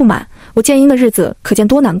婆婆不满，我建英的日子可见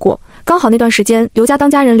多难过。刚好那段时间，刘家当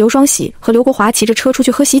家人刘双喜和刘国华骑着车出去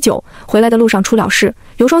喝喜酒，回来的路上出了事，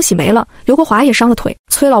刘双喜没了，刘国华也伤了腿。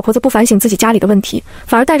崔老婆子不反省自己家里的问题，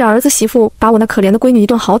反而带着儿子媳妇把我那可怜的闺女一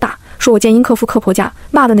顿好打，说我建英克夫克婆家，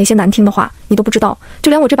骂的那些难听的话你都不知道，就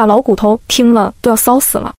连我这把老骨头听了都要骚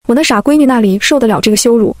死了。我那傻闺女那里受得了这个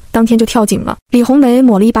羞辱，当天就跳井了。李红梅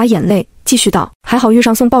抹了一把眼泪，继续道，还好遇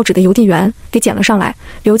上送报纸的邮递员给捡了上来，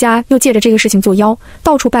刘家又借着这个事情作妖，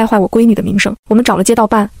到处败坏我闺女的名声，我们找了街道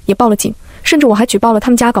办，也报了警，甚至我还举报了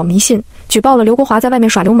他们家搞迷信，举报了刘国华在外面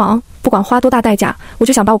耍流氓，不管花多大代价，我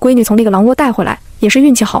就想把我闺女从那个狼窝带回来。也是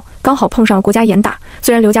运气好，刚好碰上了国家严打，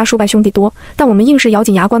虽然刘家叔伯兄弟多，但我们硬是咬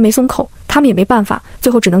紧牙关没松口，他们也没办法，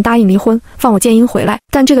最后只能答应离婚，放我建英回来。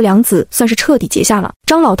但这个梁子算是彻底结下了。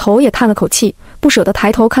张老头也叹了口气，不舍得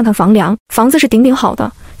抬头看看房梁，房子是顶顶好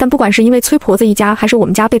的，但不管是因为崔婆子一家还是我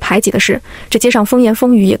们家被排挤的事，这街上风言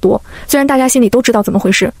风语也多，虽然大家心里都知道怎么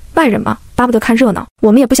回事，外人嘛巴不得看热闹，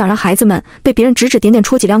我们也不想让孩子们被别人指指点点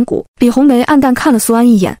戳脊梁骨。李红梅暗淡看了苏安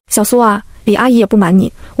一眼，小苏啊，李阿姨也不瞒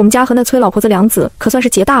你，我们家和那崔老婆子两子可算是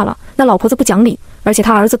结大了，那老婆子不讲理，而且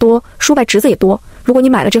她儿子多，叔伯侄子也多，如果你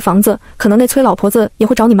买了这房子，可能那崔老婆子也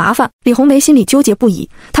会找你麻烦。李红梅心里纠结不已，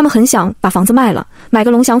他们很想把房子卖了，买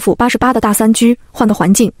个龙祥府88的大3居，换个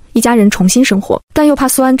环境，一家人重新生活，但又怕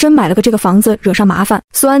苏安真买了个这个房子惹上麻烦。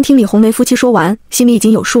苏安听李红梅夫妻说完，心里已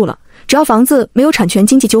经有数了，只要房子没有产权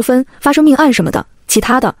经济纠纷，发生命案什么的，其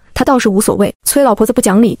他的他倒是无所谓。崔老婆子不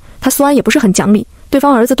讲理，他苏安也不是很讲理，对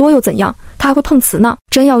方儿子多又怎样，他还会碰瓷呢，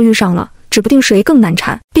真要遇上了，指不定谁更难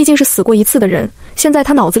缠。毕竟是死过一次的人，现在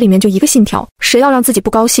他脑子里面就一个信条，谁要让自己不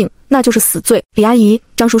高兴，那就是死罪。李阿姨，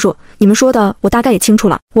张叔叔，你们说的我大概也清楚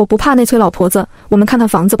了，我不怕那崔老婆子，我们看看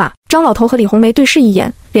房子吧。张老头和李红梅对视一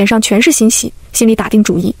眼，脸上全是欣喜，心里打定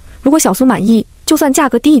主意，如果小苏满意，就算价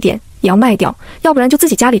格低一点也要卖掉，要不然就自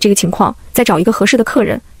己家里这个情况，再找一个合适的客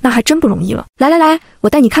人，那还真不容易了。来来来，我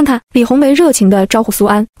带你看看。李红梅热情地招呼苏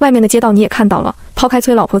安，外面的街道你也看到了，抛开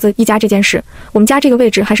崔老婆子一家这件事，我们家这个位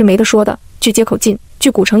置还是没得说的，距街口近，距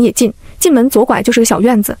古城也近，进门左拐就是个小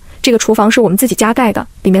院子，这个厨房是我们自己家盖的，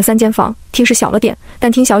里面3间房，厅是小了点，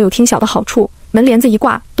但厅小有厅小的好处，门帘子一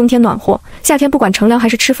挂，冬天暖和，夏天不管乘凉还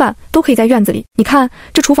是吃饭，都可以在院子里。你看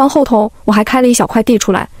这厨房后头我还开了一小块地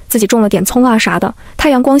出来，自己种了点葱啊啥的，太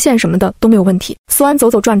阳光线什么的都没有问题。苏安走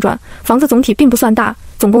走转转，房子总体并不算大，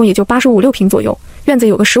总共也就85、6平左右，院子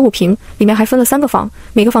有个15平，里面还分了3个房，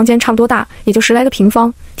每个房间差不多大，也就10来个平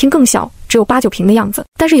方，厅更小，只有8、9平的样子。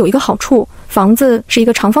但是有一个好处，房子是一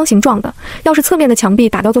个长方形状的，要是侧面的墙壁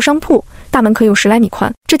打掉做商铺，大门可有10来米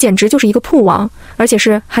宽，这简直就是一个铺王，而且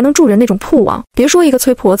是还能住人那种铺王。别说一个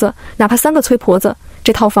崔婆子，哪怕3个崔婆子，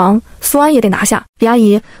这套房苏安也得拿下。李阿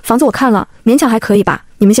姨，房子我看了，勉强还可以吧，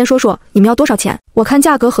你们先说说你们要多少钱，我看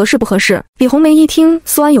价格合适不合适。李红梅一听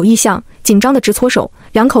苏安有意向，紧张的直搓手，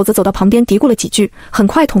两口子走到旁边嘀咕了几句，很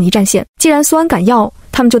快统一战线。既然苏安敢要，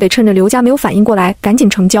他们就得趁着刘家没有反应过来赶紧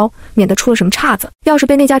成交，免得出了什么岔子。要是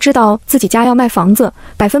被那家知道自己家要卖房子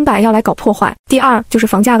，100%要来搞破坏。第二就是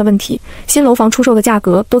房价的问题，新楼房出售的价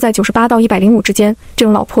格都在98到105之间，这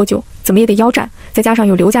种老破旧怎么也得腰斩，再加上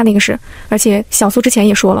有刘家那个事，而且小苏之前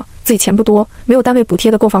也说了自己钱不多，没有单位补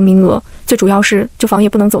贴的购房名额，最主要是旧房也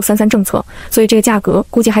不能走33政策，所以这个价格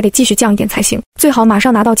估计还得继续降一点才行，最好马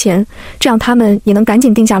上拿到钱，这样他们也能赶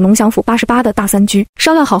紧定下龙祥府88的大3居。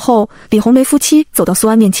商量好后，李红梅夫妻走到苏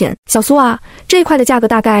安面前，小苏啊，这一块的价格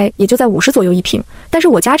大概也就在50左右1平，但是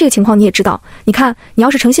我家这个情况你也知道，你看你要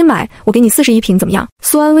是诚心买，我给你41平怎么样？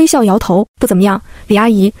苏安微笑摇头，不怎么样。李阿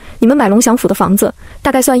姨，你们买龙祥府的房子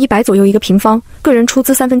大概算100左右一个平方，个人出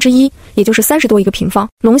资1/3，也就是30多一个平方，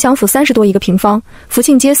龙祥府30多一个平方，福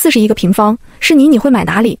庆街41个平方，是你会买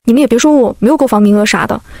哪里？你们也别说我没有购房名额啥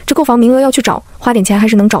的，这购房名额要去找，花点钱还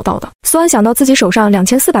是能找到的。苏安想到自己手上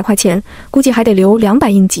2400块钱，估计还得留200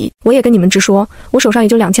应急，我也跟你们直说，我手上也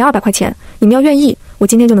就2200块钱，你们要愿意，我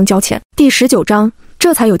今天就能交钱。第19章，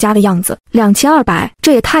这才有家的样子，2200，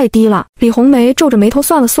这也太低了。李红梅皱着眉头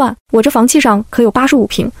算了算，我这房契上可有85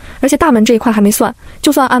平，而且大门这一块还没算，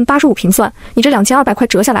就算按85平算，你这2200块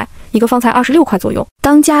折下来，一个方才26块左右。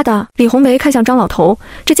当家的，李红梅看向张老头，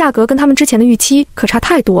这价格跟他们之前的预期可差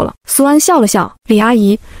太多了。苏安笑了笑，李阿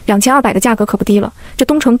姨，2200的价格可不低了，这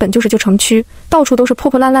东城本就是旧城区，到处都是破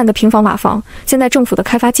破烂烂的平房瓦房，现在政府的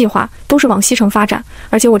开发计划都是往西城发展，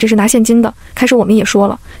而且我这是拿现金的，开始我们也说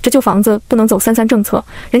了，这旧房子不能走33政策，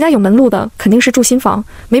人家有门路的肯定是住新房，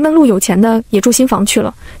没门路有钱的也住新房去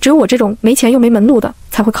了，只有我这种没钱又没门路的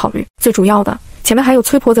才会考虑。最主要的，前面还有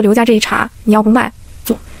崔婆子刘家这一茬，你要不卖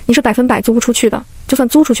租，你是100%租不出去的，就算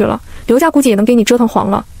租出去了，刘家估计也能给你折腾黄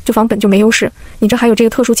了，这房本就没优势，你这还有这个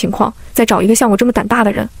特殊情况，再找一个像我这么胆大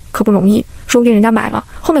的人可不容易，说不定人家买了，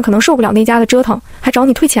后面可能受不了那家的折腾，还找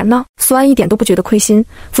你退钱呢。苏安一点都不觉得亏心，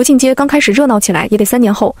福庆街刚开始热闹起来也得3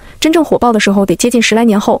年后，真正火爆的时候得接近10来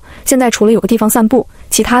年后，现在除了有个地方散步，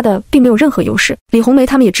其他的并没有任何优势。李红梅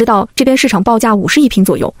他们也知道这边市场报价51平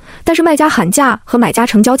左右，但是卖家喊价和买家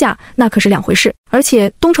成交价那可是2回事，而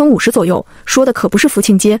且东城50左右说的可不是福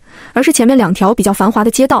庆街，而是前面2条比较繁华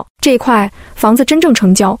的街道，这一块房子真正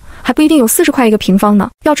成交还不一定有40块一个平方呢。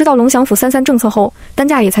要知道龙祥府33政策后单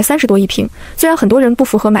价也才30多1平，虽然很多人不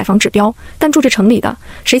符合买房指标，但住这城里的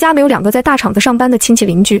谁家没有2个在大厂子上班的亲戚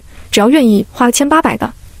邻居，只要愿意花个1800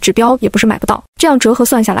的指标也不是买不到。这样折合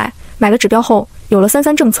算下来，买了指标后有了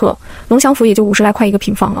33政策，龙祥府也就50来块一个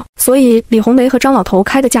平方了，所以李红梅和张老头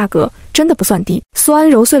开的价格真的不算低。苏安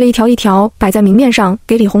揉碎了一条一条摆在明面上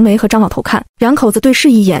给李红梅和张老头看，两口子对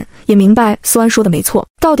视一眼，也明白苏安说的没错，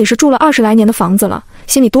到底是住了20来年的房子了，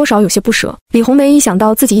心里多少有些不舍。李红梅一想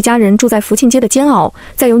到自己一家人住在福庆街的煎熬，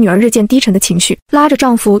再有女儿日渐低沉的情绪，拉着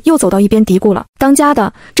丈夫又走到一边嘀咕了：当家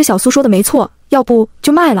的，这小苏说的没错，要不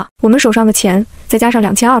就卖了，我们手上的钱再加上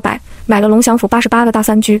2200，买了龙祥府88的大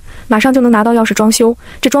3居，马上就能拿到钥匙装修，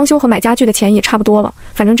这装修和买家具的钱也差不多了，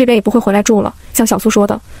反正这边也不会回来住了。像小苏说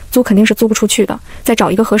的，租肯定是租不出去的，再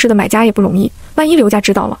找一个合适的买家也不容易，万一刘家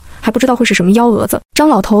知道了，还不知道会是什么幺蛾子。张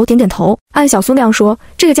老头点点头，按小苏那样说，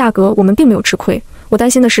这个价格我们并没有吃亏，我担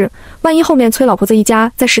心的是，万一后面崔老婆子一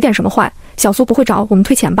家再使点什么坏，小苏不会找我们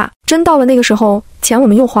退钱吧？真到了那个时候，钱我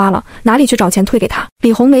们又花了，哪里去找钱退给他？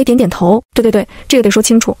李红梅点点头，对，这个得说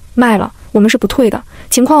清楚，卖了我们是不退的，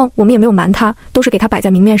情况我们也没有瞒他，都是给他摆在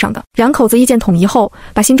明面上的。两口子意见统一后，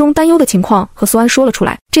把心中担忧的情况和苏安说了出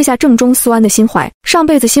来，这下正中苏安的心怀。上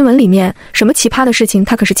辈子新闻里面什么奇葩的事情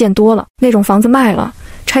他可是见多了，那种房子卖了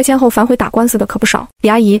拆迁后反悔打官司的可不少。李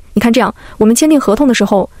阿姨，你看这样，我们签订合同的时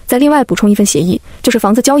候再另外补充一份协议，就是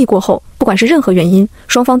房子交易过后，不管是任何原因，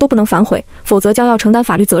双方都不能反悔，否则将要承担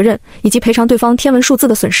法律责任以及赔偿对方天文数字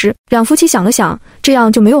的损失。两夫妻想了想，这样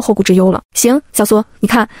就没有后顾之忧了。行，小苏，你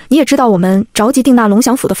看你也知道我们着急订那龙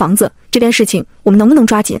祥府的房子，这边事情我们能不能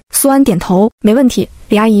抓紧？苏安点头，没问题。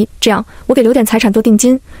李阿姨，这样我给留点财产做定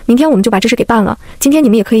金，明天我们就把这事给办了。今天你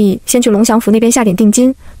们也可以先去龙祥府那边下点定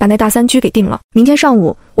金，把那大3居给定了。明天上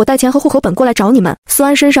午我带钱和户口本过来找你们。苏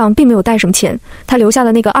安身上并没有带什么钱，他留下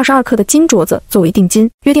了那个22克的金镯子作为定金，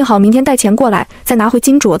约定好明天带钱过来，再拿回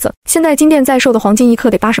金镯子。现在金店在售的黄金1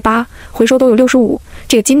克得88，回收都有65，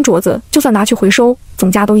这个金镯子就算拿去回收，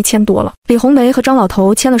总价都1000多了。李红梅和张老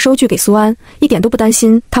头签了收据给苏安，一点都不担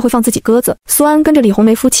心他会放自己鸽子。苏安跟着李红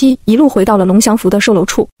梅夫妻一路回到了龙祥福的售楼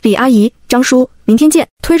处。李阿姨，张叔，明天见。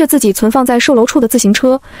推着自己存放在售楼处的自行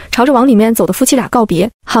车，朝着往里面走的夫妻俩告别。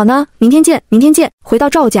好呢，明天见，明天见。回到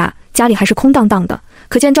赵家，家里还是空荡荡的，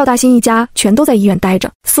可见赵大新一家全都在医院待着。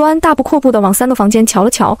苏安大步阔步地往3个房间瞧了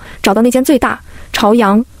瞧，找到那间最大、朝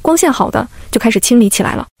阳、光线好的，就开始清理起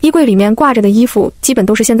来了。衣柜里面挂着的衣服基本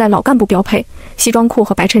都是现在老干部标配，西装裤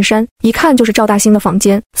和白衬衫，一看就是赵大新的房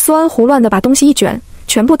间。苏安胡乱地把东西一卷，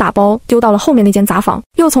全部打包丢到了后面那间杂房，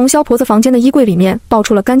又从萧婆子房间的衣柜里面抱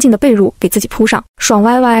出了干净的被褥给自己铺上，爽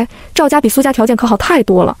歪歪。赵家比苏家条件可好太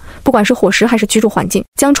多了，不管是伙食还是居住环境，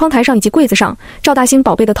将窗台上以及柜子上赵大兴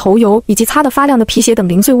宝贝的头油以及擦得发亮的皮鞋等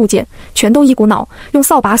零碎物件全都一股脑用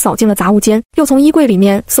扫把扫进了杂物间，又从衣柜里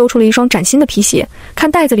面搜出了一双崭新的皮鞋，看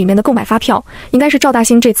袋子里面的购买发票，应该是赵大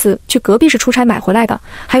兴这次去隔壁市出差买回来的，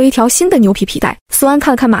还有一条新的牛皮皮带。苏安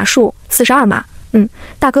看了看码数，42码。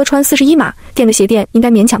大哥穿41码，店的鞋垫应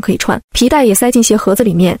该勉强可以穿。皮带也塞进鞋盒子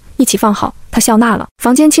里面，一起放好。他笑纳了。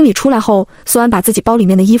房间清理出来后，苏安把自己包里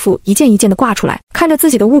面的衣服一件一件的挂出来，看着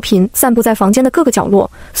自己的物品散布在房间的各个角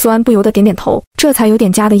落，苏安不由得点点头，这才有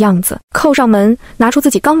点家的样子。扣上门，拿出自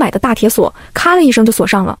己刚买的大铁锁，咔了一声就锁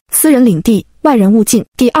上了。私人领地，外人勿进。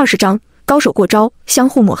第20章。高手过招，相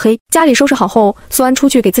互抹黑。家里收拾好后，苏安出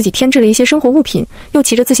去给自己添置了一些生活物品，又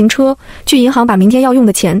骑着自行车去银行把明天要用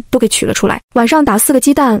的钱都给取了出来。晚上打4个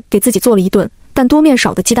鸡蛋给自己做了一顿但多面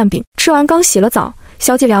少的鸡蛋饼。吃完刚洗了澡，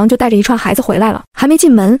肖继良就带着一串孩子回来了。还没进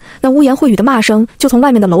门，那污言秽语的骂声就从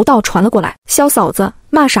外面的楼道传了过来。肖嫂子，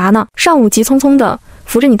骂啥呢？上午急匆匆的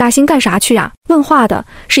扶着你大兴干啥去呀？问话的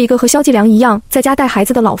是一个和肖继良一样在家带孩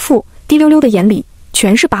子的老妇，滴溜溜的眼里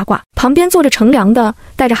全是八卦。旁边坐着乘凉的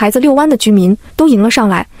带着孩子遛弯的居民都迎了上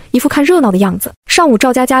来，一副看热闹的样子。上午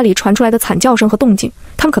赵家里传出来的惨叫声和动静，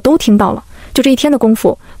他们可都听到了。就这一天的功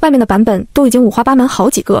夫，外面的版本都已经五花八门好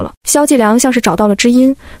几个了。肖继良像是找到了知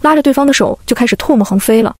音，拉着对方的手就开始唾沫横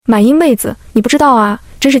飞了。满英妹子，你不知道啊，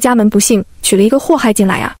真是家门不幸，娶了一个祸害进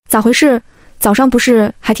来呀。咋回事？早上不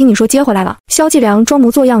是还听你说接回来了？肖继良装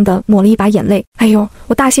模作样的抹了一把眼泪。哎呦，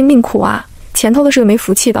我大兴命苦啊，前头的是个没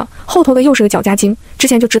福气的，后头的又是个搅家精，之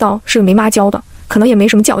前就知道是个没妈教的，可能也没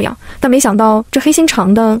什么教养，但没想到这黑心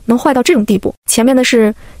肠的能坏到这种地步。前面的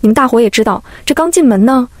事你们大伙也知道，这刚进门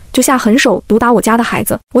呢就下狠手毒打我家的孩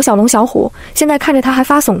子，我小龙小虎现在看着他还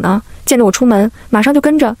发怂呢，见着我出门马上就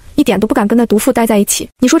跟着，一点都不敢跟那毒妇待在一起。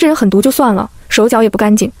你说这人狠毒就算了，手脚也不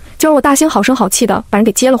干净。今儿我大兴好声好气的把人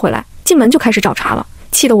给接了回来，进门就开始找茬了，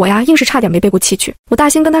气得我呀硬是差点没背过气去。我大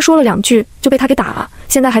兴跟他说了2句就被他给打了，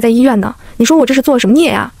现在还在医院呢。你说我这是做了什么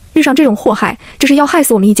孽呀？遇上这种祸害，这是要害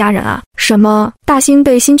死我们一家人啊！什么？大兴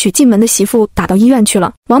被新娶进门的媳妇打到医院去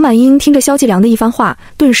了？王满英听着肖继良的一番话，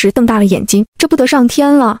顿时瞪大了眼睛，这不得上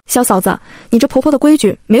天了！肖嫂子，你这婆婆的规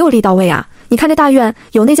矩没有立到位啊！你看这大院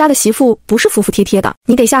有那家的媳妇不是服服帖帖的，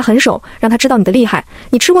你得下狠手，让她知道你的厉害。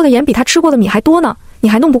你吃过的盐比她吃过的米还多呢，你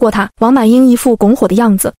还弄不过她。王满英一副拱火的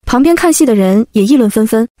样子，旁边看戏的人也议论纷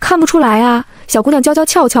纷。看不出来啊，小姑娘娇娇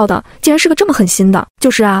俏俏的，竟然是个这么狠心的。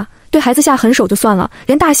就是啊，对孩子下狠手就算了，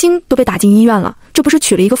连大兴都被打进医院了，这不是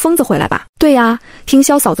娶了一个疯子回来吧？对呀，听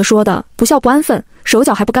萧嫂子说的，不孝不安分，手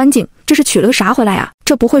脚还不干净，这是娶了个啥回来呀？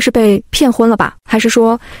这不会是被骗婚了吧？还是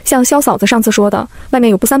说像萧嫂子上次说的，外面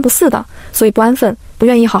有不三不四的，所以不安分，不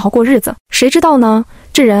愿意好好过日子？谁知道呢？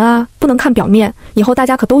这人啊，不能看表面，以后大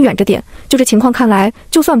家可都远着点。就这情况看来，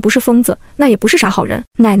就算不是疯子，那也不是啥好人。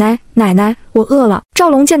奶奶，奶奶，我饿了。赵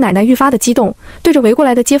龙见奶奶愈发的激动，对着围过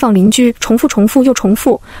来的街坊邻居重复又重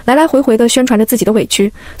复，来来回回的宣传着自己的委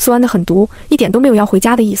屈。苏安的狠毒，一点都没有要回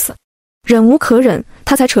家的意思。忍无可忍，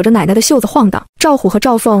他才扯着奶奶的袖子晃荡。赵虎和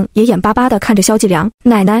赵凤也眼巴巴地看着萧继良。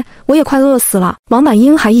奶奶，我也快饿死了。王满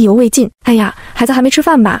英还意犹未尽。哎呀，孩子还没吃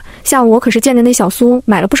饭吧？下午我可是见着那小苏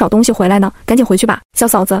买了不少东西回来呢，赶紧回去吧。萧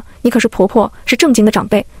嫂子，你可是婆婆，是正经的长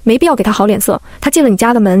辈，没必要给她好脸色。她进了你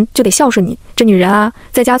家的门就得孝顺你。这女人啊，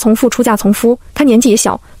在家从父出嫁从夫，她年纪也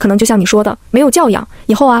小，可能就像你说的，没有教养。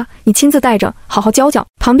以后啊，你亲自带着，好好教教。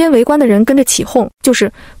旁边围观的人跟着起哄，就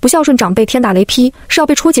是不孝顺长辈，天打雷劈，是要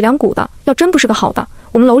被戳脊梁骨的。要真不是个好的，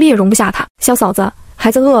我们楼里也容不下他。萧嫂子，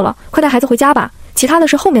孩子饿了，快带孩子回家吧，其他的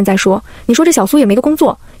事后面再说。你说这小苏也没个工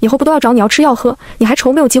作，以后不都要找你要吃要喝，你还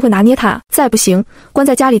愁没有机会拿捏他啊？再不行，关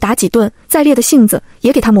在家里打几顿，再烈的性子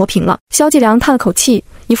也给他磨平了。萧继良叹了口气，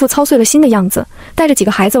一副操碎了心的样子，带着几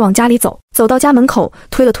个孩子往家里走。走到家门口，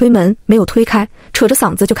推了推门，没有推开，扯着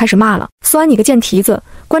嗓子就开始骂了：苏安，你个贱蹄子，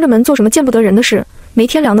关着门做什么见不得人的事？没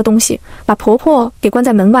天良的东西，把婆婆给关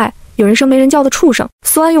在门外，有人声没人叫的畜生！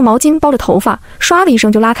苏安用毛巾包着头发，唰的一声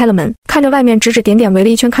就拉开了门，看着外面指指点点围了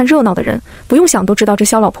一圈看热闹的人，不用想都知道这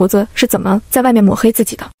萧老婆子是怎么在外面抹黑自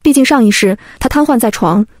己的。毕竟上一世她瘫痪在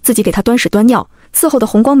床，自己给她端屎端尿，伺候的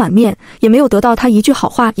红光满面，也没有得到她一句好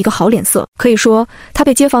话，一个好脸色。可以说她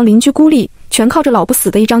被街坊邻居孤立，全靠着老不死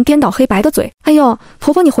的一张颠倒黑白的嘴。哎呦，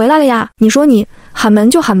婆婆你回来了呀！你说你喊门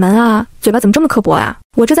就喊门啊，嘴巴怎么这么刻薄啊？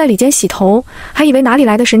我这在里间洗头，还以为哪里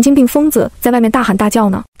来的神经病疯子在外面大喊大叫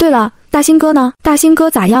呢。对了，大兴哥呢？大兴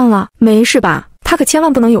哥咋样了？没事吧？他可千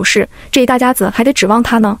万不能有事，这一大家子还得指望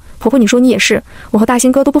他呢。婆婆你说你也是，我和大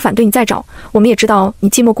兴哥都不反对你再找，我们也知道你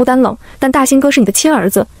寂寞孤单冷，但大兴哥是你的亲儿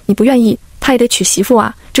子，你不愿意他也得娶媳妇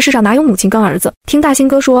啊，这世上哪有母亲跟儿子？听大兴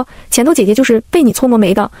哥说，前头姐姐就是被你搓磨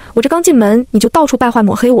没的，我这刚进门你就到处败坏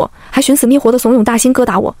抹黑我，还寻死觅活的怂恿大兴哥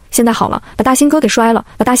打我，现在好了，把大兴哥给摔了，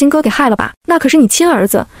把大兴哥给害了吧？那可是你亲儿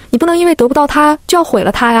子，你不能因为得不到他就要毁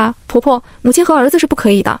了他呀！婆婆，母亲和儿子是不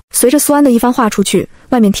可以的。随着苏安的一番话出去，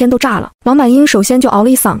外面天都炸了。王满英首先就嗷了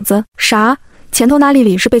一嗓子：啥？前头那丽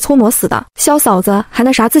丽是被搓磨死的，萧嫂子还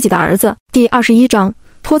能啥自己的儿子？第21章。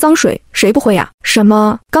泼脏水，谁不会呀？什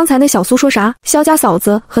么？刚才那小苏说啥？萧家嫂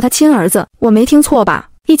子和他亲儿子，我没听错吧？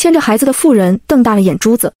一牵着孩子的妇人瞪大了眼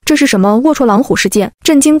珠子，这是什么龌龊狼虎事件？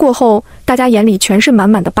震惊过后，大家眼里全是满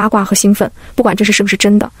满的八卦和兴奋。不管这是不是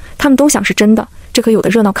真的，他们都想是真的，这可有的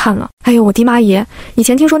热闹看了。哎呦，我的妈耶！以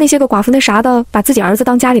前听说那些个寡妇那啥的，把自己儿子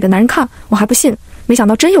当家里的男人看，我还不信，没想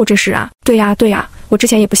到真有这事啊！对呀，对呀，我之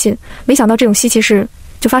前也不信，没想到这种稀奇事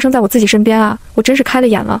就发生在我自己身边啊！我真是开了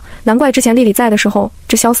眼了，难怪之前丽丽在的时候，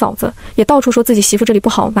这萧嫂子也到处说自己媳妇这里不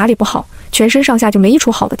好，哪里不好，全身上下就没一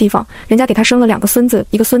处好的地方。人家给她生了2个孙子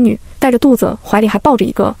，1个孙女，带着肚子，怀里还抱着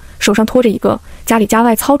一个，手上托着一个，家里家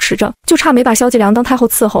外操持着，就差没把萧继良当太后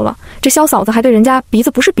伺候了。这萧嫂子还对人家鼻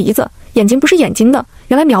子不是鼻子，眼睛不是眼睛的，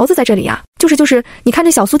原来苗子在这里呀！就是，你看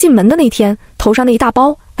这小苏进门的那天，头上那一大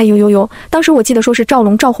包，哎呦呦呦！当时我记得说是赵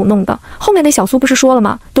龙赵虎弄的，后面那小苏不是说了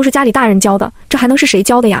吗？都是家里大人教的，这还能是谁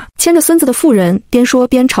教的呀？牵着孙子的妇人边说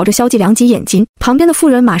边朝着萧继良挤眼睛，旁边的妇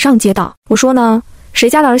人马上接道：“我说呢，谁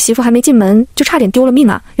家的儿媳妇还没进门就差点丢了命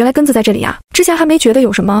啊？原来根子在这里呀！之前还没觉得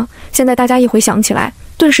有什么，现在大家一回想起来，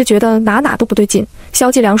顿时觉得哪都不对劲。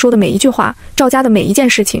萧继良说的每一句话，赵家的每一件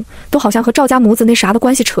事情，都好像和赵家母子那啥的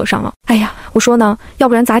关系扯上了。哎呀，我说呢，要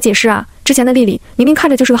不然咋解释啊？之前的丽丽明明看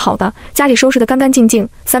着就是个好的，家里收拾得干干净净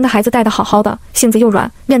，3个孩子带得好好的，性子又软，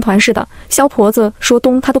面团似的。萧婆子说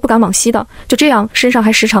东她都不敢往西的，就这样身上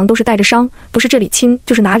还时常都是带着伤，不是这里青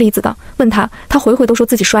就是哪里子的。问她回回都说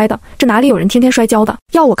自己摔的，这哪里有人天天摔跤的？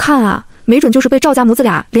要我看啊，没准就是被赵家母子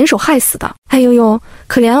俩联手害死的。哎呦呦，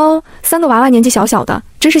可怜哦，3个娃娃年纪小小的，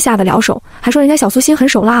真是下得了手，还说人家小苏心狠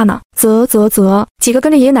手辣呢。几个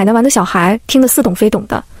跟着爷爷奶奶玩的小孩听得似懂非懂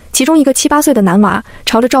的。其中一个7、8岁的男娃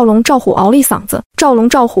朝着赵龙赵虎嗷了一嗓子：“赵龙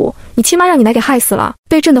赵虎，你亲妈让你奶给害死了！”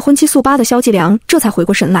被震得昏七素八的萧继良这才回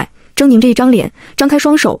过神来，狰狞着一张脸，张开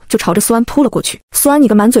双手就朝着苏安扑了过去。苏安，你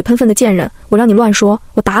个满嘴喷粪的贱人，我让你乱说，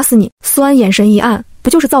我打死你！苏安眼神一暗，不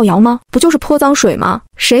就是造谣吗？不就是泼脏水吗？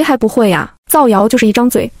谁还不会呀？造谣就是一张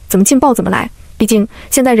嘴，怎么劲爆怎么来。毕竟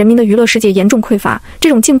现在人民的娱乐世界严重匮乏，这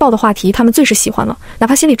种劲爆的话题他们最是喜欢了，哪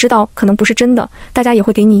怕心里知道可能不是真的，大家也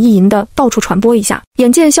会给你意淫的到处传播一下。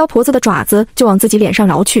眼见萧婆子的爪子就往自己脸上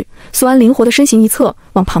挠去，苏安灵活的身形一侧，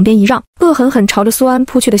往旁边一让，恶狠狠朝着苏安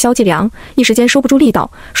扑去的萧继良一时间收不住力道，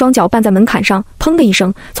双脚绊在门槛上，砰的一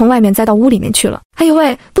声从外面栽到屋里面去了。哎呦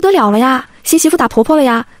喂，不得了了呀，新媳妇打婆婆了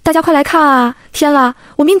呀，大家快来看啊！天啦，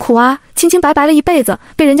我命苦啊，清清白白了一辈子，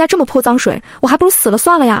被人家这么泼脏水，我还不如死了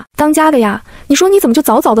算了呀。当家的呀，你说你怎么就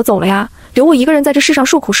早早的走了呀，留我一个人在这世上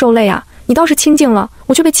受苦受累啊？你倒是清静了，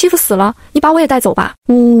我却被欺负死了，你把我也带走吧。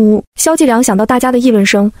呜呜呜！萧继良想到大家的议论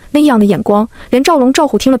声，那异样的眼光，连赵龙赵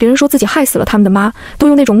虎听了别人说自己害死了他们的妈，都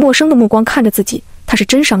用那种陌生的目光看着自己，他是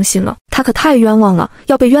真伤心了，他可太冤枉了，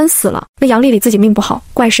要被冤死了。那杨丽丽自己命不好，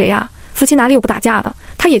怪谁呀？夫妻哪里有不打架的？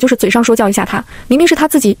他也就是嘴上说教一下他，明明是他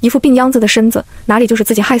自己一副病秧子的身子，哪里就是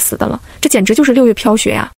自己害死的了？这简直就是6月飘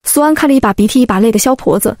雪呀！苏安看着一把鼻涕一把泪的萧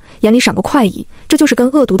婆子，眼里闪过快意，这就是根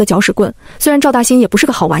恶毒的搅屎棍。虽然赵大兴也不是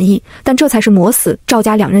个好玩意，但这才是磨死赵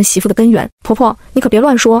家2任媳妇的根源。婆婆，你可别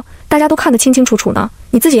乱说，大家都看得清清楚楚呢，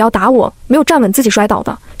你自己要打我，没有站稳自己摔倒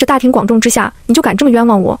的，这大庭广众之下，你就敢这么冤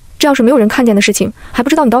枉我？这要是没有人看见的事情，还不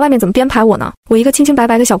知道你到外面怎么编排我呢。我一个清清白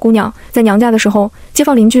白的小姑娘，在娘家的时候，街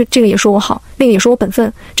坊邻居这个也说我好，那个也说我本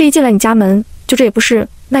分，这一进来你家门，就这也不是，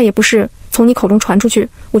那也不是，从你口中传出去，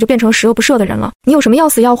我就变成十恶不赦的人了。你有什么要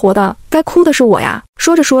死要活的？该哭的是我呀！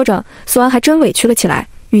说着说着，苏安还真委屈了起来，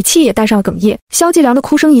语气也带上了哽咽。萧继良的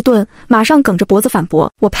哭声一顿，马上梗着脖子反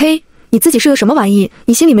驳：我呸！你自己是个什么玩意？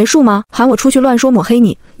你心里没数吗？喊我出去乱说抹黑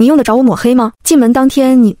你，你用得着我抹黑吗？进门当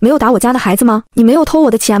天你没有打我家的孩子吗？你没有偷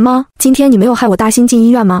我的钱吗？今天你没有害我大兴进医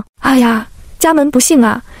院吗？哎呀，家门不幸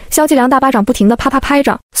啊！萧继良大巴掌不停地啪啪拍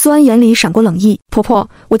着，苏安眼里闪过冷意。婆婆，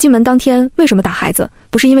我进门当天为什么打孩子？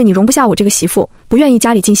不是因为你容不下我这个媳妇，不愿意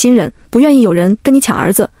家里进新人，不愿意有人跟你抢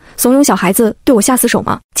儿子，怂恿小孩子对我下死手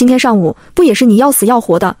吗？今天上午不也是你要死要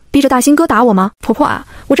活的，逼着大兴哥打我吗？婆婆啊，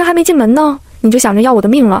我这还没进门呢，你就想着要我的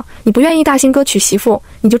命了？你不愿意大兴哥娶媳妇，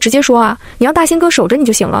你就直接说啊，你让大兴哥守着你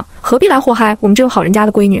就行了，何必来祸害我们这种好人家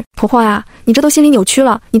的闺女？婆婆啊，你这都心理扭曲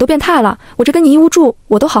了，你都变态了，我这跟你一屋住，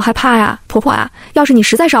我都好害怕呀！婆婆啊，要是你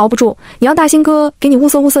实在是熬不住，你让大兴哥给你物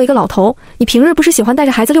色物色一个老头，你平日不是喜欢带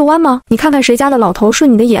着孩子遛弯吗？你看看谁家的老头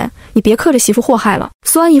顺你的眼，你别克着媳妇祸害了。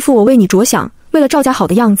苏安一副我为你着想，为了赵家好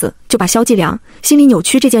的样子，就把萧继良心理扭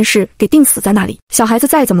曲这件事给定死在那里。小孩子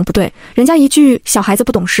再怎么不对，人家一句小孩子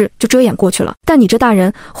不懂事就遮掩过去了，但你这大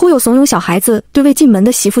人忽悠怂恿小孩子对未进门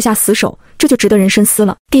的媳妇下死手，这就值得人深思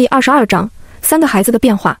了。第22章3个孩子的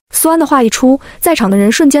变化。苏安的话一出，在场的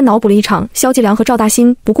人瞬间脑补了一场萧继良和赵大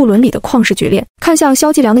兴不顾伦理的旷世决裂，看向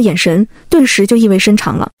萧继良的眼神顿时就意味深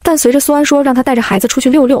长了。但随着苏安说让他带着孩子出去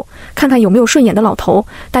溜溜，看看有没有顺眼的老头，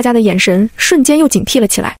大家的眼神瞬间又警惕了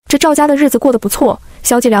起来。这赵家的日子过得不错，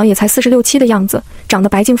萧继良也才46、7的样子，长得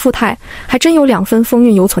白净富态，还真有2分风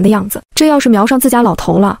韵犹存的样子。这要是瞄上自家老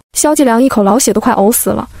头了，萧继良一口老血都快呕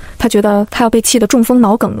死了。他觉得他要被气得中风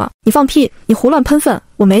脑梗了。你放屁，你胡乱喷粪，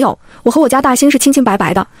我没有，我和我家大兴是清清白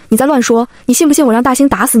白的，你再乱说，你信不信我让大兴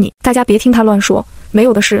打死你？大家别听他乱说，没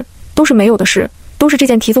有的事，都是没有的事，都是这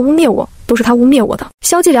件蹄子污蔑我，都是他污蔑我的。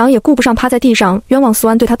萧继良也顾不上趴在地上冤枉苏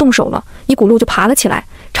安对他动手了，一骨碌就爬了起来，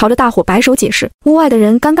朝着大伙摆手解释。屋外的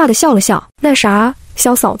人尴尬地笑了笑，那啥，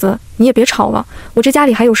萧嫂子你也别吵了，我这家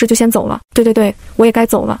里还有事就先走了。对，我也该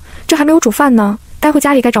走了，这还没有煮饭呢，待会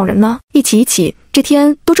家里该找人呢。一起，这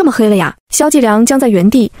天都这么黑了呀！萧继良僵在原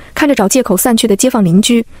地，看着找借口散去的街坊邻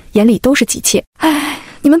居，眼里都是急切。哎，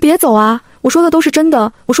你们别走啊！我说的都是真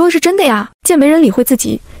的，我说的是真的呀！见没人理会自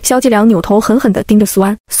己，萧继良扭头狠狠地盯着苏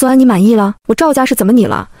安。苏安，你满意了？我赵家是怎么你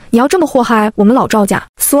了？你要这么祸害我们老赵家？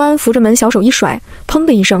苏安扶着门，小手一甩，砰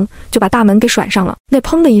的一声就把大门给甩上了。那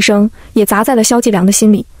砰的一声也砸在了萧继良的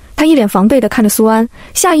心里。他一脸防备地看着苏安，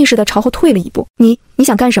下意识地朝后退了一步。你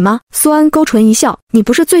想干什么？苏安勾唇一笑，你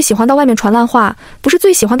不是最喜欢到外面传烂话，不是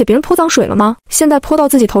最喜欢给别人泼脏水了吗？现在泼到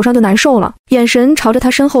自己头上就难受了。眼神朝着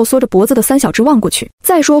他身后缩着脖子的3小只望过去。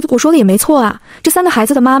再说我说的也没错啊，这3个孩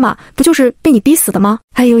子的妈妈不就是被你逼死的吗？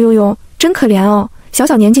哎呦，真可怜哦，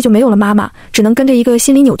小年纪就没有了妈妈，只能跟着一个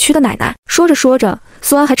心理扭曲的奶奶。说着，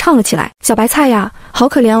苏安还唱了起来，小白菜呀，好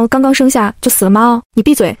可怜哦，刚刚生下就死了妈哦。你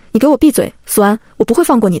闭嘴，你给我闭嘴！苏安，我不会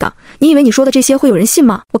放过你的。你以为你说的这些会有人信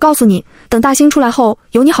吗？我告诉你，等大兴出来后，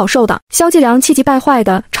有你好受的。萧继良气急败坏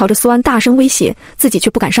地朝着苏安大声威胁，自己却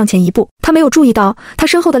不敢上前一步。他没有注意到，他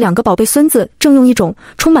身后的2个宝贝孙子正用一种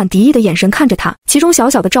充满敌意的眼神看着他，其中小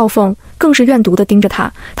小的赵凤更是怨毒地盯着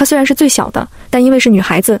他。她虽然是最小的，但因为是女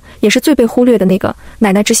孩子，也是最被忽略的那个。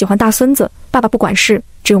奶奶只喜欢大孙子，爸爸不管事，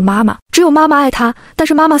只有妈妈，只有妈妈爱他，但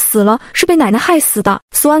是妈妈死了，是被奶奶害死的。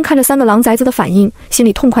苏安看着3个狼崽子的反应，心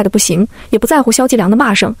里痛快的不行，也不在乎萧继良的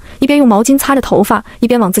骂声，一边用毛巾擦着头发，一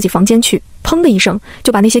边往自己房间去。砰的一声，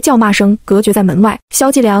就把那些叫骂声隔绝在门外。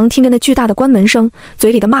萧继良听着那巨大的关门声，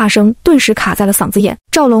嘴里的骂声顿时卡在了嗓子眼。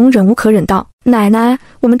赵龙忍无可忍道：“奶奶，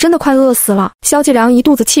我们真的快饿死了。”萧继良一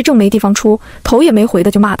肚子气正没地方出，头也没回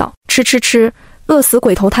的就骂道：“吃，饿死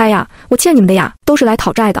鬼投胎呀！我欠你们的呀，都是来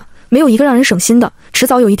讨债的。没有一个让人省心的，迟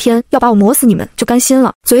早有一天要把我磨死你们就甘心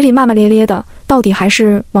了。”嘴里骂骂咧咧的，到底还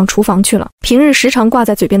是往厨房去了。平日时常挂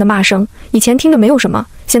在嘴边的骂声，以前听着没有什么，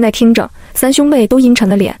现在听着3兄妹都阴沉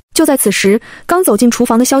了脸。就在此时，刚走进厨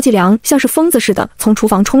房的萧继良像是疯子似的从厨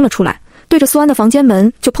房冲了出来，对着苏安的房间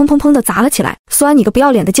门就砰砰砰地砸了起来。苏安，你个不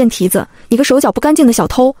要脸的贱蹄子，你个手脚不干净的小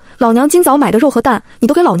偷，老娘今早买的肉和蛋你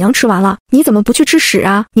都给老娘吃完了，你怎么不去吃屎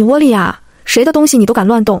啊？你窝里啊！谁的东西你都敢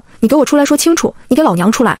乱动，你给我出来说清楚，你给老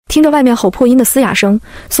娘出来！听着外面吼破音的嘶哑声，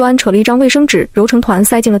苏安扯了一张卫生纸揉成团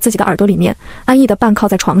塞进了自己的耳朵里面，安逸地半靠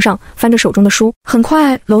在床上，翻着手中的书。很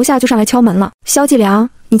快楼下就上来敲门了。萧继良，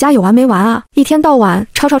你家有完没完啊？一天到晚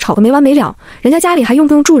吵个没完没了，人家家里还用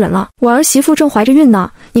不用住人了？我儿媳妇正怀着孕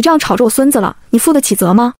呢，你这样吵着我孙子了，你负得起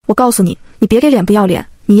责吗？我告诉你，你别给脸不要脸，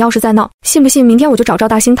你要是再闹，信不信明天我就找赵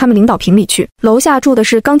大兴他们领导评理去。楼下住的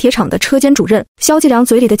是钢铁厂的车间主任。萧继良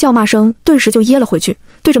嘴里的叫骂声顿时就噎了回去，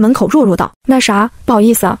对着门口弱弱道：“那啥，不好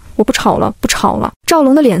意思啊，我不吵了。”赵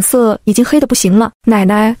龙的脸色已经黑得不行了。奶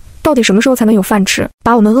奶，到底什么时候才能有饭吃？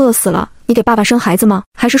把我们饿死了，你给爸爸生孩子吗？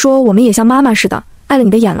还是说我们也像妈妈似的碍了你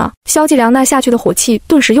的眼了？萧继良那下去的火气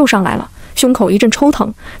顿时又上来了，胸口一阵抽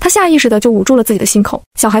疼，他下意识的就捂住了自己的心口。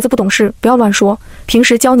小孩子不懂事，不要乱说，平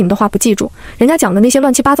时教你们的话不记住，人家讲的那些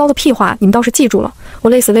乱七八糟的屁话你们倒是记住了。我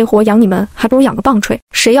累死累活养你们，还不如养个棒槌，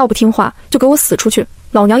谁要不听话就给我死出去，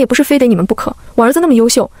老娘也不是非得你们不可。我儿子那么优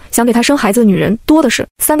秀，想给他生孩子的女人多的是。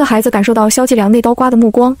3个孩子感受到萧继良那刀刮的目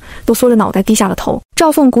光，都缩着脑袋低下了头。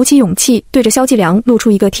赵凤鼓起勇气对着萧继良露出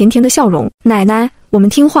一个甜甜的笑容：“奶奶，我们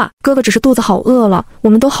听话，哥哥只是肚子好饿了，我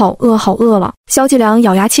们都好饿了。”萧继良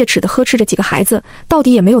咬牙切齿地呵斥着几个孩子，到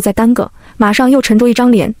底也没有再耽搁，马上又沉着一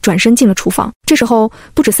张脸转身进了厨房。这时候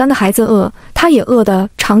不止3个孩子饿，他也饿得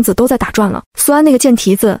肠子都在打转了。苏安那个贱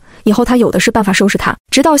蹄子，以后他有的是办法收拾他。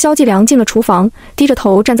直到萧继良进了厨房，低着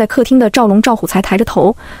头站在客厅的赵龙、赵虎才抬着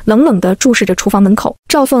头，冷冷地注视着厨房门口。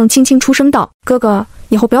赵凤轻轻出声道：“哥哥，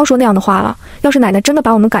以后不要说那样的话了，要是奶奶真的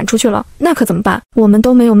把我们赶出去了，那可怎么办？我们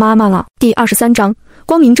都没有妈妈了。”第23章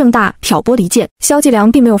光明正大挑拨离间。萧继良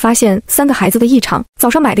并没有发现3个孩子的异常，早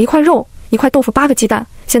上买的1块肉、1块豆腐、8个鸡蛋，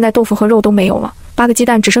现在豆腐和肉都没有了，8个鸡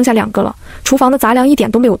蛋只剩下2个了。厨房的杂粮一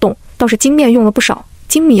点都没有动，倒是精面用了不少，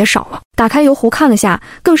精米也少了。打开油壶看了下，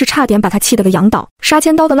更是差点把他气得个仰倒。杀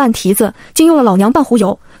千刀的烂蹄子，竟用了老娘半壶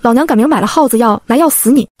油，老娘赶明买了耗子药来要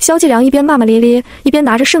死你！萧继良一边骂骂咧咧，一边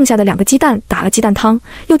拿着剩下的2个鸡蛋打了鸡蛋汤，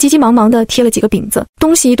又急急忙忙地贴了几个饼子。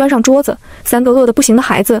东西一端上桌子，3个饿得不行的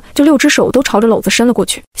孩子就6只手都朝着篓子伸了过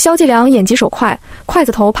去。萧继良眼疾手快，筷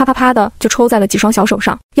子头啪啪啪的就抽在了几双小手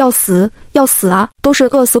上。要死啊！都是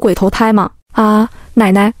饿死鬼投胎吗？啊，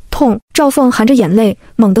奶奶痛！赵凤含着眼泪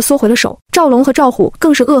猛地缩回了手。赵龙和赵虎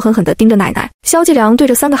更是恶狠狠地盯着奶奶。萧继良对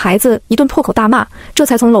着3个孩子一顿破口大骂，这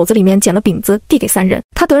才从篓子里面捡了饼子递给3人。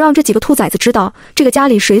他得让这几个兔崽子知道这个家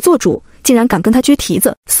里谁做主，竟然敢跟他撅蹄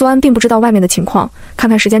子。苏安并不知道外面的情况，看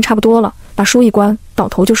看时间差不多了，把书一关，倒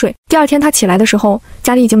头就睡。第2天他起来的时候，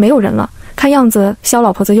家里已经没有人了，看样子萧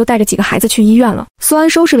老婆子又带着几个孩子去医院了。苏安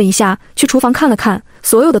收拾了一下，去厨房看了看，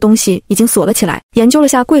所有的东西已经锁了起来，研究了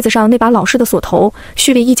下柜子上那把老式的锁头，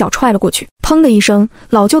蓄力一脚踹了过去，砰的一声，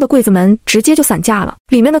老旧的柜子门直接就散架了。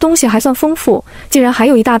里面的东西还算丰富，竟然还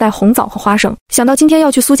有一大袋红枣和花生。想到今天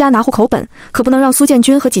要去苏家拿户口本，可不能让苏建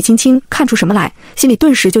军和纪青青看出什么来，心里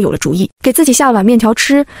顿时就有了主意，给自己下了碗面条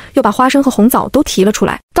吃，又把花生和红枣都提了出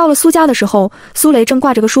来。到了苏家的时候，苏雷正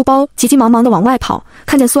挂着个书包急急忙忙地往外跑，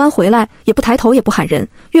看见苏安回来，也不抬头也不喊人，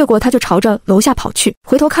越过他就朝着楼下跑去。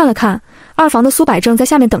回头看了看2房的苏柏正在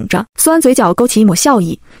下面等着，苏安嘴角勾起一抹笑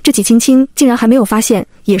意，这纪青青竟然还没有发现，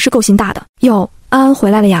也是够心大的。哟，安安回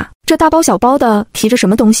来了呀，这大包小包的提着什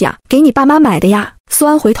么东西啊？给你爸妈买的呀。苏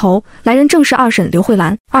安回头，来人正是2婶刘慧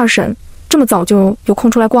兰。2婶这么早就有空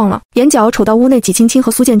出来逛了？眼角瞅到屋内纪青青和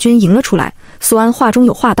苏建军迎了出来，苏安话中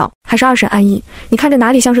有话道：“还是2婶安逸，你看这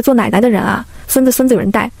哪里像是做奶奶的人啊？孙子有人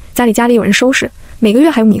带，家里有人收拾，每个月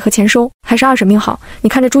还有米和钱收。还是2婶命好，你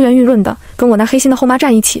看这珠圆玉润的，跟我那黑心的后妈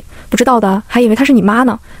站一起，不知道的还以为她是你妈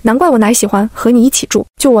呢。难怪我奶喜欢和你一起住，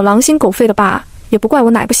就我狼心狗肺的爸，也不怪我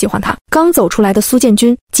奶不喜欢她。”刚走出来的苏建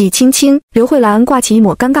军、纪青青、刘慧兰挂起一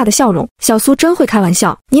抹尴尬的笑容：“小苏真会开玩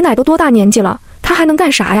笑，你奶都多大年纪了，她他还能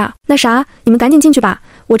干啥呀？那啥，你们赶紧进去吧，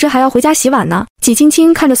我这还要回家洗碗呢。纪青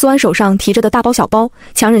青看着苏安手上提着的大包小包，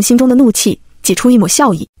强忍心中的怒气，挤出一抹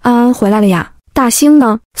笑意。安安回来了呀。大兴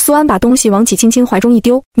呢？苏安把东西往纪青青怀中一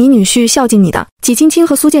丢，你女婿孝敬你的。纪青青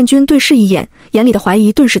和苏建军对视一眼，眼里的怀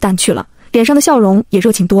疑顿时淡去了，脸上的笑容也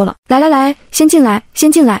热情多了。来来来，先进来，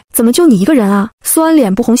先进来。怎么就你一个人啊？苏安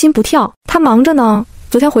脸不红心不跳，他忙着呢，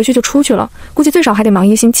昨天回去就出去了，估计最少还得忙1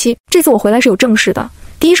个星期。这次我回来是有正事的，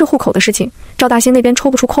第一是户口的事情，赵大兴那边抽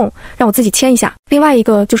不出空，让我自己签一下。另外一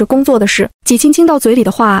个就是工作的事。纪青青到嘴里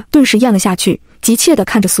的话顿时咽了下去，急切地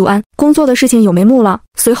看着苏安，工作的事情有眉目了。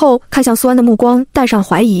随后看向苏安的目光带上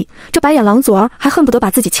怀疑，这白眼狼昨儿还恨不得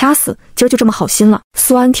把自己掐死，今儿就这么好心了。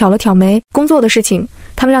苏安挑了挑眉，工作的事情，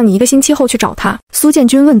他们让你1个星期后去找他。苏建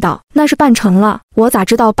军问道，那是办成了，我咋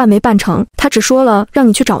知道办没办成？他只说了让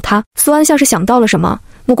你去找他。苏安像是想到了什么，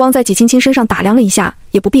目光在纪青青身上打量了一下，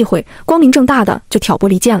也不避讳，光明正大的就挑拨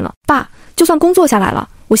离间了。爸，就算工作下来了，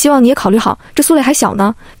我希望你也考虑好，这苏磊还小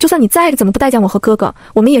呢，就算你再怎么不待见我和哥哥，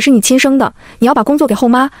我们也是你亲生的，你要把工作给后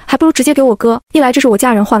妈，还不如直接给我哥。一来这是我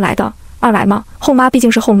嫁人换来的，二来嘛，后妈毕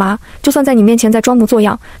竟是后妈，就算在你面前再装模作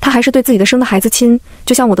样，她还是对自己的生的孩子亲，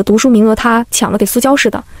就像我的读书名额她抢了给苏娇似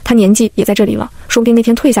的，她年纪也在这里了，说不定那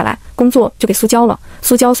天退下来，工作就给苏娇了。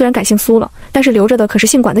苏娇虽然改姓苏了，但是留着的可是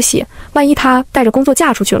姓管的血，万一她带着工作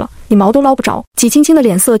嫁出去了，你毛都捞不着。纪青青的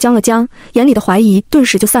脸色僵了僵，眼里的怀疑顿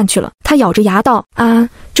时就散去了。她咬着牙道，安，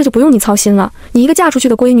这就不用你操心了，你一个嫁出去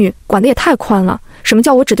的闺女，管得也太宽了。什么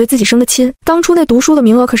叫我只对自己生的亲？当初那读书的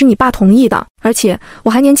名额可是你爸同意的，而且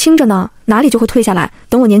我还年轻着呢，哪里就会退下来？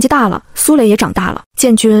等我年纪大了，苏磊也长大了。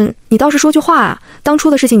建军，你倒是说句话啊！当初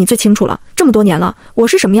的事情你最清楚了，这么多年了，我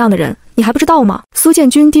是什么样的人，你还不知道吗？苏建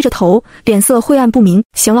军低着头，脸色晦暗不明。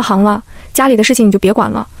行了行了，家里的事情你就别管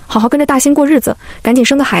了，好好跟着大兴过日子，赶紧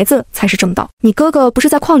生个孩子才是正道。你哥哥不是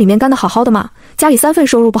在矿里面干得好好的吗？家里3份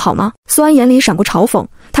收入不好吗？苏安眼里闪过嘲讽，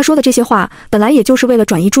他说的这些话本来也就是为了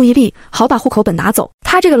转移注意力，好把户口本拿走。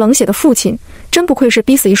他这个冷血的父亲，真不愧是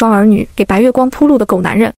逼死一双儿女给白月光铺路的狗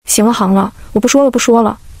男人。行了行了，我不说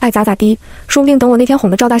了，爱咋咋地，说不定等我那天哄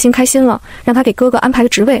得赵大兴开心了，让他给哥哥安排个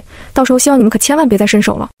职位，到时候希望你们可千万别再伸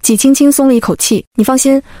手了。纪青青松了一口气，你放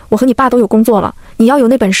心，我和你爸都有工作了，你要有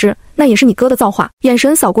那本事，那也是你哥的造化。眼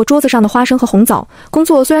神扫过桌子上的花生和红枣，工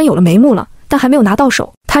作虽然有了眉目了，但还没有拿到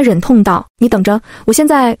手。他忍痛道，你等着，我现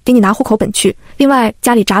在给你拿户口本去，另外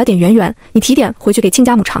家里炸了点圆圆，你提点回去给亲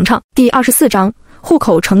家母尝尝。第24章户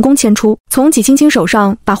口成功迁出。从纪青青手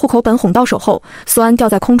上把户口本哄到手后，苏安掉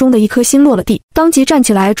在空中的一颗心落了地，当即站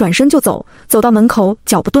起来转身就走，走到门口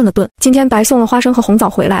脚步顿了顿。今天白送了花生和红枣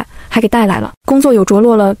回来，还给带来了，工作有着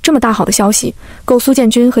落了这么大好的消息，够苏建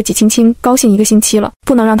军和纪青青高兴1个星期了，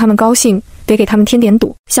不能让他们高兴，得给他们添点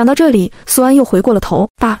堵。想到这里，苏安又回过了头，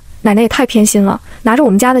爸，奶奶也太偏心了，拿着我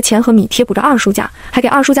们家的钱和米贴补着二叔家，还给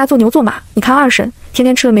二叔家做牛做马。你看二婶天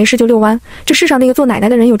天吃了没事就遛弯，这世上那个做奶奶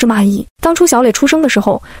的人有这么安逸？当初小磊出生的时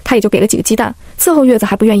候，他也就给了几个鸡蛋，伺候月子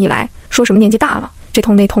还不愿意来，说什么年纪大了，这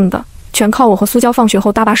痛那痛的，全靠我和苏娇放学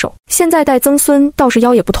后搭把手。现在带曾孙倒是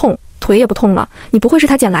腰也不痛，腿也不痛了，你不会是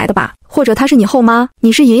他捡来的吧？或者他是你后妈，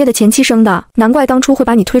你是爷爷的前妻生的，难怪当初会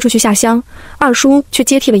把你推出去下乡，二叔却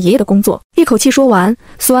接替了爷爷的工作。一口气说完，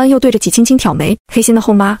苏安又对着纪青青挑眉，黑心的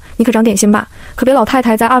后妈，你可长点心吧，可别老太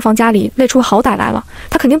太在二房家里累出好歹来了，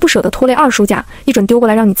她肯定不舍得拖累二叔家，一准丢过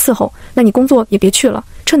来让你伺候，那你工作也别去了，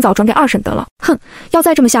趁早转给二婶得了。哼，要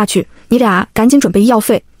再这么下去，你俩赶紧准备医药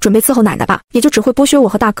费，准备伺候奶奶吧，也就只会剥削我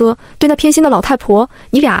和大哥，对那偏心的老太婆，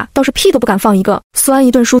你俩倒是屁都不敢放一个。苏安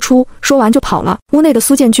一顿输出，说完就跑了。屋内的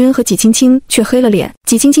苏建军和纪青青却黑了脸，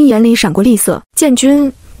纪青青眼里闪过厉色，建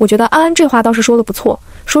军，我觉得安安这话倒是说得不错，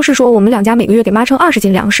说是说我们两家每个月给妈称20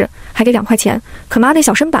斤粮食，还给2块钱，可妈那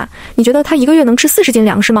小身板，你觉得她1个月能吃40斤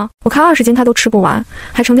粮食吗？我看20斤她都吃不完，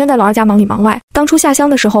还成天在老二家忙里忙外。当初下乡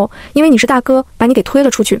的时候，因为你是大哥，把你给推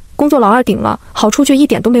了出去，工作老二顶了，好处却一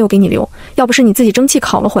点都没有给你留，要不是你自己争气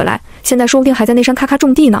考了回来，现在说不定还在那山咔咔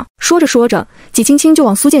种地呢。说着说着，纪青青就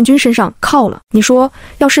往苏建军身上靠了。你说，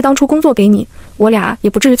要是当初工作给你，我俩也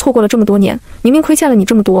不至于错过了这么多年，明明亏欠了你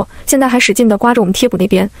这么多，现在还使劲地刮着我们贴补那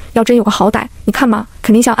边，要真有个好歹，你看嘛，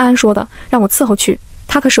肯定像安安说的，让我伺候去，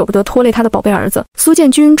他可舍不得拖累他的宝贝儿子。苏建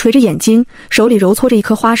军垂着眼睛，手里揉搓着一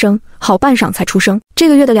颗花生，好半晌才出声，这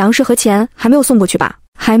个月的粮食和钱还没有送过去吧？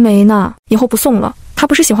还没呢，以后不送了，他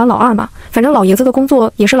不是喜欢老二吗？反正老爷子的工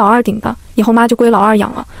作也是老二顶的，以后妈就归老二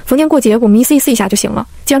养了，逢年过节我们意思意思一下就行了，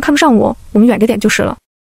既然看不上我，我们远着点就是了。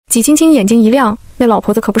纪青青眼睛一亮，那老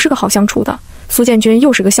婆子可不是个好相处的，苏建军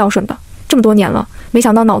又是个孝顺的，这么多年了，没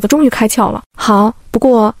想到脑子终于开窍了。好，不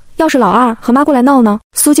过要是老二和妈过来闹呢？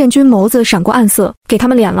苏建军眸子闪过暗色，给他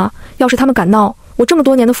们脸了，要是他们敢闹，我这么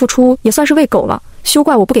多年的付出也算是喂狗了，休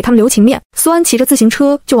怪我不给他们留情面。苏安骑着自行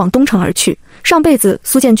车就往东城而去，上辈子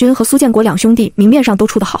苏建军和苏建国两兄弟明面上都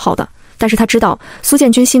处得好好的，但是他知道苏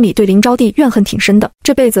建军心里对林招娣怨恨挺深的，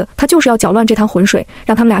这辈子他就是要搅乱这滩浑水，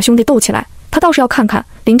让他们俩兄弟斗起来。他倒是要看看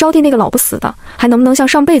林招娣那个老不死的还能不能像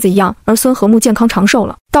上辈子一样儿孙和睦健康长寿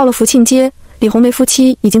了。到了福庆街，李红梅夫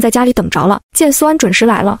妻已经在家里等着了，见苏安准时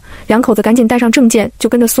来了，两口子赶紧带上证件，就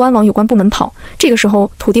跟着苏安往有关部门跑。这个时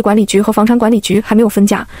候，土地管理局和房产管理局还没有分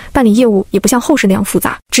家，办理业务也不像后世那样复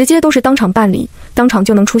杂，直接都是当场办理，当场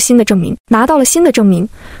就能出新的证明。拿到了新的证明，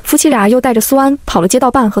夫妻俩又带着苏安跑了街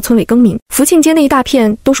道办和村委更名。福庆街那一大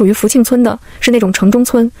片都属于福庆村的，是那种城中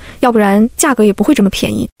村，要不然价格也不会这么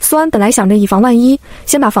便宜。苏安本来想着以防万一，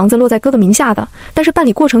先把房子落在哥哥名下的，但是办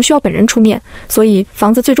理过程需要本人出面，所以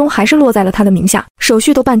房子最终还是落在了他的名下。手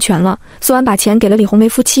续都办全了，苏安把钱给了李红梅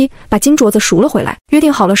夫妻，把金镯子赎了回来，约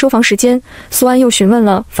定好了收房时间。苏安又询问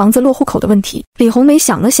了房子落户口的问题。李红梅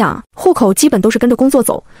想了想，户口基本都是跟着工作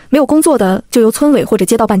走，没有工作的就由村委或者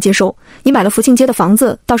街道办接收。你买了福庆街的房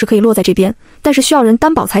子倒是可以落在这边，但是需要人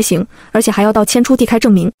担保才行，而且还要到迁出地开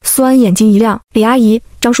证明。苏安眼睛一亮，李阿姨、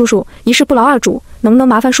张叔叔，一事不劳二主，能不能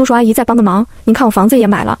麻烦叔叔阿姨再帮个忙？您看我房子也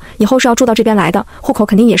买了，以后是要住到这边来的，户口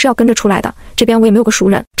肯定也是要跟着出来的，这边我也没有个熟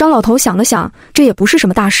人。张老头想了想，这也不是什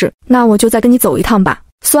么大事，那我就再跟你走一趟吧。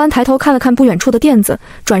苏安抬头看了看不远处的垫子，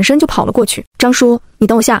转身就跑了过去。张叔，你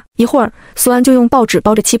等我下。一会儿，苏安就用报纸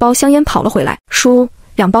包着7包香烟跑了回来。叔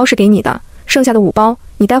，2包是给你的，剩下的5包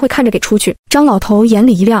你待会看着给出去。张老头眼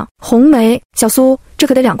里一亮，红梅，小苏，这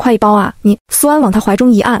可得2块1包啊！你，苏安往他怀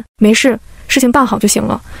中一按，没事，事情办好就行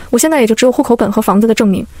了。我现在也就只有户口本和房子的证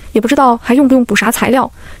明，也不知道还用不用补啥材料，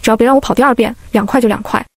只要别让我跑第2遍，2块就2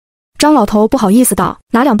块。张老头不好意思道，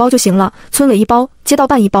拿2包就行了，村委1包，街道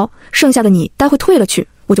办1包，剩下的你待会退了去，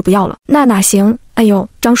我就不要了。那哪行？哎呦，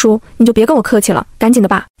张叔，你就别跟我客气了，赶紧的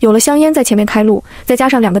吧。有了香烟在前面开路，再加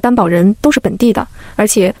上2个担保人都是本地的，而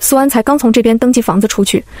且苏安才刚从这边登记房子出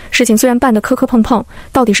去，事情虽然办得磕磕碰碰，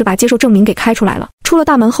到底是把接受证明给开出来了。出了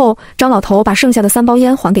大门后，张老头把剩下的3包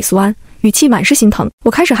烟还给苏安，语气满是心疼。我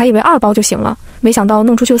开始还以为2包就行了，没想到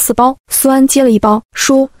弄出去了4包。苏安接了1包，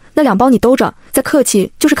叔，那2包你兜着，再客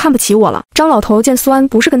气就是看不起我了。张老头见苏安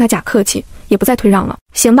不是跟他假客气，也不再退让了。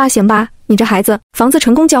行吧行吧，你这孩子，房子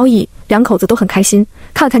成功交易，两口子都很开心。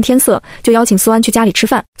看了看天色，就邀请苏安去家里吃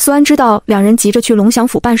饭。苏安知道两人急着去龙祥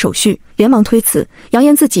府办手续，连忙推辞，扬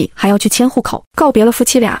言自己还要去迁户口。告别了夫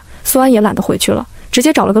妻俩，苏安也懒得回去了，直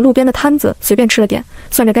接找了个路边的摊子随便吃了点，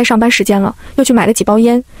算着该上班时间了，又去买了几包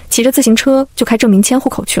烟，骑着自行车就开证明迁户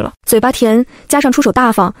口去了。嘴巴甜加上出手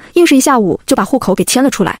大方，硬是一下午就把户口给迁了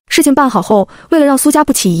出来。事情办好后，为了让苏家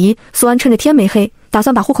不起疑，苏安趁着天没黑打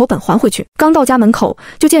算把户口本还回去。刚到家门口，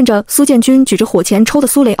就见着苏建军举着火钳抽的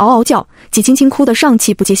苏雷嗷嗷叫，纪青青哭得上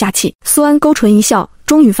气不接下气。苏安勾唇一笑，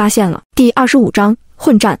终于发现了。第25章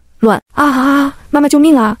混战乱啊！妈妈救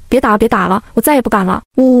命啊！别打了，我再也不敢了！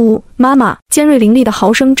呜呜！妈妈！尖锐凌厉的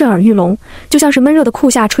嚎声震耳欲聋，就像是闷热的裤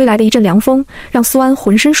下吹来的一阵凉风，让苏安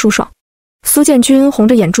浑身舒爽。苏建军红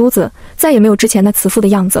着眼珠子，再也没有之前那慈父的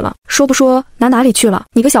样子了。说不说拿哪里去了？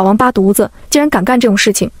你个小王八犊子，竟然敢干这种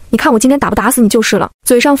事情！你看我今天打不打死你就是了。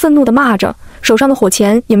嘴上愤怒地骂着，手上的火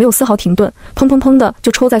钳也没有丝毫停顿，砰砰砰的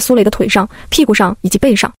就抽在苏雷的腿上、屁股上以及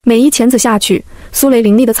背上。每一钳子下去，苏雷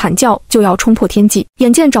凌厉的惨叫就要冲破天际。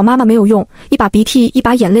眼见找妈妈没有用，一把鼻涕一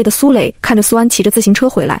把眼泪的苏雷看着苏安骑着自行车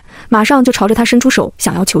回来，马上就朝着他伸出手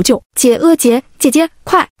想要求救。姐姐，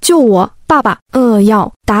快救我！爸爸，要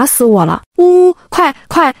打死我了！呜，快，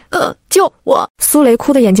救我！苏雷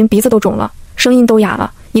哭得眼睛鼻子都肿了，声音都哑了，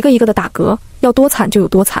一个一个的打嗝，要多惨就有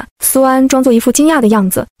多惨。苏安装作一副惊讶的样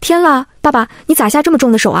子，天啦，爸爸，你咋下这么重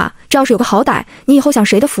的手啊？这要是有个好歹，你以后享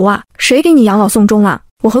谁的福啊？谁给你养老送终啊？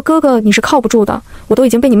我和哥哥你是靠不住的，我都已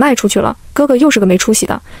经被你卖出去了，哥哥又是个没出息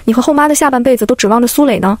的，你和后妈的下半辈子都指望着苏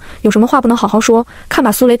磊呢，有什么话不能好好说？看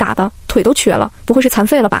把苏磊打的腿都瘸了，不会是残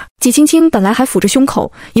废了吧？纪青青本来还抚着胸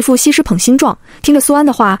口，一副西施捧心状，听着苏安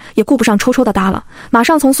的话也顾不上抽的搭了，马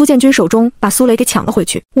上从苏建军手中把苏磊给抢了回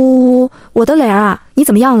去。呜，我的磊儿啊，你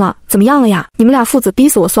怎么样了呀？你们俩父子逼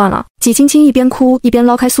死我算了。纪青青一边哭一边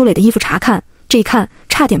捞开苏磊的衣服查看，这一看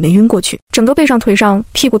差点没晕过去，整个背上腿上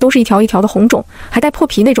屁股都是一条一条的红肿，还带破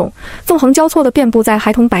皮那种，纵横交错的遍布在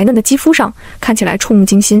孩童白嫩的肌肤上，看起来触目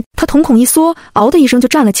惊心。他瞳孔一缩，嗷的一声就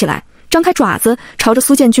站了起来，张开爪子朝着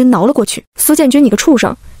苏建军挠了过去。苏建军，你个畜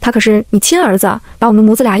生，他可是你亲儿子，把我们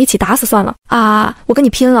母子俩一起打死算了啊！我和你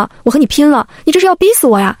拼了，你这是要逼死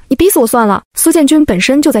我呀？你逼死我算了。苏建军本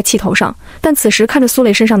身就在气头上，但此时看着苏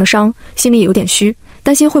磊身上的伤，心里也有点虚，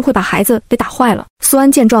担心会不会把孩子给打坏了。苏安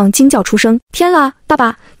见状惊叫出声，天啦，爸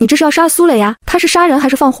爸，你这是要杀苏磊呀？他是杀人还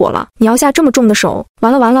是放火了？你要下这么重的手，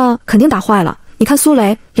完了，肯定打坏了。你看苏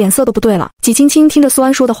磊脸色都不对了。纪青青听着苏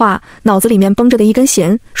安说的话，脑子里面绷着的一根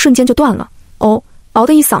弦瞬间就断了。哦，嗷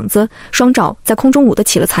的一嗓子，双爪在空中舞得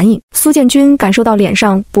起了残影。苏建军感受到脸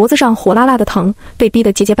上、脖子上火辣辣的疼，被逼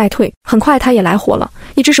得节节败退。很快他也来火了，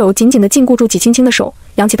一只手紧紧地禁锢住纪青青的手，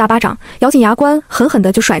扬起大巴掌，咬紧牙关，狠狠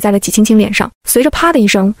地就甩在了纪青青脸上。随着啪的一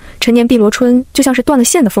声，陈年碧螺春就像是断了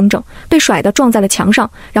线的风筝，被甩得撞在了墙上，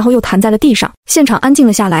然后又弹在了地上。现场安静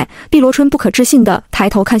了下来，碧螺春不可置信地抬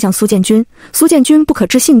头看向苏建军，苏建军不可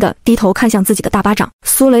置信地低头看向自己的大巴掌。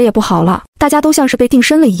苏雷也不好了，大家都像是被定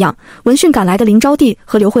身了一样。闻讯赶来的林招娣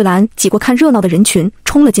和刘慧兰挤过看热闹的人群，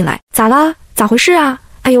冲了进来。咋啦？咋回事啊？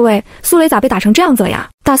哎呦喂，苏雷咋被打成这样子了呀？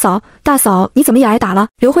大嫂，你怎么也挨打了？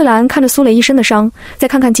刘慧兰看着苏雷一身的伤，再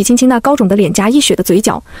看看纪青青那高肿的脸颊、溢血的嘴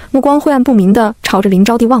角，目光晦暗不明地朝着林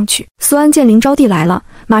招娣望去。苏安见林招娣来了，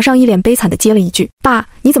马上一脸悲惨地接了一句：“爸，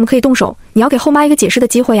你怎么可以动手？你要给后妈一个解释的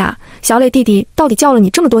机会呀！小磊弟弟到底叫了你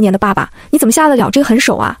这么多年的爸爸，你怎么下得了这个狠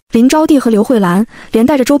手啊？”林招娣和刘慧兰连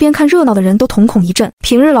带着周边看热闹的人都瞳孔一震。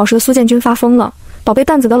平日老实的苏建军发疯了，宝贝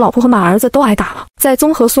蛋子的老婆和马儿子都挨打了。再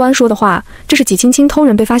综合苏安说的话，这是纪青青偷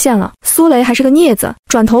人被发现了。苏雷还是个镊子，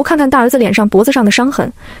转头看看大儿子脸上脖子上的伤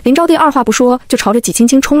痕，林招娣二话不说就朝着纪青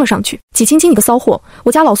青冲了上去。纪青青，你个骚货，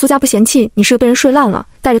我家老苏家不嫌弃你是个被人睡烂了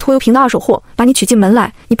带着拖油瓶的二手货，把你娶进门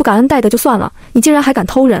来，你不感恩戴德就算了，你竟然还敢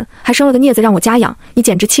偷人，还生了个镊子让我家养，你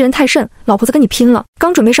简直欺人太甚，老婆子跟你拼了。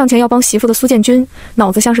刚准备上前要帮媳妇的苏建军，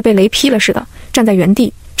脑子像是被雷劈了似的，站在原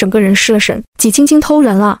地，整个人失了神。纪青青偷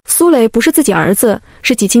人了，苏雷不是自己儿子，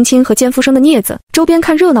是纪青青和奸夫生的镊子。周边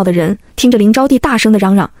看热闹的人听着林招娣大声的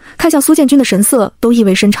嚷嚷，看向苏建军的神色都意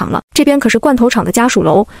味深长了。这边可是罐头厂的家属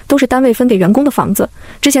楼，都是单位分给员工的房子。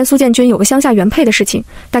之前苏建军有个乡下原配的事情，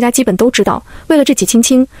大家基本都知道，为了这纪青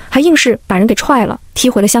青，还硬是把人给踹了，踢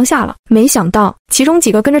回了乡下了。没想到其中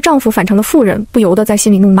几个跟着丈夫返程的妇人不由得在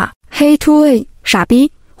心里怒骂：嘿突喂，傻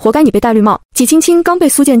逼，活该你被戴绿帽！纪青青刚被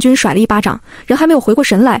苏建军甩了一巴掌，人还没有回过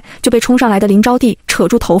神来，就被冲上来的林招娣扯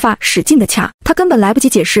住头发，使劲的掐。他根本来不及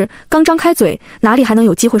解释，刚张开嘴，哪里还能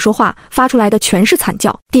有机会说话，发出来的全是惨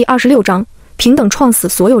叫。第26章，平等撞死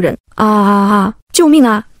所有人！救命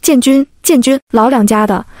啊！建军，老两家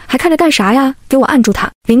的还看着干啥呀？给我按住他！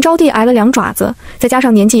林招娣挨了2爪子，再加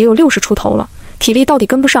上年纪也有60出头了，体力到底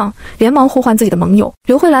跟不上，连忙呼唤自己的盟友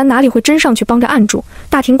刘慧兰，哪里会真上去帮着按住？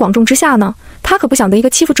大庭广众之下呢，她可不想得一个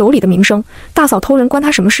欺负妯娌的名声，大嫂偷人关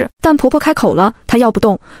她什么事？但婆婆开口了，她要不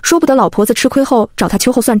动，说不得老婆子吃亏后找她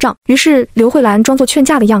秋后算账。于是刘慧兰装作劝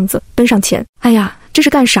架的样子奔上前，哎呀，这是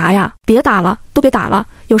干啥呀？别打了，都别打了，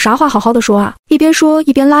有啥话好好的说啊！一边说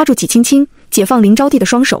一边拉住纪青青，解放林招娣的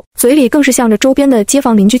双手，嘴里更是向着周边的街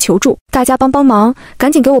坊邻居求助，大家帮忙，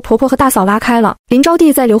赶紧给我婆婆和大嫂拉开了。林招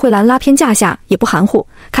娣在刘慧兰拉偏架下也不含糊，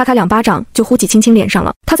咔咔2巴掌就呼纪青青脸上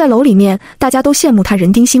了。她在楼里面，大家都羡慕她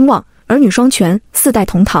人丁兴旺，儿女双全，4代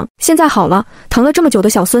同堂。现在好了，疼了这么久的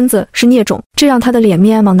小孙子是孽种，这让她的脸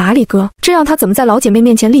面往哪里搁？这让她怎么在老姐妹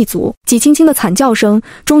面前立足？纪青青的惨叫声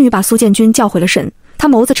终于把苏建军叫回了神，他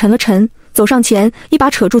眸子沉了沉，走上前，一把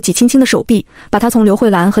扯住纪青青的手臂，把她从刘慧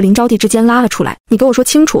兰和林招娣之间拉了出来。你给我说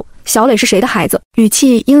清楚，小磊是谁的孩子？语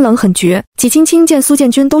气阴冷狠绝。纪青青见苏建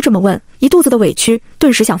军都这么问，一肚子的委屈，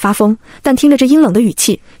顿时想发疯，但听着这阴冷的语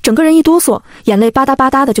气，整个人一哆嗦，眼泪吧嗒吧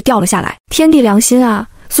嗒的就掉了下来。天地良心啊，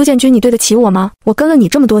苏建军，你对得起我吗？我跟了你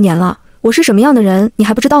这么多年了，我是什么样的人你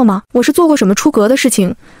还不知道吗？我是做过什么出格的事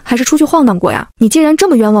情，还是出去晃荡过呀？你既然这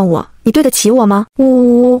么冤枉我，你对得起我吗？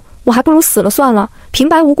我还不如死了算了，平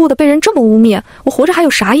白无故的被人这么污蔑，我活着还有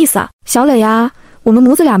啥意思啊？小磊呀，我们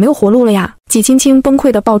母子俩没有活路了呀！纪青青崩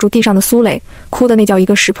溃地抱住地上的苏磊，哭的那叫一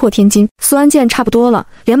个石破天惊。苏安见差不多了，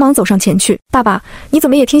连忙走上前去，爸爸，你怎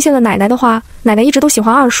么也听信了奶奶的话？奶奶一直都喜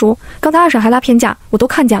欢二叔，刚才二婶还拉偏架，我都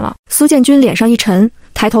看见了。苏建军脸上一沉，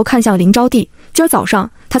抬头看向林招娣，今儿早上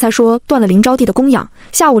他才说断了林招娣的供养，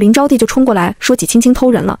下午林招娣就冲过来说纪青青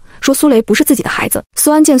偷人了，说苏雷不是自己的孩子。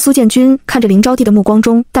苏安见苏建军看着林招娣的目光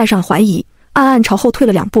中带上了怀疑，暗暗朝后退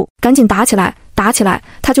了2步，赶紧打起来，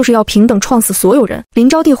他就是要平等撞死所有人。林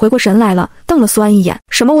招娣回过神来了，瞪了苏安一眼，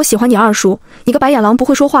什么我喜欢你二叔，你个白眼狼不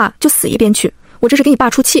会说话就死一边去，我这是给你爸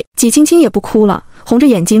出气。纪青青也不哭了，红着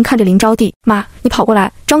眼睛看着林招娣，妈，你跑过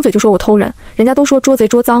来张嘴就说我偷人，人家都说捉贼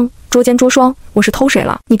捉赃捉奸捉双，我是偷谁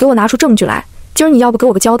了？你给我拿出证据来，今儿你要不给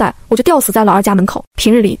我个交代，我就吊死在老二家门口。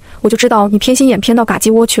平日里我就知道你偏心眼偏到嘎鸡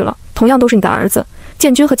窝去了，同样都是你的儿子，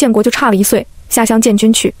建军和建国就差了1岁，下乡建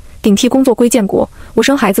军去，顶替工作归建国。我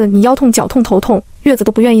生孩子你腰痛脚痛头痛，月子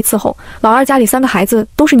都不愿意伺候，老二家里3个孩子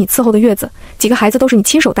都是你伺候的月子，几个孩子都是你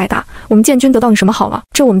亲手带大，我们建军得到你什么好了？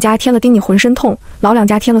这我们家添了丁你浑身痛，老两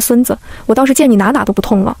家添了孙子，我倒是见你哪都不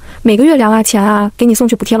痛了，每个月粮啊钱啊给你送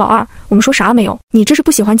去补贴老二，我们说啥没有？你这是不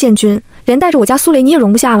喜欢建军，连带着我家苏雷你也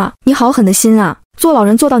容不下了，你好狠的心啊！做老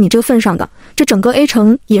人做到你这个份上的，这整个 A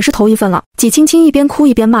城也是头一份了。纪青青一边哭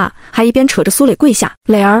一边骂，还一边扯着苏磊跪下，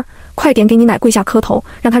磊儿，快点给你奶跪下磕头，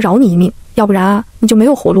让他饶你一命，要不然啊，你就没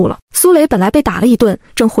有活路了。苏雷本来被打了一顿，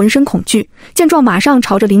正浑身恐惧，见状马上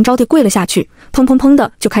朝着林招娣跪了下去，砰砰砰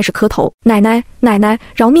的就开始磕头：奶奶，奶奶，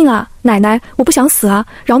饶命啊！奶奶，我不想死啊！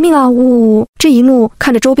饶命啊！呜呜呜！这一幕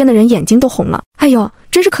看着周边的人眼睛都红了。哎呦，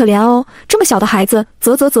真是可怜哦，这么小的孩子，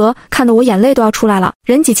看得我眼泪都要出来了。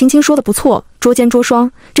人纪青青说的不错，捉奸捉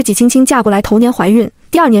双，这纪青青嫁过来头年怀孕，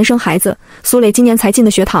第2年生孩子。苏磊今年才进的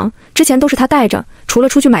学堂，之前都是他带着，除了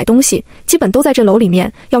出去买东西，基本都在这楼里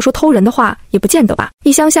面。要说偷人的话，也不见得吧。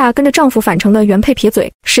一乡下跟着丈夫反成的原配撇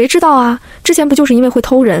嘴，谁知道啊？之前不就是因为会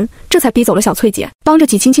偷人，这才逼走了小翠姐。帮着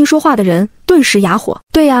纪青青说话的人顿时哑火。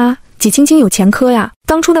对呀，纪青青有前科呀。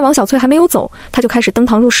当初那王小翠还没有走，她就开始登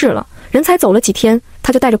堂入室了。人才走了几天，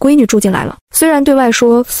她就带着闺女住进来了。虽然对外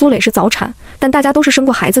说苏磊是早产，但大家都是生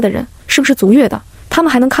过孩子的人，是不是足月的？他们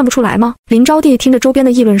还能看不出来吗？林招娣听着周边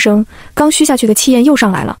的议论声，刚虚下去的气焰又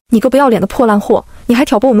上来了。你个不要脸的破烂货，你还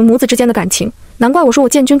挑拨我们母子之间的感情，难怪我说我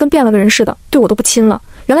建军跟变了个人似的，对我都不亲了。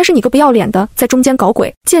原来是你个不要脸的在中间搞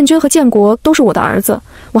鬼。建军和建国都是我的儿子，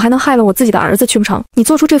我还能害了我自己的儿子去不成？你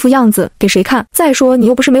做出这副样子给谁看？再说你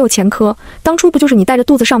又不是没有前科，当初不就是你带着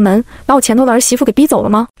肚子上门，把我前头的儿媳妇给逼走了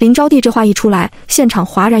吗？林招娣这话一出来，现场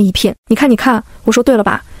哗然一片。你看，我说对了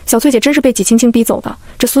吧？小翠姐真是被纪青青逼走的。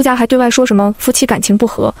这苏家还对外说什么夫妻感情不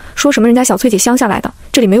和，说什么人家小翠姐乡下来的，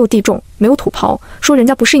这里没有地种，没有土刨，说人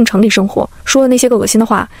家不适应城里生活，说了那些个恶心的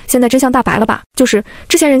话。现在真相大白了吧？就是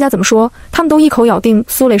之前人家怎么说，他们都一口咬定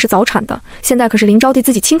苏磊是早产的，现在可是林招娣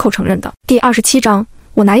自己亲口承认的。第27章，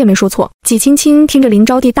我哪也没说错。纪青青听着林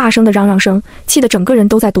招娣大声的嚷嚷声，气得整个人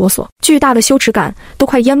都在哆嗦，巨大的羞耻感都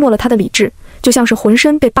快淹没了他的理智，就像是浑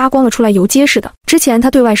身被扒光了出来游街似的。之前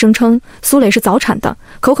他对外声称苏磊是早产的，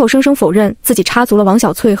口口声声否认自己插足了王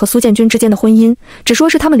小翠和苏建军之间的婚姻，只说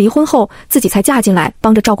是他们离婚后自己才嫁进来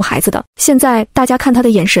帮着照顾孩子的。现在大家看他的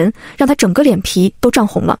眼神，让他整个脸皮都涨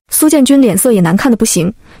红了。苏建军脸色也难看得不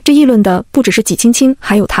行，这议论的不只是纪青青，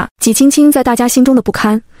还有他。纪青青在大家心中的不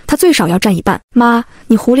堪，他最少要占一半。妈，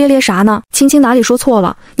你胡咧咧啥呢？青青哪里说错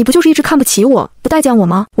了？你不就是一直看不起我，不待见我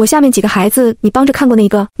吗？我下面几个孩子你帮着看过那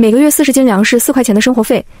个，每个月40斤粮食4块钱的生活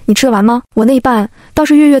费，你吃得完吗？我那一半倒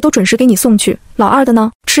是月月都准时给你送去。老二的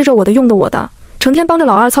呢？吃着我的用的我的，成天帮着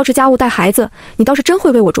老二操持家务带孩子，你倒是真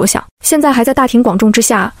会为我着想。现在还在大庭广众之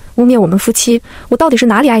下污蔑我们夫妻，我到底是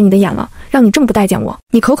哪里碍你的眼了，让你这么不待见我？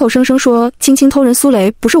你口口声声说青青偷人苏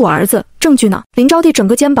雷不是我儿子，证据呢？林招娣整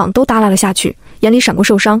个肩膀都耷拉了下去，眼里闪过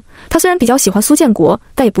受伤。他虽然比较喜欢苏建国，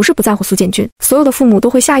但也不是不在乎苏建军。所有的父母都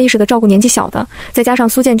会下意识地照顾年纪小的，再加上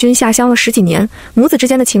苏建军下乡了10几年，母子之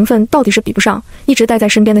间的情分到底是比不上一直带在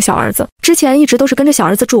身边的小儿子。之前一直都是跟着小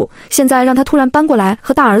儿子住，现在让他突然搬过来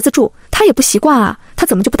和大儿子住，他也不习惯啊，他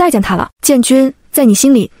怎么就不待见他了？建军，在你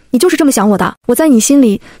心里你就是这么想我的，我在你心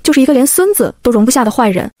里就是一个连孙子都容不下的坏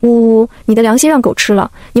人。呜呜，你的良心让狗吃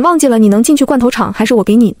了，你忘记了你能进去罐头厂还是我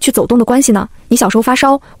给你去走动的关系呢？你小时候发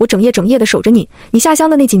烧，我整夜的守着你，你下乡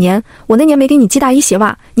的那几年，我那年没给你系大衣鞋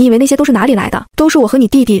袜，你以为那些都是哪里来的？都是我和你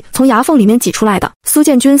弟弟从牙缝里面挤出来的。苏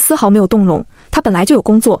建军丝毫没有动容，他本来就有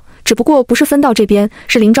工作，只不过不是分到这边，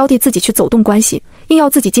是林招娣自己去走动关系，硬要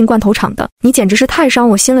自己进罐头厂的。你简直是太伤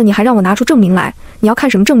我心了，你还让我拿出证明来，你要看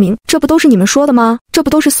什么证明？这不都是你们说的吗？这不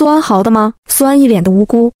都是苏安豪的吗？苏安一脸的无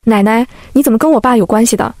辜，奶奶，你怎么跟我爸有关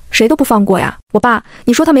系的？谁都不放过呀！我爸，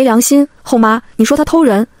你说他没良心；后妈，你说他偷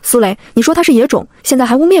人；苏磊，你说他是野种，现在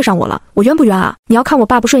还污蔑上我了，我冤不冤啊？你要看我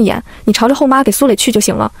爸不顺眼，你朝着后妈给苏磊去就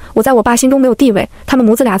行了。我在我爸心中没有地位，他们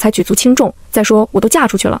母子俩才举足轻重。再说我都嫁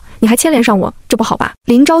出去了，你还牵连上我，这不好吧？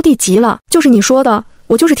林招娣急了，就是你说的，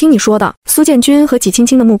我就是听你说的。苏建军和纪青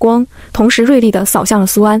青的目光同时锐利地扫向了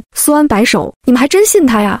苏安。苏安摆手，你们还真信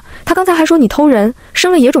他呀？他刚才还说你偷人，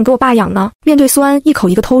生了野种给我爸养呢。面对苏安一口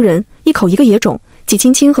一个偷人，一口一个野种，纪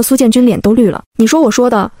青青和苏建军脸都绿了。你说我说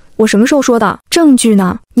的，我什么时候说的？证据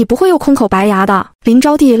呢？你不会又空口白牙的？林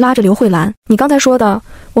招娣拉着刘慧兰，你刚才说的，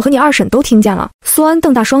我和你二婶都听见了。苏安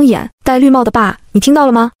瞪大双眼，戴绿帽的爸，你听到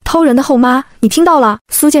了吗？偷人的后妈，你听到了？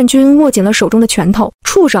苏建军握紧了手中的拳头，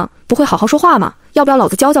畜生，不会好好说话吗？要不要老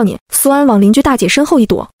子教教你？苏安往邻居大姐身后一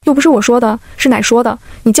躲，又不是我说的，是奶说的，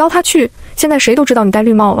你教他去。现在谁都知道你戴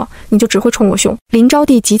绿帽了，你就只会冲我凶。林招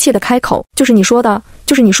娣急切地开口，就是你说的，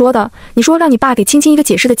就是你说的，你说让你爸给青青一个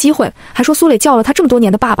解释的机会，还说苏磊叫了他这么多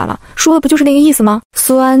年的爸爸了，说的不就是那个意思吗？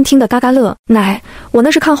苏安听得嘎嘎乐，奶，我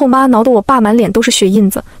那是看后妈挠得我爸满脸都是血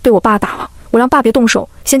印子，被我爸打了，我让爸别动手，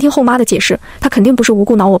先听后妈的解释，他肯定不是无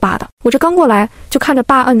故挠我爸的。我这刚过来就看着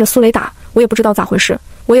爸摁着苏磊打，我也不知道咋回事，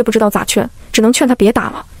我也不知道咋劝，只能劝他别打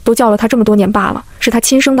了，都叫了他这么多年爸了，是他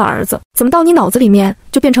亲生的儿子，怎么到你脑子里面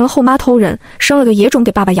就变成了后妈偷人，生了个野种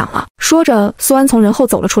给爸爸养了？说着，苏安从人后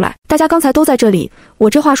走了出来。大家刚才都在这里，我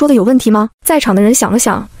这话说的有问题吗？在场的人想了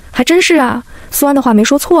想，还真是啊，苏安的话没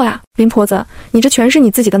说错呀。林婆子，你这全是你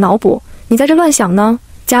自己的脑补，你在这乱想呢。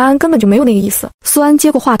家安根本就没有那个意思。苏安接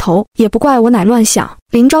过话头，也不怪我乃乱想。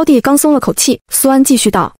林招娣刚松了口气，苏安继续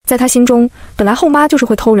道，在他心中，本来后妈就是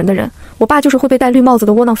会偷人的人，我爸就是会被戴绿帽子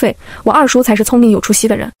的窝囊废，我二叔才是聪明有出息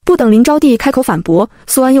的人。不等林招娣开口反驳，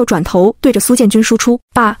苏安又转头对着苏建军输出，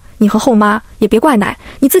爸，你和后妈也别怪奶，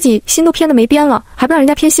你自己心都偏得没边了，还不让人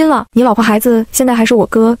家偏心了？你老婆孩子现在还是我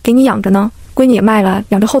哥给你养着呢，闺女也卖了，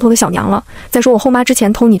养着后头的小娘了。再说我后妈之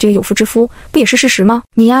前偷你这个有妇之夫，不也是事实吗？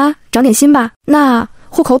你呀，长点心吧。那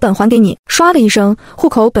户口本还给你。唰的一声，户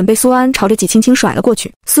口本被苏安朝着纪青青甩了过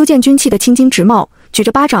去。苏建军气得青筋直冒，举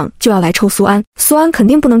着巴掌就要来抽苏安。苏安肯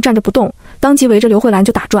定不能站着不动，当即围着刘慧兰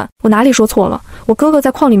就打转。我哪里说错了？我哥哥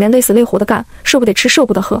在矿里面累死累活的干，舍不得吃舍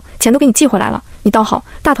不得喝，钱都给你寄回来了，你倒好，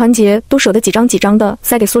大团结都舍得几张几张的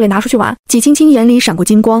塞给苏磊拿出去玩。纪青青眼里闪过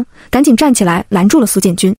金光，赶紧站起来拦住了苏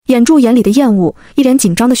建军，掩住眼里的厌恶，一脸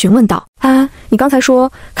紧张地询问道，安，你刚才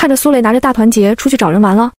说看着苏磊拿着大团结出去找人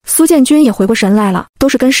玩了？苏建军也回过神来了，都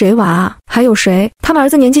是跟谁玩啊？还有谁？他们儿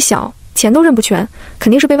子年纪小，钱都认不全，肯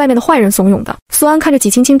定是被外面的坏人怂恿的。苏安看着纪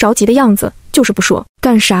青青着急的样子，就是不说。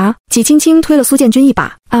干啥？纪青青推了苏建军一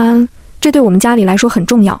把，安，这对我们家里来说很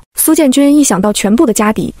重要。苏建军一想到全部的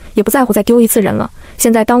家底，也不在乎再丢一次人了，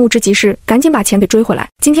现在当务之急是赶紧把钱给追回来。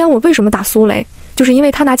今天我为什么打苏雷，就是因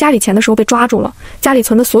为他拿家里钱的时候被抓住了，家里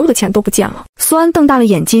存的所有的钱都不见了。苏安瞪大了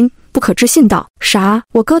眼睛，不可置信道，啥？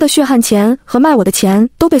我哥的血汗钱和卖我的钱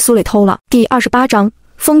都被苏磊偷了？第28章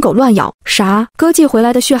疯狗乱咬。啥？哥寄回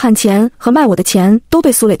来的血汗钱和卖我的钱都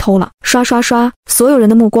被苏磊偷了？刷刷刷，所有人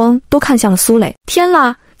的目光都看向了苏磊。天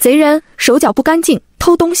啦，贼人，手脚不干净，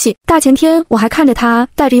偷东西！大前天我还看着他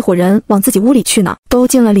带着一伙人往自己屋里去呢，都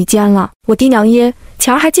进了里间了。我爹娘耶，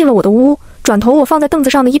钱儿还进了我的屋，转头我放在凳子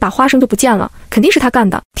上的一把花生就不见了，肯定是他干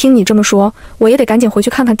的。听你这么说，我也得赶紧回去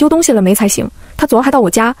看看丢东西了没才行。他昨儿还到我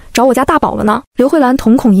家找我家大宝了呢。刘慧兰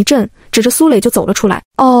瞳孔一震，指着苏磊就走了出来。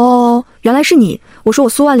哦，原来是你！我说我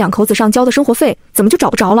苏万两口子上交的生活费怎么就找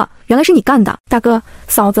不着了？原来是你干的！大哥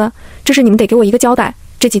嫂子，这是你们得给我一个交代。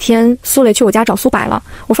这几天苏磊去我家找苏柏了，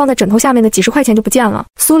我放在枕头下面的几10块钱就不见了。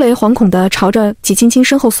苏磊惶恐地朝着纪青青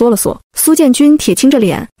身后缩了缩。苏建军铁青着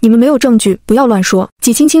脸，你们没有证据，不要乱说。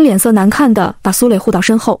纪青青脸色难看地把苏磊护到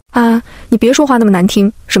身后。啊，你别说话那么难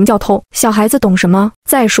听，什么叫偷？小孩子懂什么？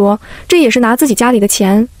再说这也是拿自己家里的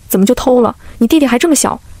钱，怎么就偷了？你弟弟还这么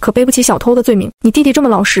小，可背不起小偷的罪名。你弟弟这么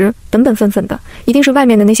老实，本本分分的，一定是外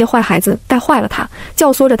面的那些坏孩子带坏了他，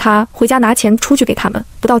教唆着他回家拿钱出去给他们。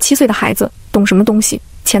不到7岁的孩子懂什么东西？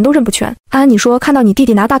钱都认不全。安，你说看到你弟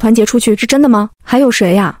弟拿大团结出去是真的吗？还有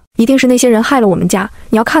谁呀？一定是那些人害了我们家，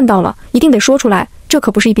你要看到了一定得说出来，这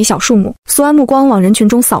可不是一笔小数目。苏安目光往人群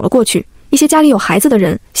中扫了过去，一些家里有孩子的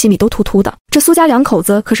人心里都突突的，这苏家两口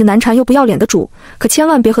子可是难缠又不要脸的主，可千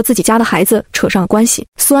万别和自己家的孩子扯上了关系。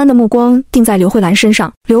苏安的目光定在刘慧兰身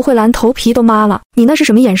上，刘慧兰头皮都麻了，你那是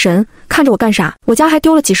什么眼神？看着我干啥？我家还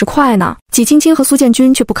丢了几10块呢。纪青青和苏建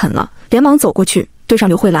军却不肯了，连忙走过去对上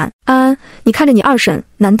刘慧兰。安，你看着你二婶，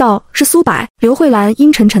难道是苏柏？刘慧兰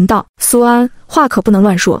阴沉沉道。苏安，话可不能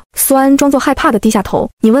乱说。苏安装作害怕的低下头，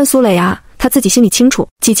你问苏磊啊，他自己心里清楚。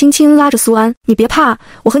纪青青拉着苏安，你别怕，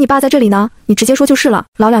我和你爸在这里呢，你直接说就是了。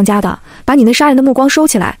老两家的，把你那杀人的目光收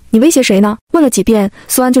起来，你威胁谁呢？问了几遍，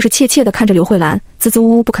苏安就是怯怯地看着刘慧兰，支支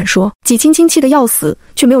吾吾不肯说。纪青青气得要死，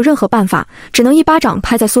却没有任何办法，只能一巴掌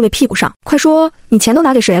拍在苏磊屁股上。快说，你钱都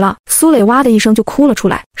拿给谁了？苏磊哇的一声就哭了出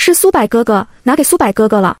来。是苏柏哥哥，拿给苏柏哥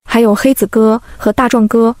哥了，还有黑子哥和大壮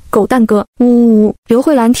哥、狗蛋哥。呜呜呜！刘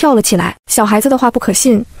慧兰跳了起来，小孩子的话不可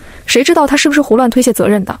信，谁知道他是不是胡乱推卸责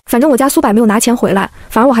任的？反正我家苏柏没有拿钱回来，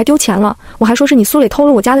反而我还丢钱了，我还说是你苏磊偷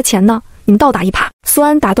了我家的钱呢，你们倒打一耙。苏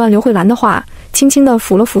安打断刘慧兰的话，轻轻地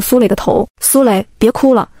抚了抚苏磊的头。苏磊，别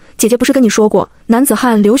哭了，姐姐不是跟你说过，男子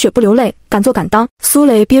汉流血不流泪，敢做敢当。苏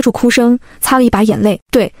磊憋住哭声，擦了一把眼泪。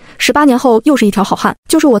对，18年后又是一条好汉，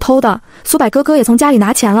就是我偷的。苏柏哥哥也从家里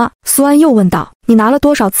拿钱了。苏安又问道，你拿了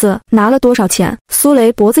多少次？拿了多少钱？苏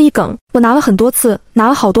磊脖子一梗，我拿了很多次，拿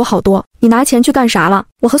了好多好多。你拿钱去干啥了？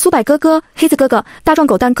我和苏柏哥哥、黑子哥哥、大壮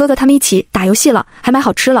狗蛋哥哥他们一起打游戏了，还买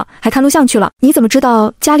好吃了，还看录像去了。你怎么知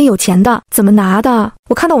道家里有钱的？怎么拿的？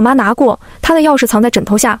我看到我妈拿过，她的钥匙藏在枕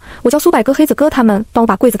头下，我叫苏柏哥、黑子哥他们帮我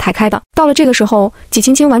把柜子抬开的。到了这个时候，纪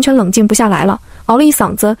青青完全冷静不下来了，熬了一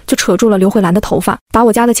嗓子就扯住了刘慧兰的头发，把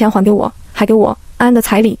我家的钱还给我，还给我安安的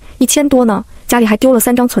彩礼1000多呢。家里还丢了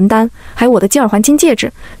3张存单，还有我的金耳环金戒指，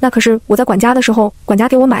那可是我在管家的时候管家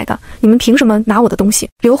给我买的，你们凭什么拿我的东西？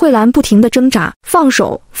刘慧兰不停地挣扎，放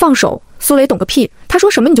手，放手！苏雷懂个屁，他说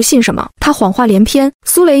什么你就信什么，他谎话连篇。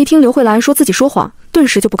苏雷一听刘慧兰说自己说谎，顿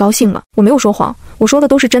时就不高兴了。我没有说谎，我说的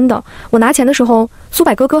都是真的。我拿钱的时候，苏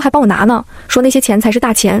柏哥哥还帮我拿呢，说那些钱才是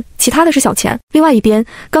大钱，其他的是小钱。另外一边，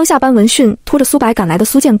刚下班闻讯拖着苏柏赶来的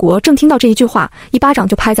苏建国正听到这一句话，一巴掌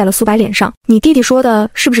就拍在了苏柏脸上。你弟弟说的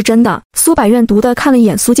是不是真的？苏柏怨毒的看了一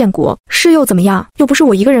眼苏建国，是又怎么样？又不是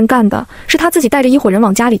我一个人干的，是他自己带着一伙人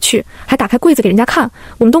往家里去，还打开柜子给人家看，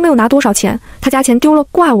我们都没有拿多少钱，他家钱丢了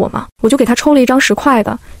怪我吗？我就给他抽了1张10块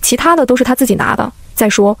的，其他的都是他自己拿的。再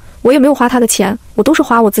说我也没有花他的钱，我都是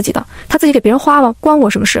花我自己的，他自己给别人花了，关我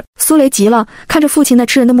什么事？苏雷急了，看着父亲那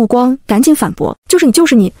吃人的目光，赶紧反驳：就是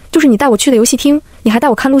你带我去的游戏厅，你还带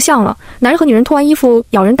我看录像了，男人和女人脱完衣服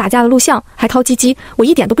咬人打架的录像，还掏鸡鸡，我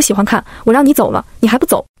一点都不喜欢看，我让你走了，你还不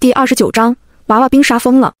走。第29章，娃娃兵杀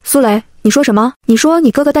疯了。苏雷，你说什么？你说你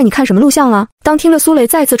哥哥带你看什么录像了？当听了苏雷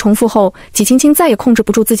再次重复后，纪青青再也控制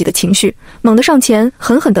不住自己的情绪，猛地上前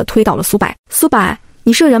狠狠地推倒了苏柏。苏柏，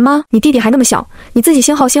你是个人吗？你弟弟还那么小，你自己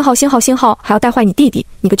星号，还要带坏你弟弟，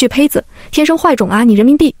你个倔胚子，天生坏种啊！你人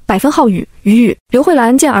民币100分号语。刘慧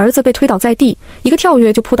兰见儿子被推倒在地，一个跳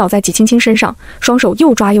跃就扑倒在纪青青身上，双手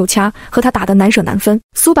又抓又掐，和他打得难舍难分。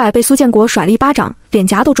苏柏被苏建国甩了一巴掌，脸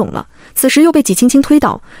颊都肿了，此时又被纪青青推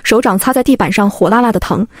倒，手掌擦在地板上火辣辣的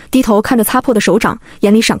疼，低头看着擦破的手掌，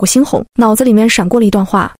眼里闪过猩红，脑子里面闪过了一段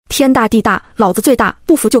话：天大地大，老子最大，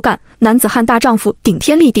不服就干，男子汉大丈夫，顶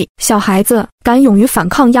天立地，小孩子敢勇于反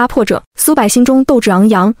抗压迫者。苏柏心中斗志昂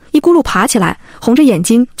扬，一咕噜爬起来，红着眼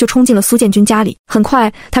睛就冲进了苏建军家里。很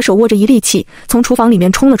快他手握着一利器从厨房里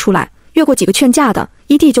面冲了出来，越过几个劝架的，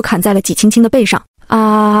一地就砍在了纪青青的背上。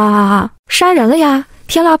杀人了呀！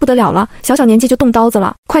天啦，不得了了，小小年纪就动刀子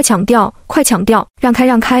了，快抢掉，让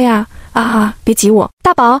开呀！别挤我，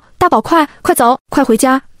大宝，快走，快回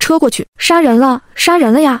家，车过去，杀人了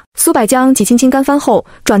呀！苏柏将纪青青干翻后，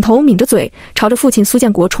转头抿着嘴，朝着父亲苏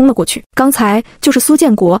建国冲了过去。刚才就是苏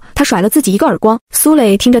建国，他甩了自己一个耳光。苏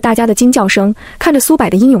磊听着大家的惊叫声，看着苏柏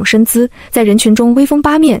的英勇身姿，在人群中威风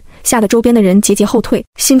八面，吓得周边的人节节后退，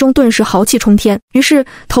心中顿时豪气冲天，于是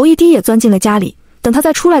头一低也钻进了家里。等他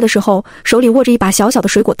再出来的时候，手里握着一把小小的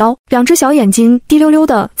水果刀，2只小眼睛滴溜溜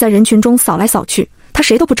的在人群中扫来扫去。他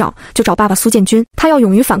谁都不找，就找爸爸苏建军。他要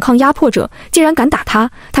勇于反抗压迫者，既然敢打他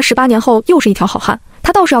18年后又是一条好汉。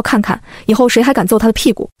他倒是要看看以后谁还敢揍他的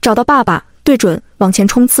屁股。找到爸爸，对准往前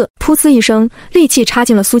冲刺，噗呲一声，利器插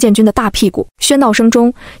进了苏建军的大屁股。喧闹声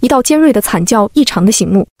中，一道尖锐的惨叫异常的醒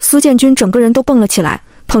目。苏建军整个人都蹦了起来，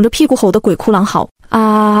捧着屁股吼得鬼哭狼嚎。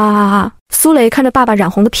苏雷看着爸爸染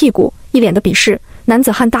红的屁股，一脸的鄙视。男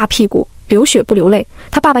子汉大屁股，流血不流泪，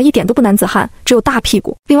他爸爸一点都不男子汉，只有大屁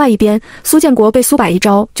股。另外一边，苏建国被苏柏一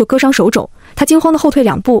招就割伤手肘，他惊慌的后退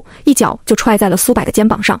2步，一脚就踹在了苏柏的肩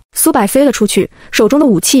膀上。苏柏飞了出去，手中的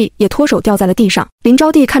武器也脱手掉在了地上。林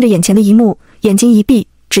招娣看着眼前的一幕，眼睛一闭，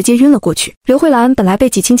直接晕了过去。刘慧兰本来被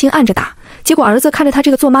纪青青按着打，结果儿子看着他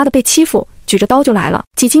这个做妈的被欺负，举着刀就来了。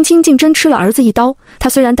纪青青竟真吃了儿子一刀，他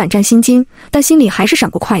虽然胆战心惊，但心里还是闪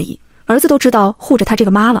过快意。儿子都知道护着他这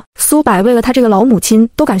个妈了，苏柏为了他这个老母亲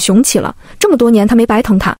都敢雄起了，这么多年他没白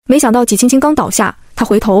疼他。没想到纪青青刚倒下，他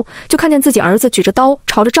回头就看见自己儿子举着刀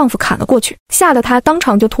朝着丈夫砍了过去，吓得他当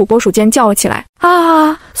场就土拨鼠尖叫了起来。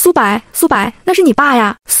苏柏，那是你爸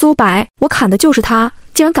呀！苏柏，我砍的就是他，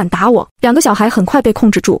竟然敢打我！2个小孩很快被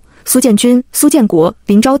控制住，苏建军、苏建国、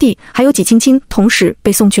林招娣还有纪青青同时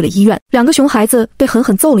被送去了医院。2个熊孩子被狠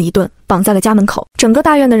狠揍了一顿，绑在了家门口。整个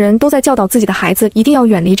大院的人都在教导自己的孩子一定要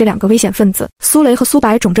远离这2个危险分子。苏雷和苏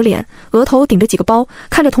柏肿着脸，额头顶着几个包，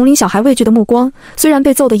看着同龄小孩畏惧的目光，虽然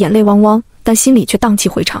被揍得眼泪汪汪，但心里却荡气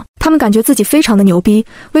回肠。他们感觉自己非常的牛逼，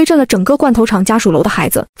威震了整个罐头厂家属楼的孩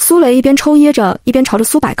子。苏雷一边抽噎着，一边朝着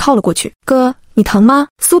苏柏靠了过去。哥，你疼吗？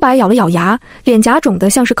苏柏咬了咬牙，脸颊肿得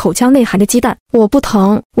像是口腔内含着鸡蛋。我不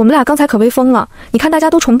疼，我们俩刚才可威风了，你看大家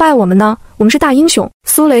都崇拜我们呢，我们是大英雄。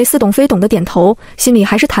苏雷似懂非懂的点头，心里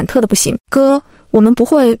还是忐忑的不行。哥，我们不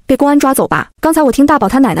会被公安抓走吧？刚才我听大宝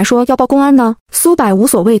他奶奶说要报公安呢。苏柏无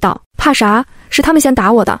所谓道，怕啥？是他们先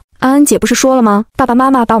打我的。安安姐不是说了吗？爸爸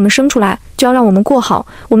妈妈把我们生出来，就要让我们过好。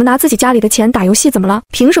我们拿自己家里的钱打游戏怎么了？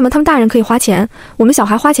凭什么他们大人可以花钱，我们小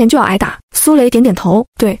孩花钱就要挨打？苏雷点点头，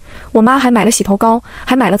对，我妈还买了洗头膏，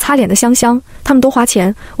还买了擦脸的香，他们都花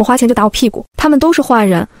钱，我花钱就打我屁股。他们都是坏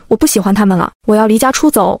人，我不喜欢他们了，我要离家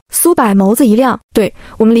出走。苏柏眸子一亮，对，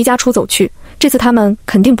我们离家出走去，这次他们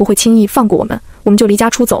肯定不会轻易放过我们，我们就离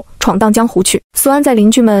家出走，闯荡江湖去。苏安在邻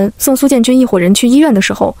居们送苏建军一伙人去医院的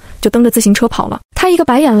时候，就蹬着自行车跑了。他一个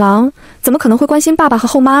白眼狼，怎么可能会关心爸爸和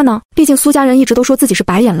后妈呢？毕竟苏家人一直都说自己是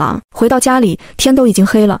白眼狼。回到家里，天都已经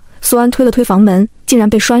黑了，苏安推了推房门，竟然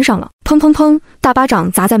被拴上了。砰砰砰，大巴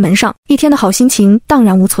掌砸在门上，一天的好心情荡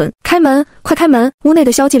然无存。开门，快开门！屋内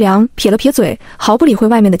的萧继良撇了撇嘴，毫不理会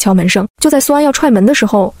外面的敲门声。就在苏安要踹门的时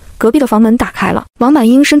候，隔壁的房门打开了，王满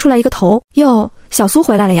英伸出来一个头，哟，小苏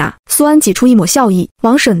回来了呀！苏安挤出一抹笑意，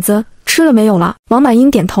王婶子吃了没有了？王满英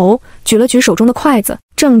点头，举了举手中的筷子，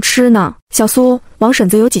正吃呢。小苏，王婶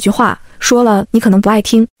子有几句话说了，你可能不爱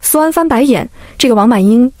听。苏安翻白眼，这个王满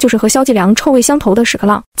英就是和萧继良臭味相投的屎壳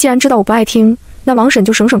郎，既然知道我不爱听，那王婶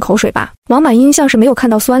就省省口水吧。王满英像是没有看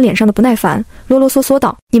到苏安脸上的不耐烦，啰啰嗦嗦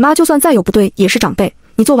道：你妈就算再有不对也是长辈，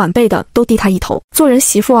你做晚辈的都低她一头。做人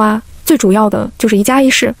媳妇啊，最主要的就是一家一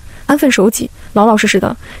室，安分守己，老老实实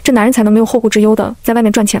的，这男人才能没有后顾之忧的在外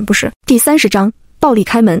面赚钱，不是？第30章暴力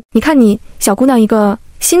开门。你看你小姑娘一个，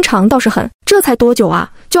心肠倒是狠，这才多久啊，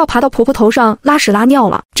就要爬到婆婆头上拉屎拉尿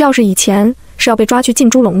了。这要是以前是要被抓去进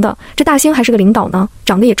猪笼的，这大兴还是个领导呢，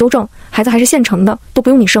长得也周正，孩子还是现成的，都不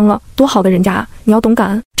用你生了，多好的人家啊，你要懂感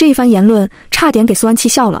恩。这一番言论差点给苏安气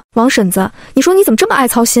笑了。王婶子，你说你怎么这么爱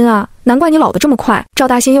操心啊？难怪你老得这么快，赵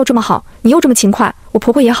大兴又这么好，你又这么勤快，我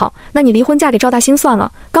婆婆也好，那你离婚嫁给赵大兴算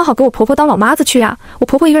了，刚好给我婆婆当老妈子去呀，我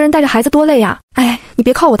婆婆一个人带着孩子多累呀。哎，你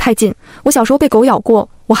别靠我太近，我小时候被狗咬过，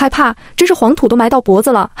我害怕，真是黄土都埋到脖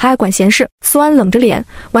子了，还爱管闲事。苏安冷着脸，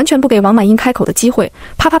完全不给王满英开口的机会，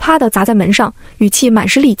啪啪啪地砸在门上，语气满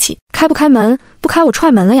是戾气。开不开门？不开我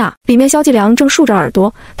踹门了呀！里面萧继良正竖着耳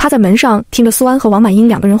朵趴在门上，听着苏安和王满英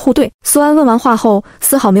两个人互对。苏安问完话后，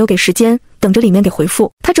丝毫没有给时间，等着里面给回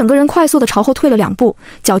复。他整个人快速地朝后退了2步，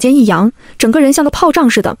脚尖一扬，整个人像个炮仗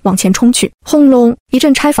似的往前冲去。轰隆，一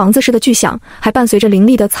阵拆房子似的巨响，还伴随着凌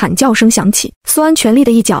厉的惨叫声响起。苏安全力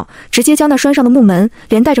的一脚，直接将那拴上的木门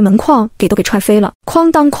连带着门框都给踹飞了。哐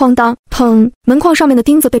当哐当，砰！门框上面的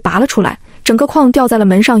钉子被拔了出来，整个框掉在了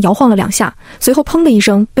门上，摇晃了2下，随后砰的一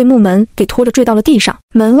声被木门给拖着坠到了地上。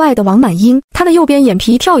门外的王满英，他的右边眼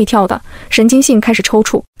皮一跳一跳的，神经性开始抽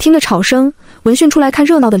搐。听着吵声，闻讯出来看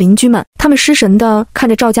热闹的邻居们，他们失神地看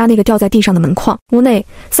着赵家那个掉在地上的门框。屋内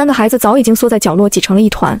3个孩子早已经缩在角落挤成了一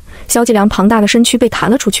团，萧继良庞大的身躯被弹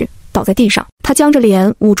了出去，倒在地上。他僵着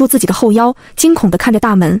脸捂住自己的后腰，惊恐地看着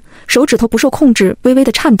大门，手指头不受控制微微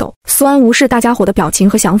的颤抖。苏安无视大家伙的表情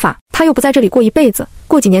和想法，他又不在这里过一辈子，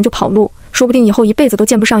过几年就跑路，说不定以后一辈子都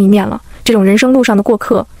见不上一面了。这种人生路上的过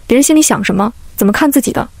客，别人心里想什么，怎么看自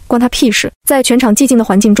己的，关他屁事。在全场寂静的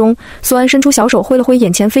环境中，苏安伸出小手挥了挥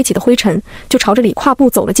眼前飞起的灰尘，就朝着里跨步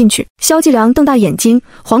走了进去。萧继良瞪大眼睛，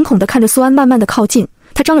惶恐地看着苏安慢慢地靠近，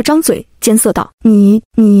他张了张嘴，艰涩道：你，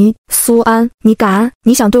苏安，你敢？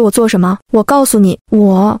你想对我做什么？我告诉你，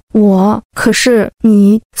可是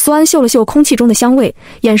你。苏安嗅了嗅空气中的香味，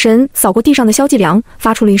眼神扫过地上的萧继良，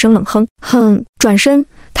发出了一声冷哼，转身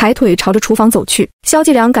抬腿朝着厨房走去。萧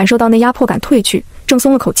继良感受到那压迫感退去，正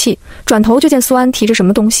松了口气，转头就见苏安提着什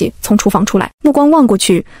么东西从厨房出来，目光望过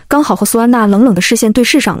去，刚好和苏安那冷冷的视线对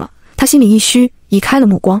视上了。他心里一虚，移开了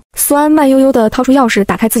目光。苏安慢悠悠地掏出钥匙，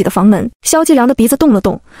打开自己的房门。萧继良的鼻子动了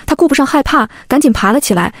动，他顾不上害怕，赶紧爬了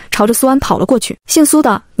起来，朝着苏安跑了过去。姓苏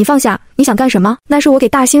的，你放下，你想干什么？那是我给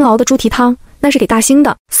大兴熬的猪蹄汤，那是给大兴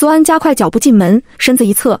的。苏安加快脚步进门，身子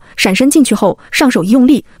一侧，闪身进去后，上手一用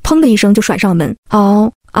力，砰的一声就甩上了门。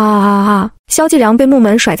萧继良被木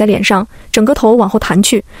门甩在脸上，整个头往后弹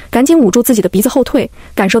去，赶紧捂住自己的鼻子后退，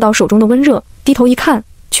感受到手中的温热，低头一看，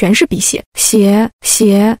全是鼻血。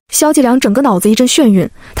萧继良整个脑子一阵眩晕，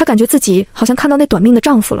他感觉自己好像看到那短命的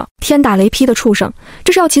丈夫了。天打雷劈的畜生，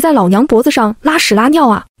这是要骑在老娘脖子上拉屎拉尿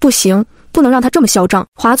啊！不行，不能让他这么嚣张。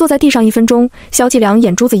滑坐在地上1分钟，萧继良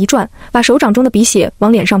眼珠子一转，把手掌中的鼻血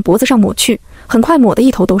往脸上脖子上抹去，很快抹得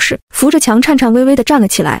一头都是，扶着墙颤颤巍巍地站了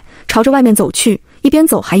起来，朝着外面走去，一边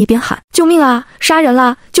走还一边喊：救命啊！杀人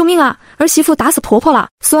啦！救命啊！儿媳妇打死婆婆了！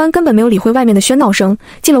苏安根本没有理会外面的喧闹声，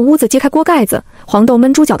进了屋子，揭开锅盖子，黄豆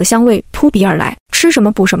焖猪脚的香味扑鼻而来。吃什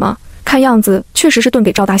么补什么，看样子确实是炖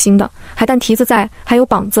给赵大兴的，海带蹄子在，还有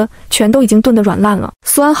膀子，全都已经炖得软烂了。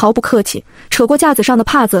苏安毫不客气，扯过架子上的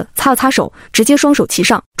帕子擦了擦手，直接双手齐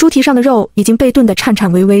上。猪蹄上的肉已经被炖得颤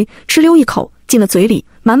颤巍巍，哧溜一口进了嘴里，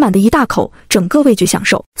满满的一大口，整个味觉享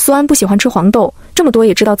受。苏安不喜欢吃黄豆，这么多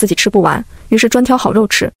也知道自己吃不完，于是专挑好肉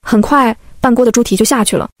吃。很快半锅的猪蹄就下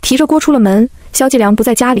去了，提着锅出了门。萧继良不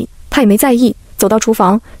在家里，他也没在意，走到厨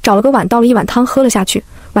房找了个碗，倒了一碗汤喝了下去，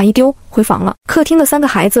碗一丢，回房了。客厅的3个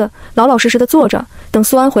孩子老老实实的坐着，等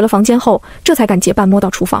苏安回了房间后，这才敢结伴摸到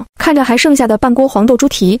厨房，看着还剩下的半锅黄豆猪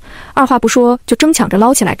蹄，二话不说就争抢着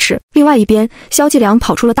捞起来吃。另外一边，萧继良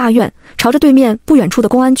跑出了大院，朝着对面不远处的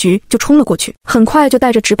公安局就冲了过去，很快就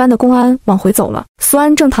带着值班的公安往回走了。苏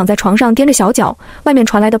安正躺在床上踮着小脚，外面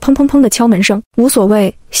传来的砰砰砰的敲门声，无所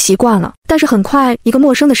谓，习惯了。但是很快一个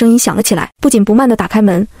陌生的声音响了起来，不紧不慢地打开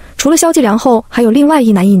门，除了萧继良后，还有另外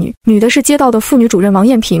一男一女，女的是街道的妇女主任王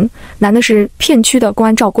艳萍，男的是片区的公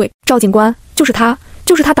安赵贵。赵警官，就是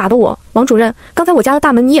他打的我，王主任，刚才我家的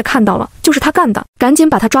大门你也看到了，就是他干的，赶紧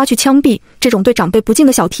把他抓去枪毙，这种对长辈不敬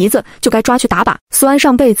的小蹄子就该抓去打靶。苏安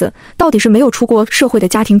上辈子到底是没有出过社会的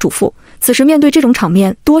家庭主妇，此时面对这种场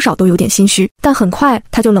面多少都有点心虚，但很快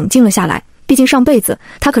他就冷静了下来，毕竟上辈子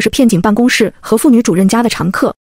他可是片警办公室和妇女主任家的常客。